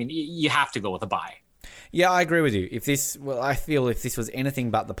explosion, I mean, you have to go with a buy. Yeah, I agree with you. I feel if this was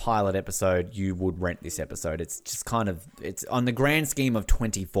anything but the pilot episode, you would rent this episode. It's just it's on the grand scheme of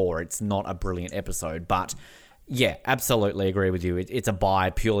 24, it's not a brilliant episode, but yeah, absolutely agree with you. It's a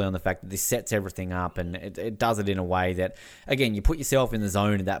buy purely on the fact that this sets everything up and it does it in a way that, again, you put yourself in the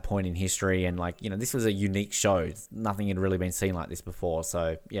zone at that point in history and this was a unique show. Nothing had really been seen like this before.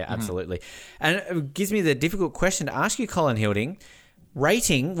 So yeah, absolutely. And it gives me the difficult question to ask you, Colin Hilding.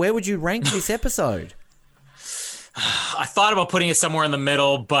 Rating, where would you rank this episode? I thought about putting it somewhere in the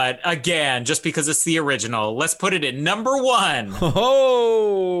middle, but again, just because it's the original, let's put it at number 1.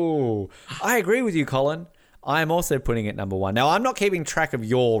 Oh, I agree with you, Colin. I am also putting it number 1. Now, I'm not keeping track of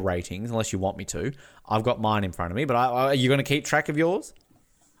your ratings unless you want me to. I've got mine in front of me, but are you going to keep track of yours?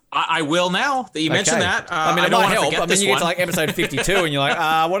 I will now that you mentioned that. It might help. I mean, you get to episode 52 and you're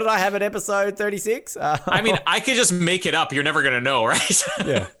like, what did I have at episode 36? I mean, I could just make it up. You're never going to know, right?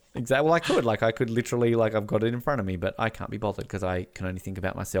 Yeah, exactly. Well, I could literally, I've got it in front of me, but I can't be bothered because I can only think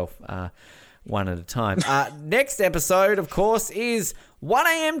about myself one at a time. Next episode, of course, is 1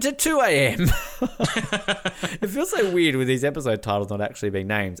 a.m. to 2 a.m. It feels so weird with these episode titles not actually being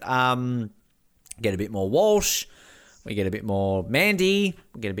names. Get a bit more Walsh. We get a bit more Mandy.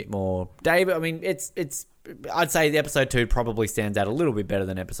 We get a bit more David. I mean, I'd say the episode 2 probably stands out a little bit better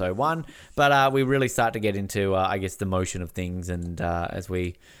than episode 1, but we really start to get into, the motion of things and as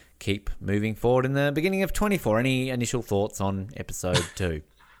we keep moving forward in the beginning of 24. Any initial thoughts on episode 2?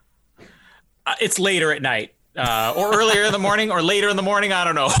 It's later at night, or earlier in the morning, or later in the morning. I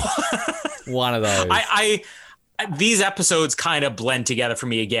don't know. One of those. These episodes kind of blend together for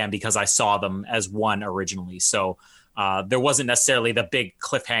me again because I saw them as one originally. So there wasn't necessarily the big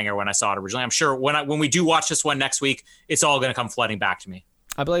cliffhanger when I saw it originally. I'm sure when we do watch this one next week, it's all going to come flooding back to me.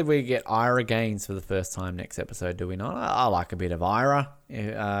 I believe we get Ira Gaines for the first time next episode, do we not? I like a bit of Ira.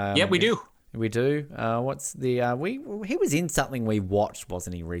 Yeah, we do. We do. What's the... he was in something we watched,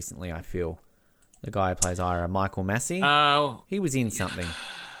 wasn't he, recently, I feel? The guy who plays Ira, Michael Massey. He was in something.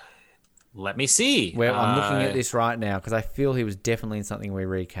 Let me see. Well, I'm looking at this right now because I feel he was definitely in something we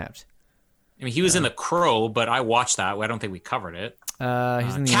recapped. I mean, he was in The Crow, but I watched that. I don't think we covered it.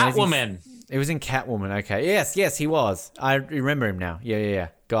 He's in the Catwoman. It was in Catwoman. Okay. Yes, he was. I remember him now. Yeah.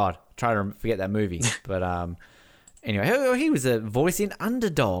 God, try to forget that movie. But anyway, he was a voice in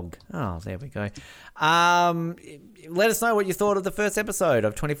Underdog. Oh, there we go. Let us know what you thought of the first episode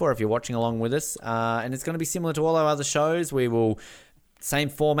of 24 if you're watching along with us. And it's going to be similar to all our other shows. We will, same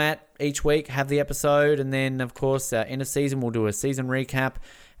format each week, have the episode. And then, of course, end of season, we'll do a season recap.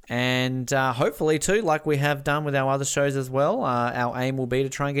 And hopefully, too, like we have done with our other shows as well, our aim will be to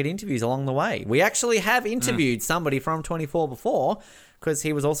try and get interviews along the way. We actually have interviewed somebody from 24 before because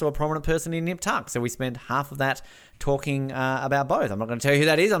he was also a prominent person in Nip Tuck. So we spent half of that talking about both. I'm not going to tell you who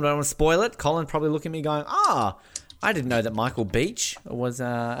that is. I don't want to spoil it. Colin's probably looking at me going, I didn't know that Michael Beach was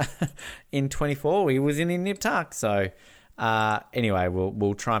in 24. He was in Nip Tuck. So anyway,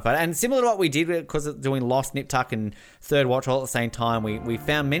 we'll try and find it. And similar to what we did because of doing Lost, Nip Tuck, and Third Watch all at the same time, we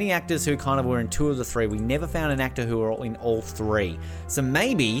found many actors who kind of were in 2 of the 3. We never found an actor who were in all 3. So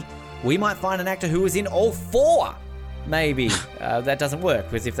maybe we might find an actor who was in all 4. Maybe that doesn't work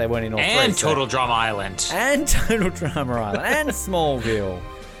because if they weren't in all 3. And Total Drama Island. And Total Drama Island. And Smallville.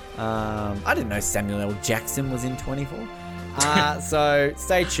 I didn't know Samuel L. Jackson was in 24. So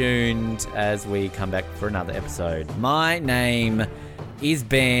stay tuned as we come back for another episode. My name is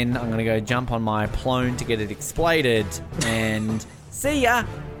Ben. I'm going to go jump on my plone to get it exploded. And see ya.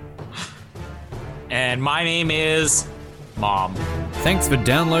 And my name is Mom. Thanks for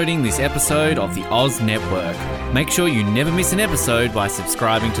downloading this episode of the Oz Network. Make sure you never miss an episode by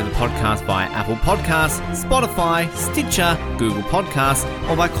subscribing to the podcast via Apple Podcasts, Spotify, Stitcher, Google Podcasts,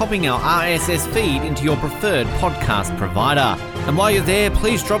 or by copying our RSS feed into your preferred podcast provider. And while you're there,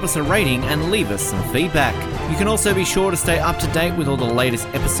 please drop us a rating and leave us some feedback. You can also be sure to stay up to date with all the latest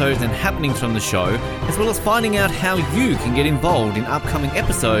episodes and happenings from the show, as well as finding out how you can get involved in upcoming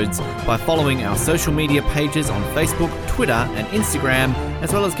episodes by following our social media pages on Facebook, Twitter, and Instagram,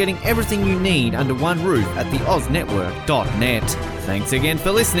 as well as getting everything you need under one roof at theoznetwork.net. Thanks again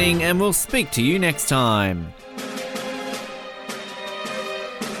for listening, and we'll speak to you next time.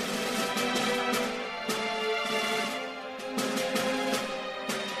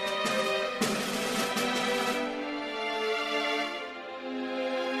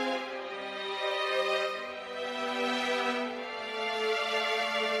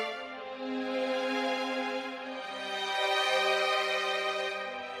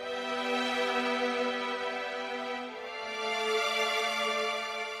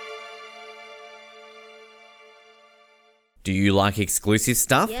 Do you like exclusive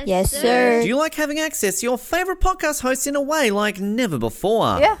stuff? Yes, sir. Do you like having access to your favourite podcast hosts in a way like never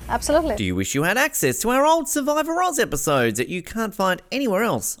before? Yeah, absolutely. Do you wish you had access to our old Survivor Oz episodes that you can't find anywhere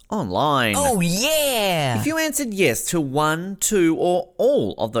else online? Oh, yeah! If you answered yes to one, two, or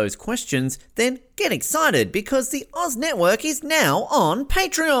all of those questions, then get excited because the Oz Network is now on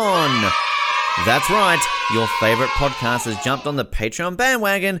Patreon. That's right, your favourite podcast has jumped on the Patreon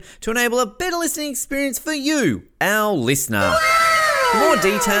bandwagon to enable a better listening experience for you, our listener. For more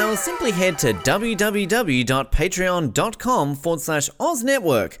details, simply head to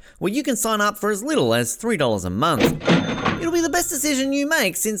www.patreon.com/OzNetwork, where you can sign up for as little as $3 a month. It'll be the best decision you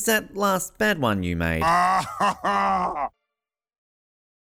make since that last bad one you made.